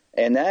them.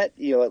 And that,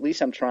 you know, at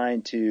least I'm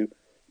trying to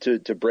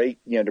break,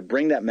 you know, to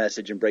bring that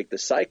message and break the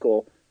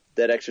cycle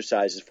that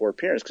exercise is for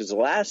appearance. Because the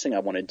last thing I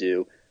want to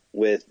do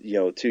with, you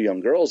know, 2 young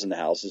girls in the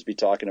house is be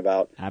talking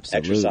about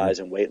exercise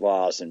and weight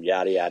loss and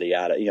yada, yada,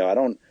 yada. You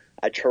know,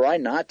 I try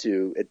not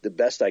to, at the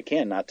best I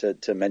can, not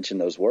to mention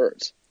those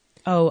words.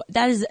 Oh,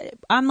 that is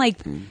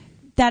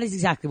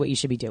exactly what you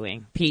should be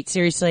doing, Pete.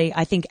 Seriously,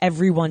 I think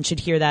everyone should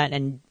hear that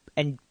and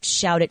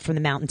shout it from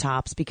the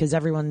mountaintops, because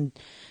everyone,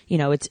 you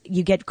know,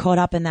 you get caught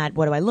up in that.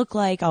 What do I look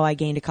like? Oh, I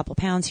gained a couple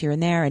pounds here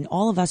and there. And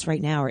all of us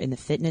right now are in the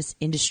fitness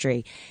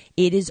industry.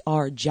 It is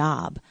our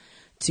job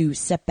to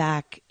step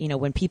back. You know,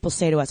 when people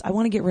say to us, I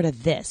want to get rid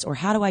of this, or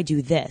how do I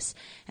do this?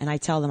 And I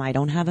tell them, I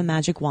don't have a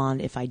magic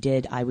wand. If I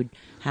did, I would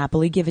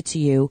happily give it to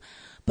you.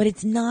 But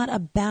it's not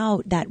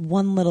about that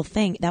one little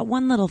thing. That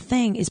one little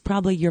thing is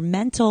probably your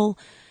mental,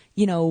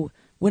 you know,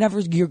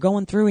 whatever you're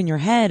going through in your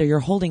head or you're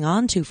holding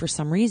on to for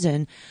some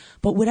reason.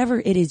 But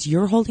whatever it is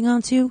you're holding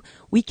on to,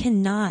 we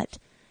cannot,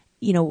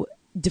 you know,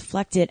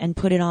 deflect it and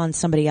put it on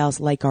somebody else,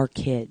 like our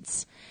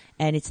kids.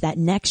 And it's that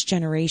next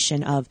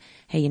generation of,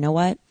 hey, you know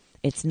what?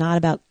 It's not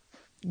about,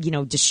 you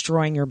know,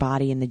 destroying your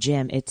body in the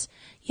gym. It's,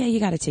 yeah, you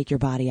got to take your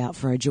body out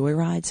for a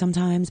joyride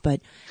sometimes, but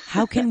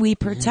how can we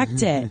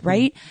protect it,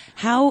 right?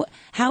 How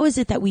is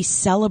it that we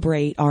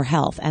celebrate our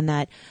health and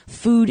that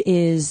food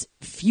is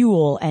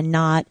fuel and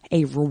not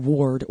a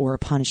reward or a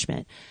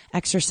punishment?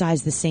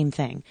 Exercise, the same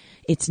thing.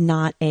 It's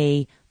not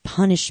a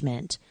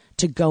punishment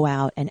to go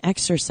out and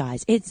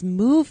exercise. It's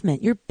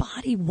movement. Your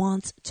body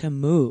wants to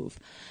move.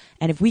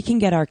 And if we can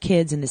get our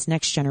kids in this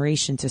next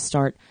generation to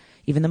start,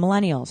 even the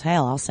millennials,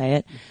 hell, I'll say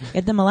it,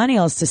 get the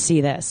millennials to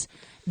see this,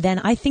 then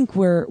I think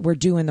we're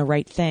doing the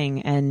right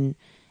thing and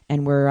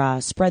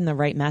we're spreading the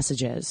right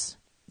messages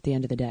at the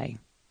end of the day.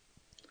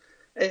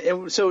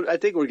 And so I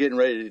think we're getting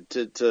ready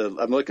to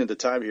I'm looking at the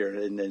time here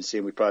and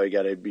seeing we probably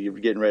got to be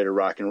getting ready to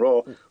rock and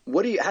roll.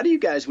 How do you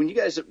guys, when you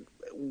guys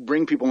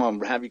bring people on,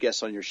 have you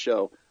guests on your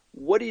show,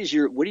 what are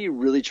you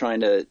really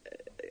trying to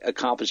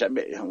accomplish?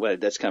 Well,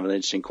 that's kind of an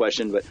interesting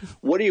question, but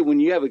when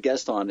you have a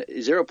guest on,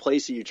 is there a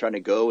place that you're trying to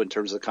go in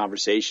terms of the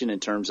conversation, in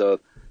terms of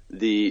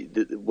the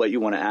what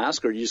you want to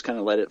ask, or you just kind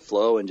of let it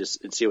flow and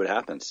see what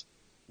happens?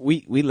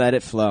 We let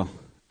it flow.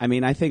 I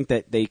mean, I think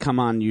that they come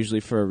on usually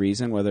for a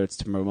reason, whether it's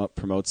to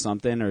promote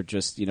something or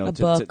just, you know, a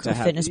book, a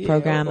fitness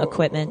program,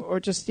 equipment, or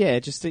just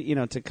to, you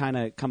know, to kind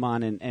of come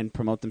on and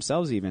promote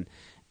themselves even.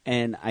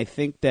 And I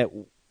think that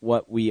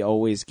what we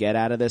always get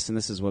out of this, and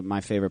this is what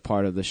my favorite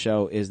part of the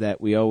show, is that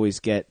we always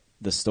get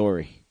the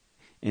story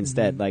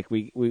instead. Like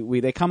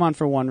they come on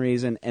for one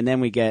reason, and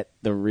then we get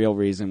the real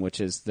reason, which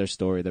is their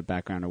story, their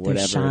background, or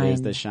whatever it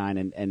is, the shine,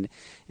 and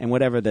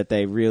whatever that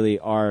they really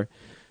are.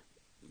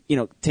 You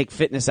know, take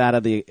fitness out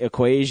of the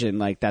equation,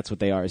 like that's what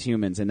they are as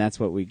humans, and that's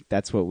what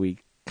we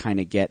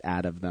kind of get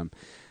out of them.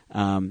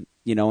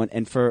 You know,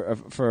 and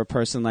for a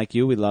person like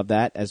you, we love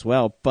that as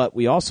well. But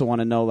we also want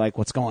to know, like,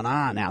 what's going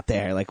on out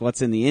there, like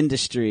what's in the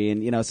industry,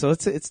 and you know, so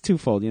it's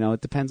twofold. You know,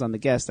 it depends on the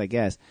guest, I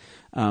guess.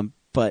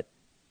 But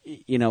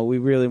you know, we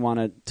really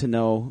wanted to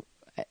know,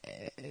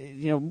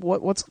 you know,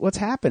 what's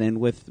happening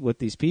with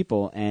these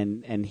people,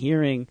 and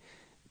hearing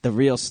the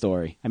real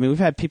story. I mean, we've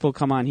had people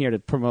come on here to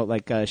promote,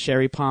 like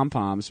Sherry Pom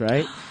Poms,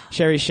 right?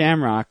 Sherry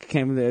Shamrock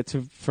came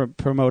to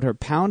promote her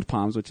Pound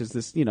Poms, which is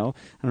this, you know,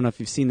 I don't know if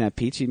you've seen that,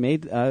 Pete. She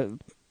made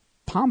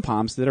pom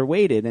poms that are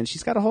weighted, and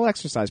she's got a whole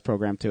exercise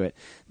program to it.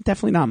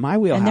 Definitely not my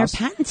wheelhouse. And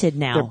they're patented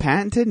now. They're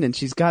patented, and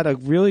she's got a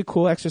really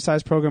cool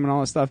exercise program and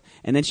all this stuff.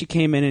 And then she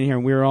came in here,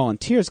 and we were all in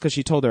tears because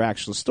she told her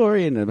actual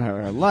story and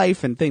her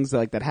life and things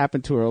like that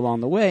happened to her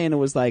along the way. And it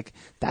was like,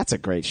 that's a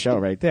great show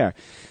right there.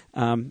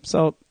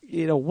 So,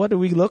 you know, what do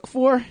we look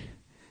for?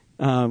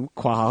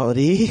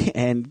 Quality,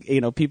 and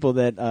you know, people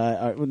that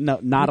are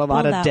not a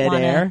lot of dead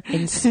air.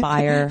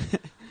 Inspire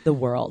the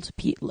world,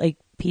 Pete.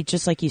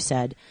 Just like you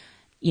said,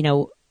 you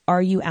know,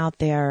 are you out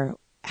there?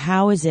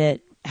 How is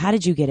it? How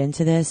did you get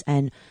into this?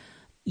 And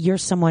you're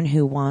someone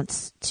who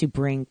wants to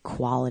bring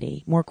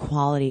more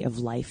quality of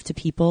life to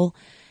people,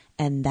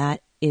 and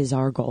that is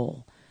our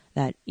goal.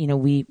 That, you know,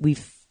 we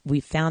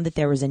found that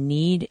there was a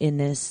need in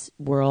this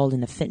world,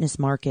 in the fitness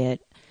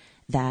market,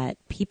 that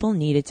people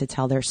needed to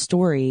tell their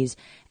stories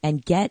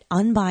and get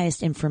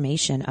unbiased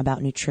information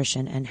about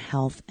nutrition and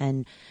health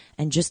and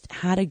just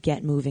how to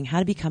get moving, how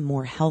to become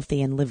more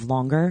healthy and live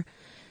longer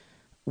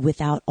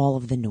without all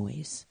of the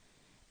noise.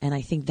 And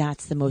I think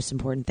that's the most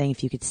important thing.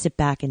 If you could sit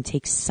back and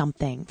take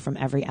something from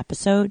every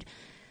episode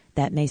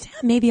that may say,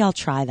 maybe I'll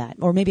try that,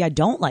 or maybe I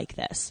don't like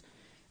this,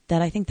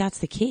 that I think that's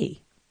the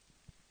key.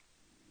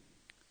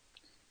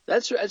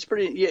 That's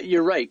pretty. Yeah,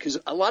 you're right. Because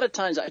a lot of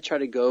times I try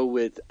to go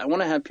with. I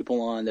want to have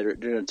people on that are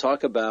going to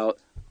talk about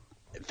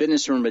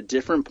fitness from a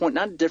different point,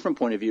 not a different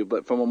point of view,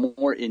 but from a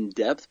more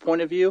in-depth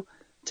point of view,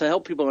 to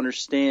help people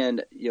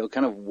understand,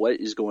 kind of what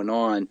is going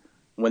on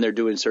when they're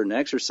doing certain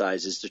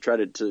exercises, to try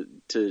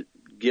to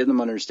give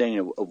them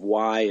understanding of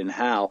why and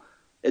how.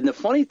 And the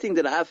funny thing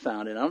that I've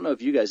found, and I don't know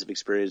if you guys have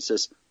experienced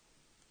this,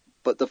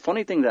 but the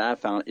funny thing that I've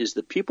found is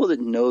the people that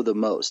know the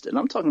most, and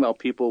I'm talking about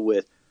people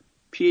with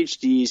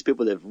PhDs,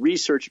 people that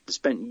have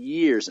spent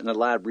years in the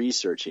lab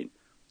researching.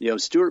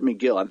 Stuart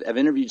McGill, I've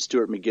interviewed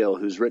Stuart McGill,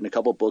 who's written a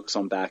couple books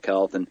on back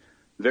health, and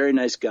very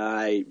nice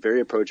guy,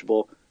 very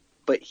approachable,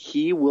 but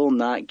he will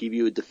not give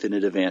you a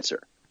definitive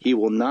answer. He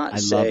will not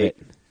say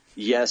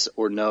yes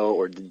or no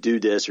or do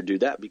this or do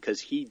that, because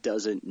he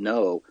doesn't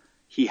know.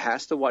 He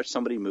has to watch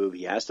somebody move.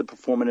 He has to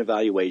perform an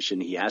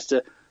evaluation. He has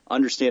to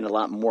understand a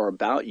lot more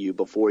about you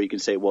before he can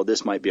say, well,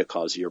 this might be a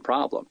cause of your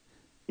problem.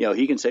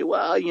 He can say,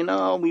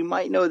 well, we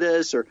might know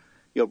this, or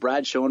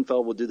Brad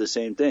Schoenfeld will do the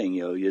same thing.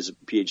 He has a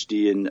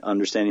PhD in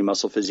understanding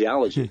muscle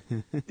physiology.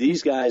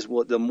 These guys,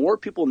 the more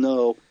people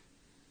know,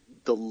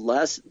 the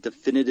less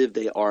definitive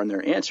they are in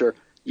their answer.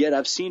 Yet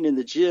I've seen in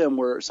the gym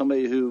where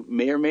somebody who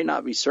may or may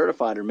not be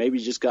certified, or maybe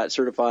just got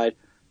certified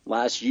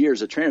last year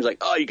as a trainer, is like,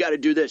 oh, you got to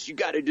do this, you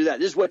got to do that.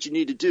 This is what you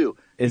need to do.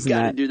 You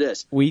got to do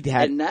this.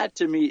 And that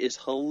to me is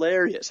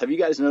hilarious. Have you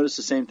guys noticed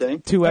the same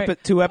thing? Two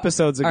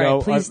episodes ago.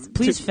 All right,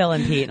 please fill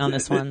in Pete on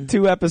this one.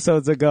 2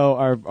 episodes ago,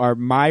 our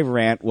my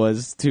rant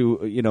was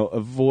to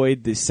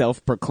avoid the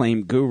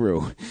self-proclaimed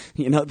guru.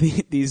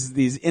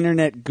 These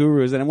internet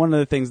gurus, and one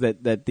of the things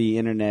that the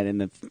internet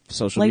and the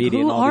social media. Who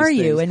and all are these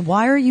you, things, and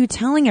why are you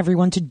telling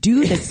everyone to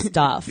do this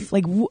stuff?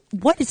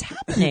 What is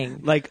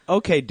happening?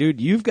 Okay,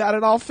 dude, you've got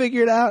it all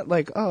figured out.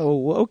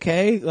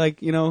 Okay.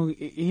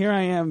 Here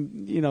I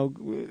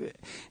am.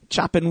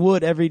 Chopping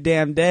wood every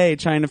damn day,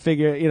 trying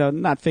to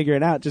not figure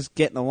it out, just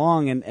getting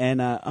along.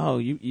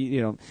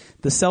 The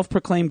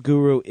self-proclaimed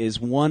guru is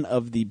one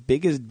of the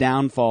biggest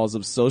downfalls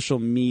of social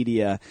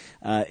media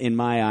in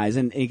my eyes.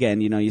 And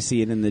again, you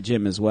see it in the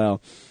gym as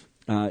well.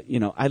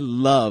 I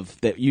love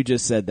that you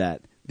just said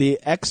that. The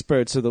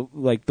experts are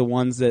the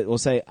ones that will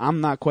say, I'm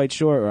not quite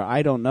sure, or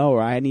I don't know,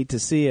 or I need to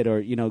see it,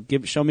 or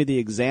show me the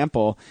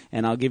example,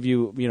 and I'll give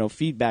you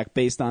feedback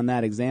based on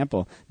that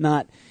example.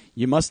 Not,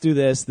 you must do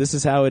this. This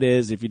is how it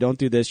is. If you don't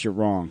do this, you're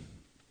wrong.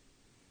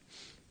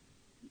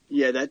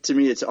 Yeah, that to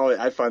me,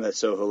 I find that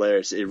so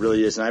hilarious. It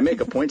really is, and I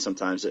make a point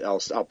sometimes that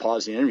I'll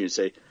pause the interview and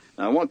say,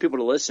 I want people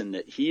to listen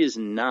that he is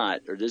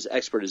not, or this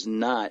expert is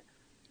not,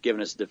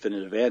 giving us a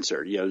definitive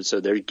answer. So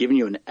they're giving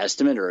you an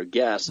estimate or a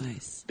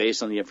guess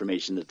based on the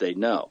information that they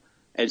know.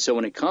 And so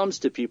when it comes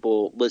to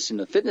people listening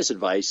to fitness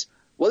advice,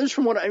 whether it's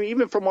from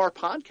even from our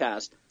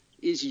podcast,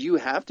 is you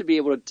have to be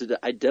able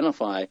to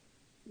identify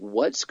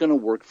what's going to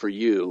work for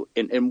you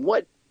and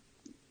what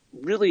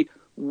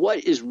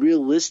is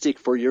realistic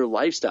for your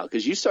lifestyle.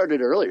 Because you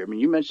started earlier.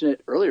 You mentioned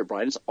it earlier,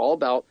 Brian. It's all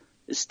about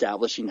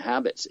establishing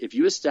habits. If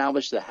you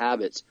establish the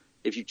habits,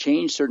 if you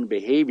change certain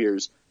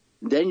behaviors,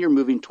 then you're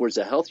moving towards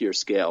a healthier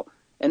scale.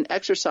 And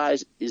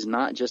exercise is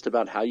not just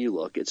about how you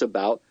look. It's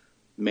about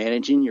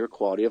managing your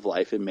quality of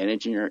life and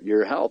managing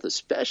your health,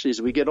 especially as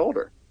we get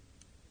older.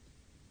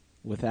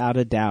 Without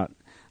a doubt.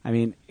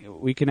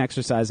 We can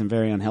exercise in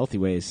very unhealthy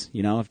ways.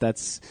 If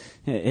that's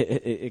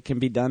it can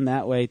be done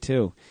that way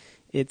too.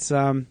 It's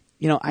I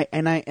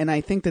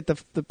think that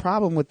the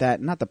problem with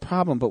that, not the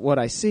problem, but what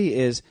I see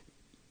is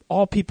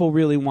all people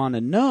really want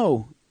to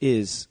know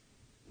is,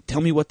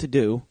 tell me what to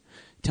do,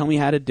 tell me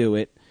how to do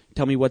it.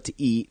 Tell me what to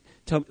eat.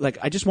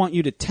 I just want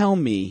you to tell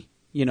me,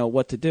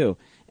 what to do.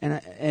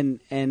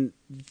 And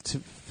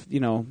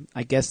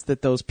I guess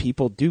that those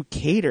people do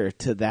cater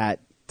to that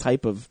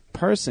type of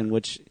person,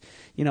 which,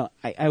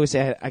 I would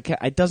say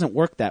it doesn't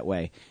work that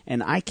way,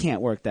 and I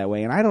can't work that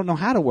way, and I don't know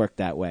how to work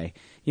that way.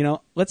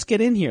 Let's get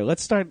in here.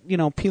 Let's start,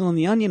 peeling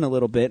the onion a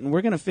little bit, and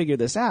we're going to figure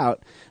this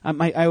out.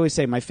 I always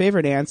say my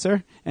favorite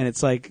answer, and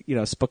it's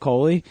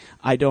Spicoli,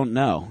 I don't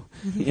know.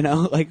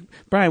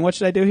 Brian, what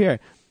should I do here?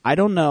 I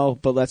don't know,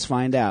 but let's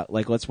find out.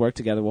 Let's work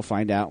together. We'll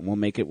find out, and we'll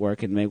make it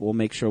work, and we'll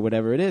make sure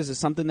whatever it is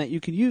something that you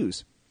can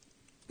use.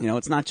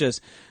 It's not just,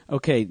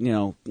 okay,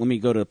 let me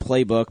go to the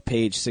playbook,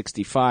 page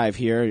 65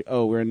 here.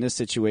 Oh, we're in this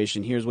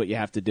situation. Here's what you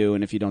have to do,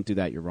 and if you don't do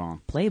that, you're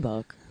wrong.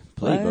 Playbook.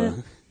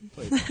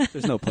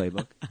 There's no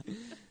playbook.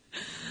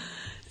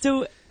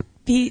 So,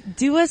 Pete,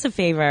 do us a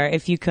favor,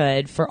 if you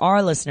could, for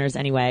our listeners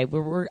anyway.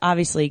 We're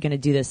obviously going to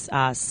do this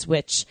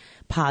Switch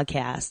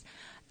podcast.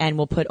 And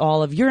we'll put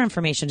all of your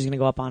information is going to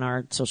go up on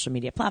our social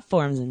media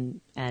platforms and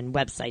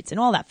websites and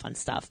all that fun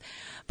stuff.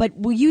 But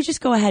will you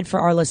just go ahead for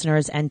our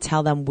listeners and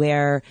tell them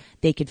where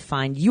they could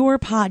find your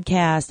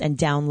podcast and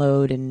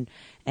download and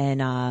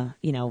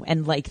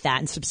like that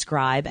and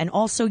subscribe, and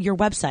also your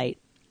website?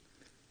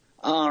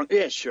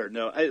 Yeah, sure.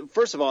 No,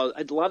 first of all,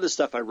 a lot of the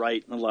stuff I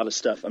write and a lot of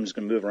stuff, I'm just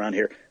going to move around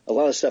here. A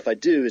lot of stuff I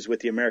do is with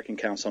the American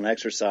Council on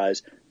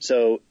Exercise.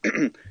 So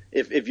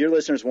if your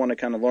listeners want to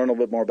kind of learn a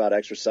little bit more about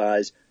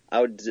exercise, I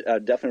would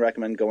definitely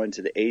recommend going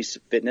to the ACE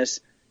Fitness,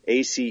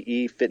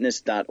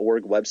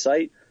 acefitness.org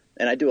website,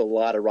 and I do a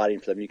lot of writing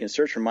for them. You can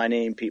search for my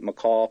name, Pete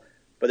McCall,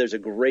 but there's a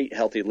great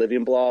healthy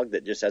living blog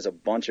that just has a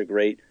bunch of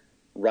great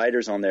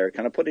writers on there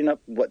kind of putting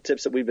up what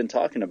tips that we've been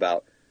talking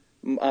about.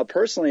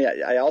 Personally,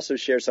 I also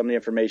share some of the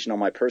information on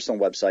my personal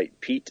website,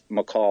 Pete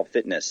McCall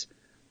Fitness.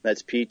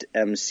 That's Pete,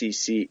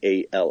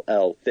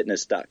 MCCALL,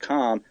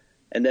 fitness.com.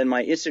 And then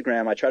my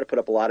Instagram, I try to put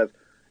up a lot of,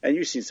 and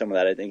you've seen some of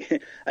that, I think.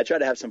 I try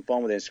to have some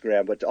fun with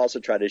Instagram, but to also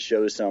try to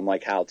show some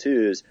like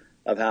how-tos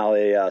of how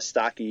a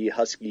stocky,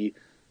 husky,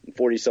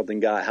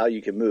 40-something guy, how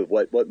you can move,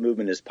 what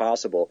movement is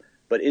possible.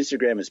 But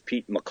Instagram is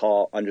Pete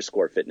McCall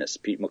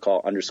 _fitness, Pete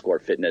McCall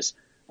 _fitness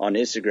on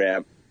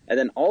Instagram. And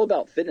then All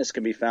About Fitness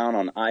can be found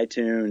on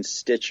iTunes,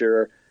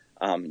 Stitcher,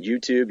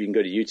 YouTube. You can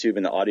go to YouTube,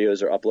 and the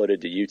audios are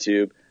uploaded to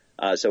YouTube.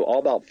 So All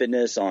About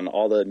Fitness on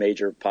all the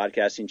major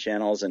podcasting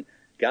channels. And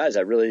guys,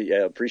 I really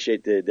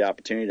appreciate the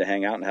opportunity to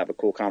hang out and have a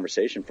cool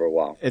conversation for a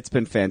while. It's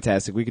been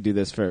fantastic. We could do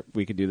this for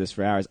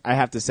hours. I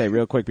have to say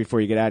real quick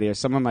before you get out of here,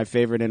 some of my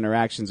favorite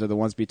interactions are the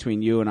ones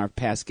between you and our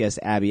past guest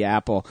Abby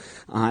Apple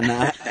on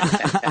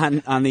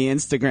on the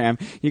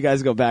Instagram. You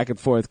guys go back and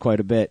forth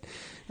quite a bit.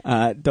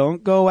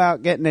 Don't go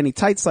out getting any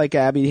tights like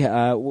Abby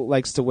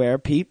likes to wear,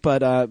 Pete.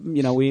 But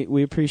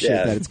we appreciate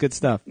that. It's good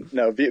stuff.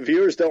 No,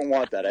 viewers don't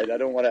want that. I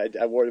don't want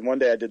to. One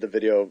day I did the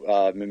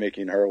video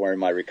mimicking her wearing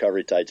my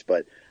recovery tights,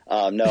 but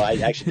no, I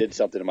actually did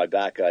something in my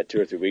back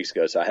 2 or 3 weeks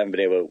ago, so I haven't been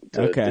able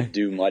to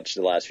do much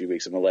the last few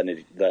weeks. I'm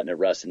letting it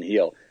rest and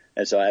heal,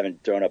 and so I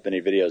haven't thrown up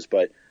any videos.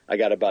 But I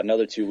got about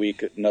another 1 or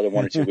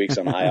 2 weeks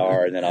on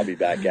IR, and then I'll be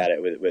back at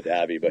it with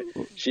Abby. But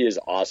she is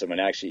awesome,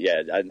 and actually,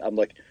 I'm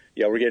like.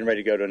 Yeah, we're getting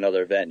ready to go to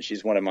another event, and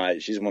she's one of my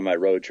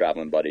road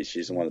traveling buddies.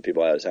 She's one of the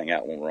people I always hang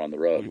out when we're on the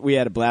road. We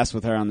had a blast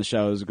with her on the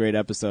show. It was a great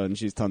episode, and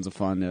she's tons of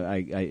fun.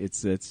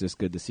 It's just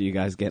good to see you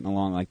guys getting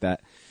along like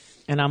that.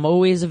 And I'm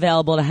always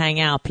available to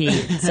hang out, Pete.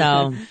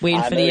 So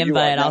waiting for the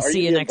invite. I'll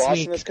see you next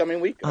week. This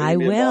coming week? I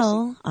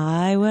will.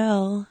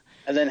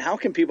 And then how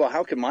can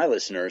my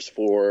listeners,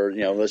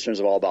 listeners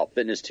of All About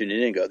Fitness, tune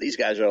in and go, these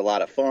guys are a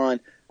lot of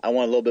fun. I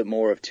want a little bit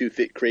more of two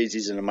fit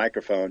crazies and a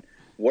microphone.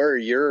 Where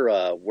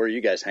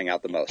you guys hang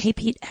out the most? Hey,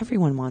 Pete,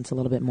 everyone wants a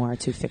little bit more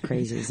two fit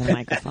crazies and a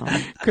microphone.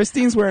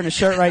 Christine's wearing a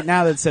shirt right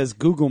now that says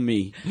Google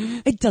me.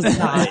 It does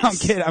not.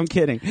 I'm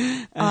kidding.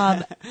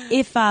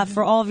 If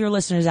for all of your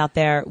listeners out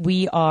there,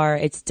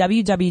 it's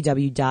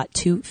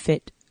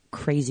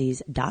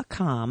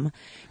www.twofitcrazies.com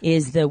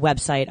is the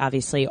website.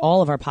 Obviously,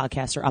 all of our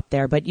podcasts are up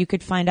there, but you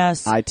could find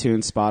us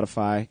iTunes,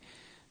 Spotify.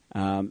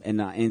 And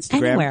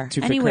Instagram, anywhere. Two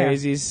Fit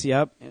Crazies,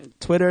 yep.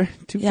 Twitter,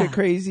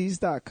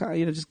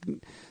 twofitcrazies.com. Just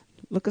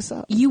look us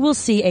up. You will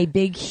see a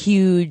big,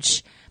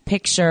 huge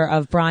picture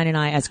of Brian and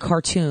I as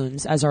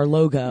cartoons, as our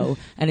logo,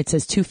 and it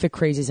says Two Fit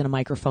Crazies and a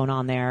microphone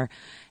on there.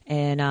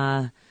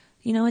 And,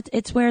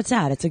 it's where it's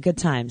at. It's a good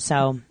time.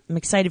 So I'm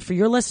excited for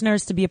your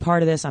listeners to be a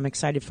part of this. I'm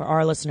excited for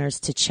our listeners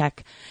to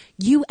check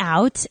you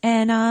out.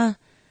 And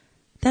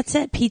that's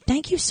it, Pete.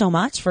 Thank you so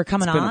much for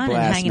coming on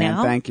and hanging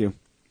out. Thank you.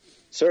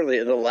 Certainly.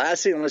 And the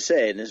last thing I'm going to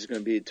say, and this is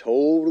going to be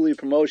totally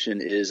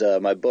promotion, is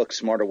my book,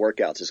 Smarter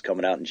Workouts, is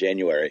coming out in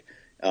January.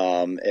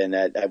 And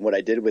what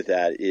I did with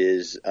that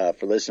is,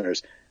 for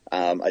listeners,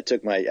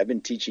 I've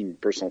been teaching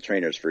personal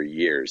trainers for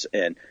years.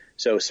 And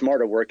so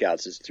Smarter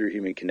Workouts is through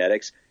Human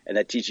Kinetics, and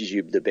that teaches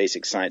you the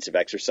basic science of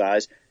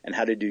exercise and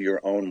how to do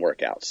your own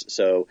workouts.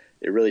 So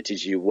it really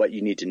teaches you what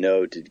you need to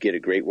know to get a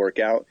great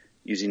workout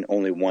using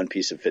only one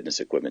piece of fitness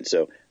equipment.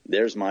 So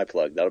there's my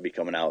plug. That'll be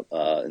coming out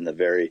in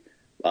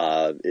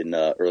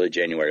early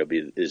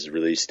January is the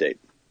release date.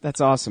 That's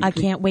awesome. I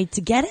can't wait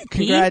to get it,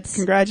 Pete.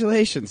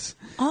 Congratulations.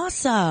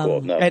 Awesome.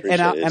 Cool. No,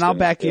 and I'll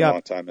back you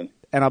up.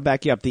 And I'll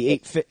back you up. The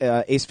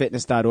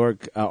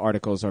acefitness.org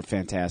articles are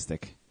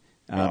fantastic.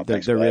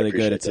 They're really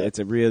good. It's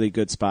a really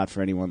good spot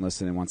for anyone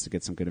listening and wants to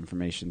get some good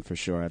information for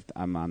sure.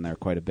 I'm on there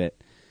quite a bit.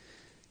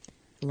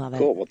 Love it.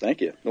 Cool. Well,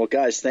 thank you. Well,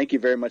 guys, thank you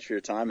very much for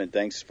your time, and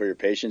thanks for your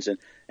patience.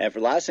 And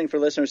for last thing for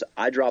listeners,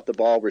 I dropped the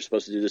ball. We were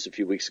supposed to do this a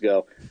few weeks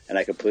ago, and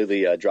I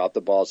completely dropped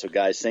the ball. So,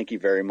 guys, thank you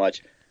very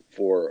much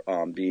for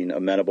being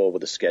amenable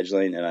with the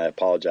scheduling, and I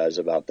apologize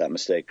about that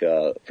mistake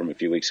from a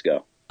few weeks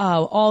ago.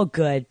 Oh, all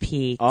good,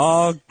 Pete.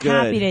 All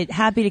good.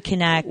 Happy to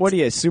connect. What are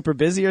you, super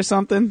busy or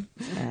something?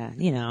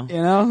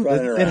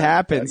 It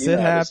happens. It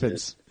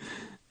happens.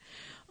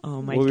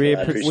 Oh my God.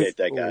 I appreciate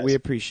that, guys. We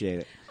appreciate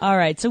it. All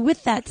right. So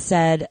with that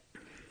said,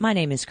 my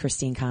name is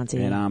Christine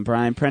Conti. And I'm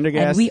Brian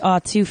Prendergast. And we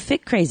are Two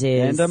Fit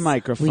Crazies. And a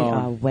microphone. We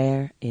are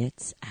where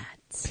it's at.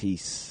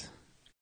 Peace.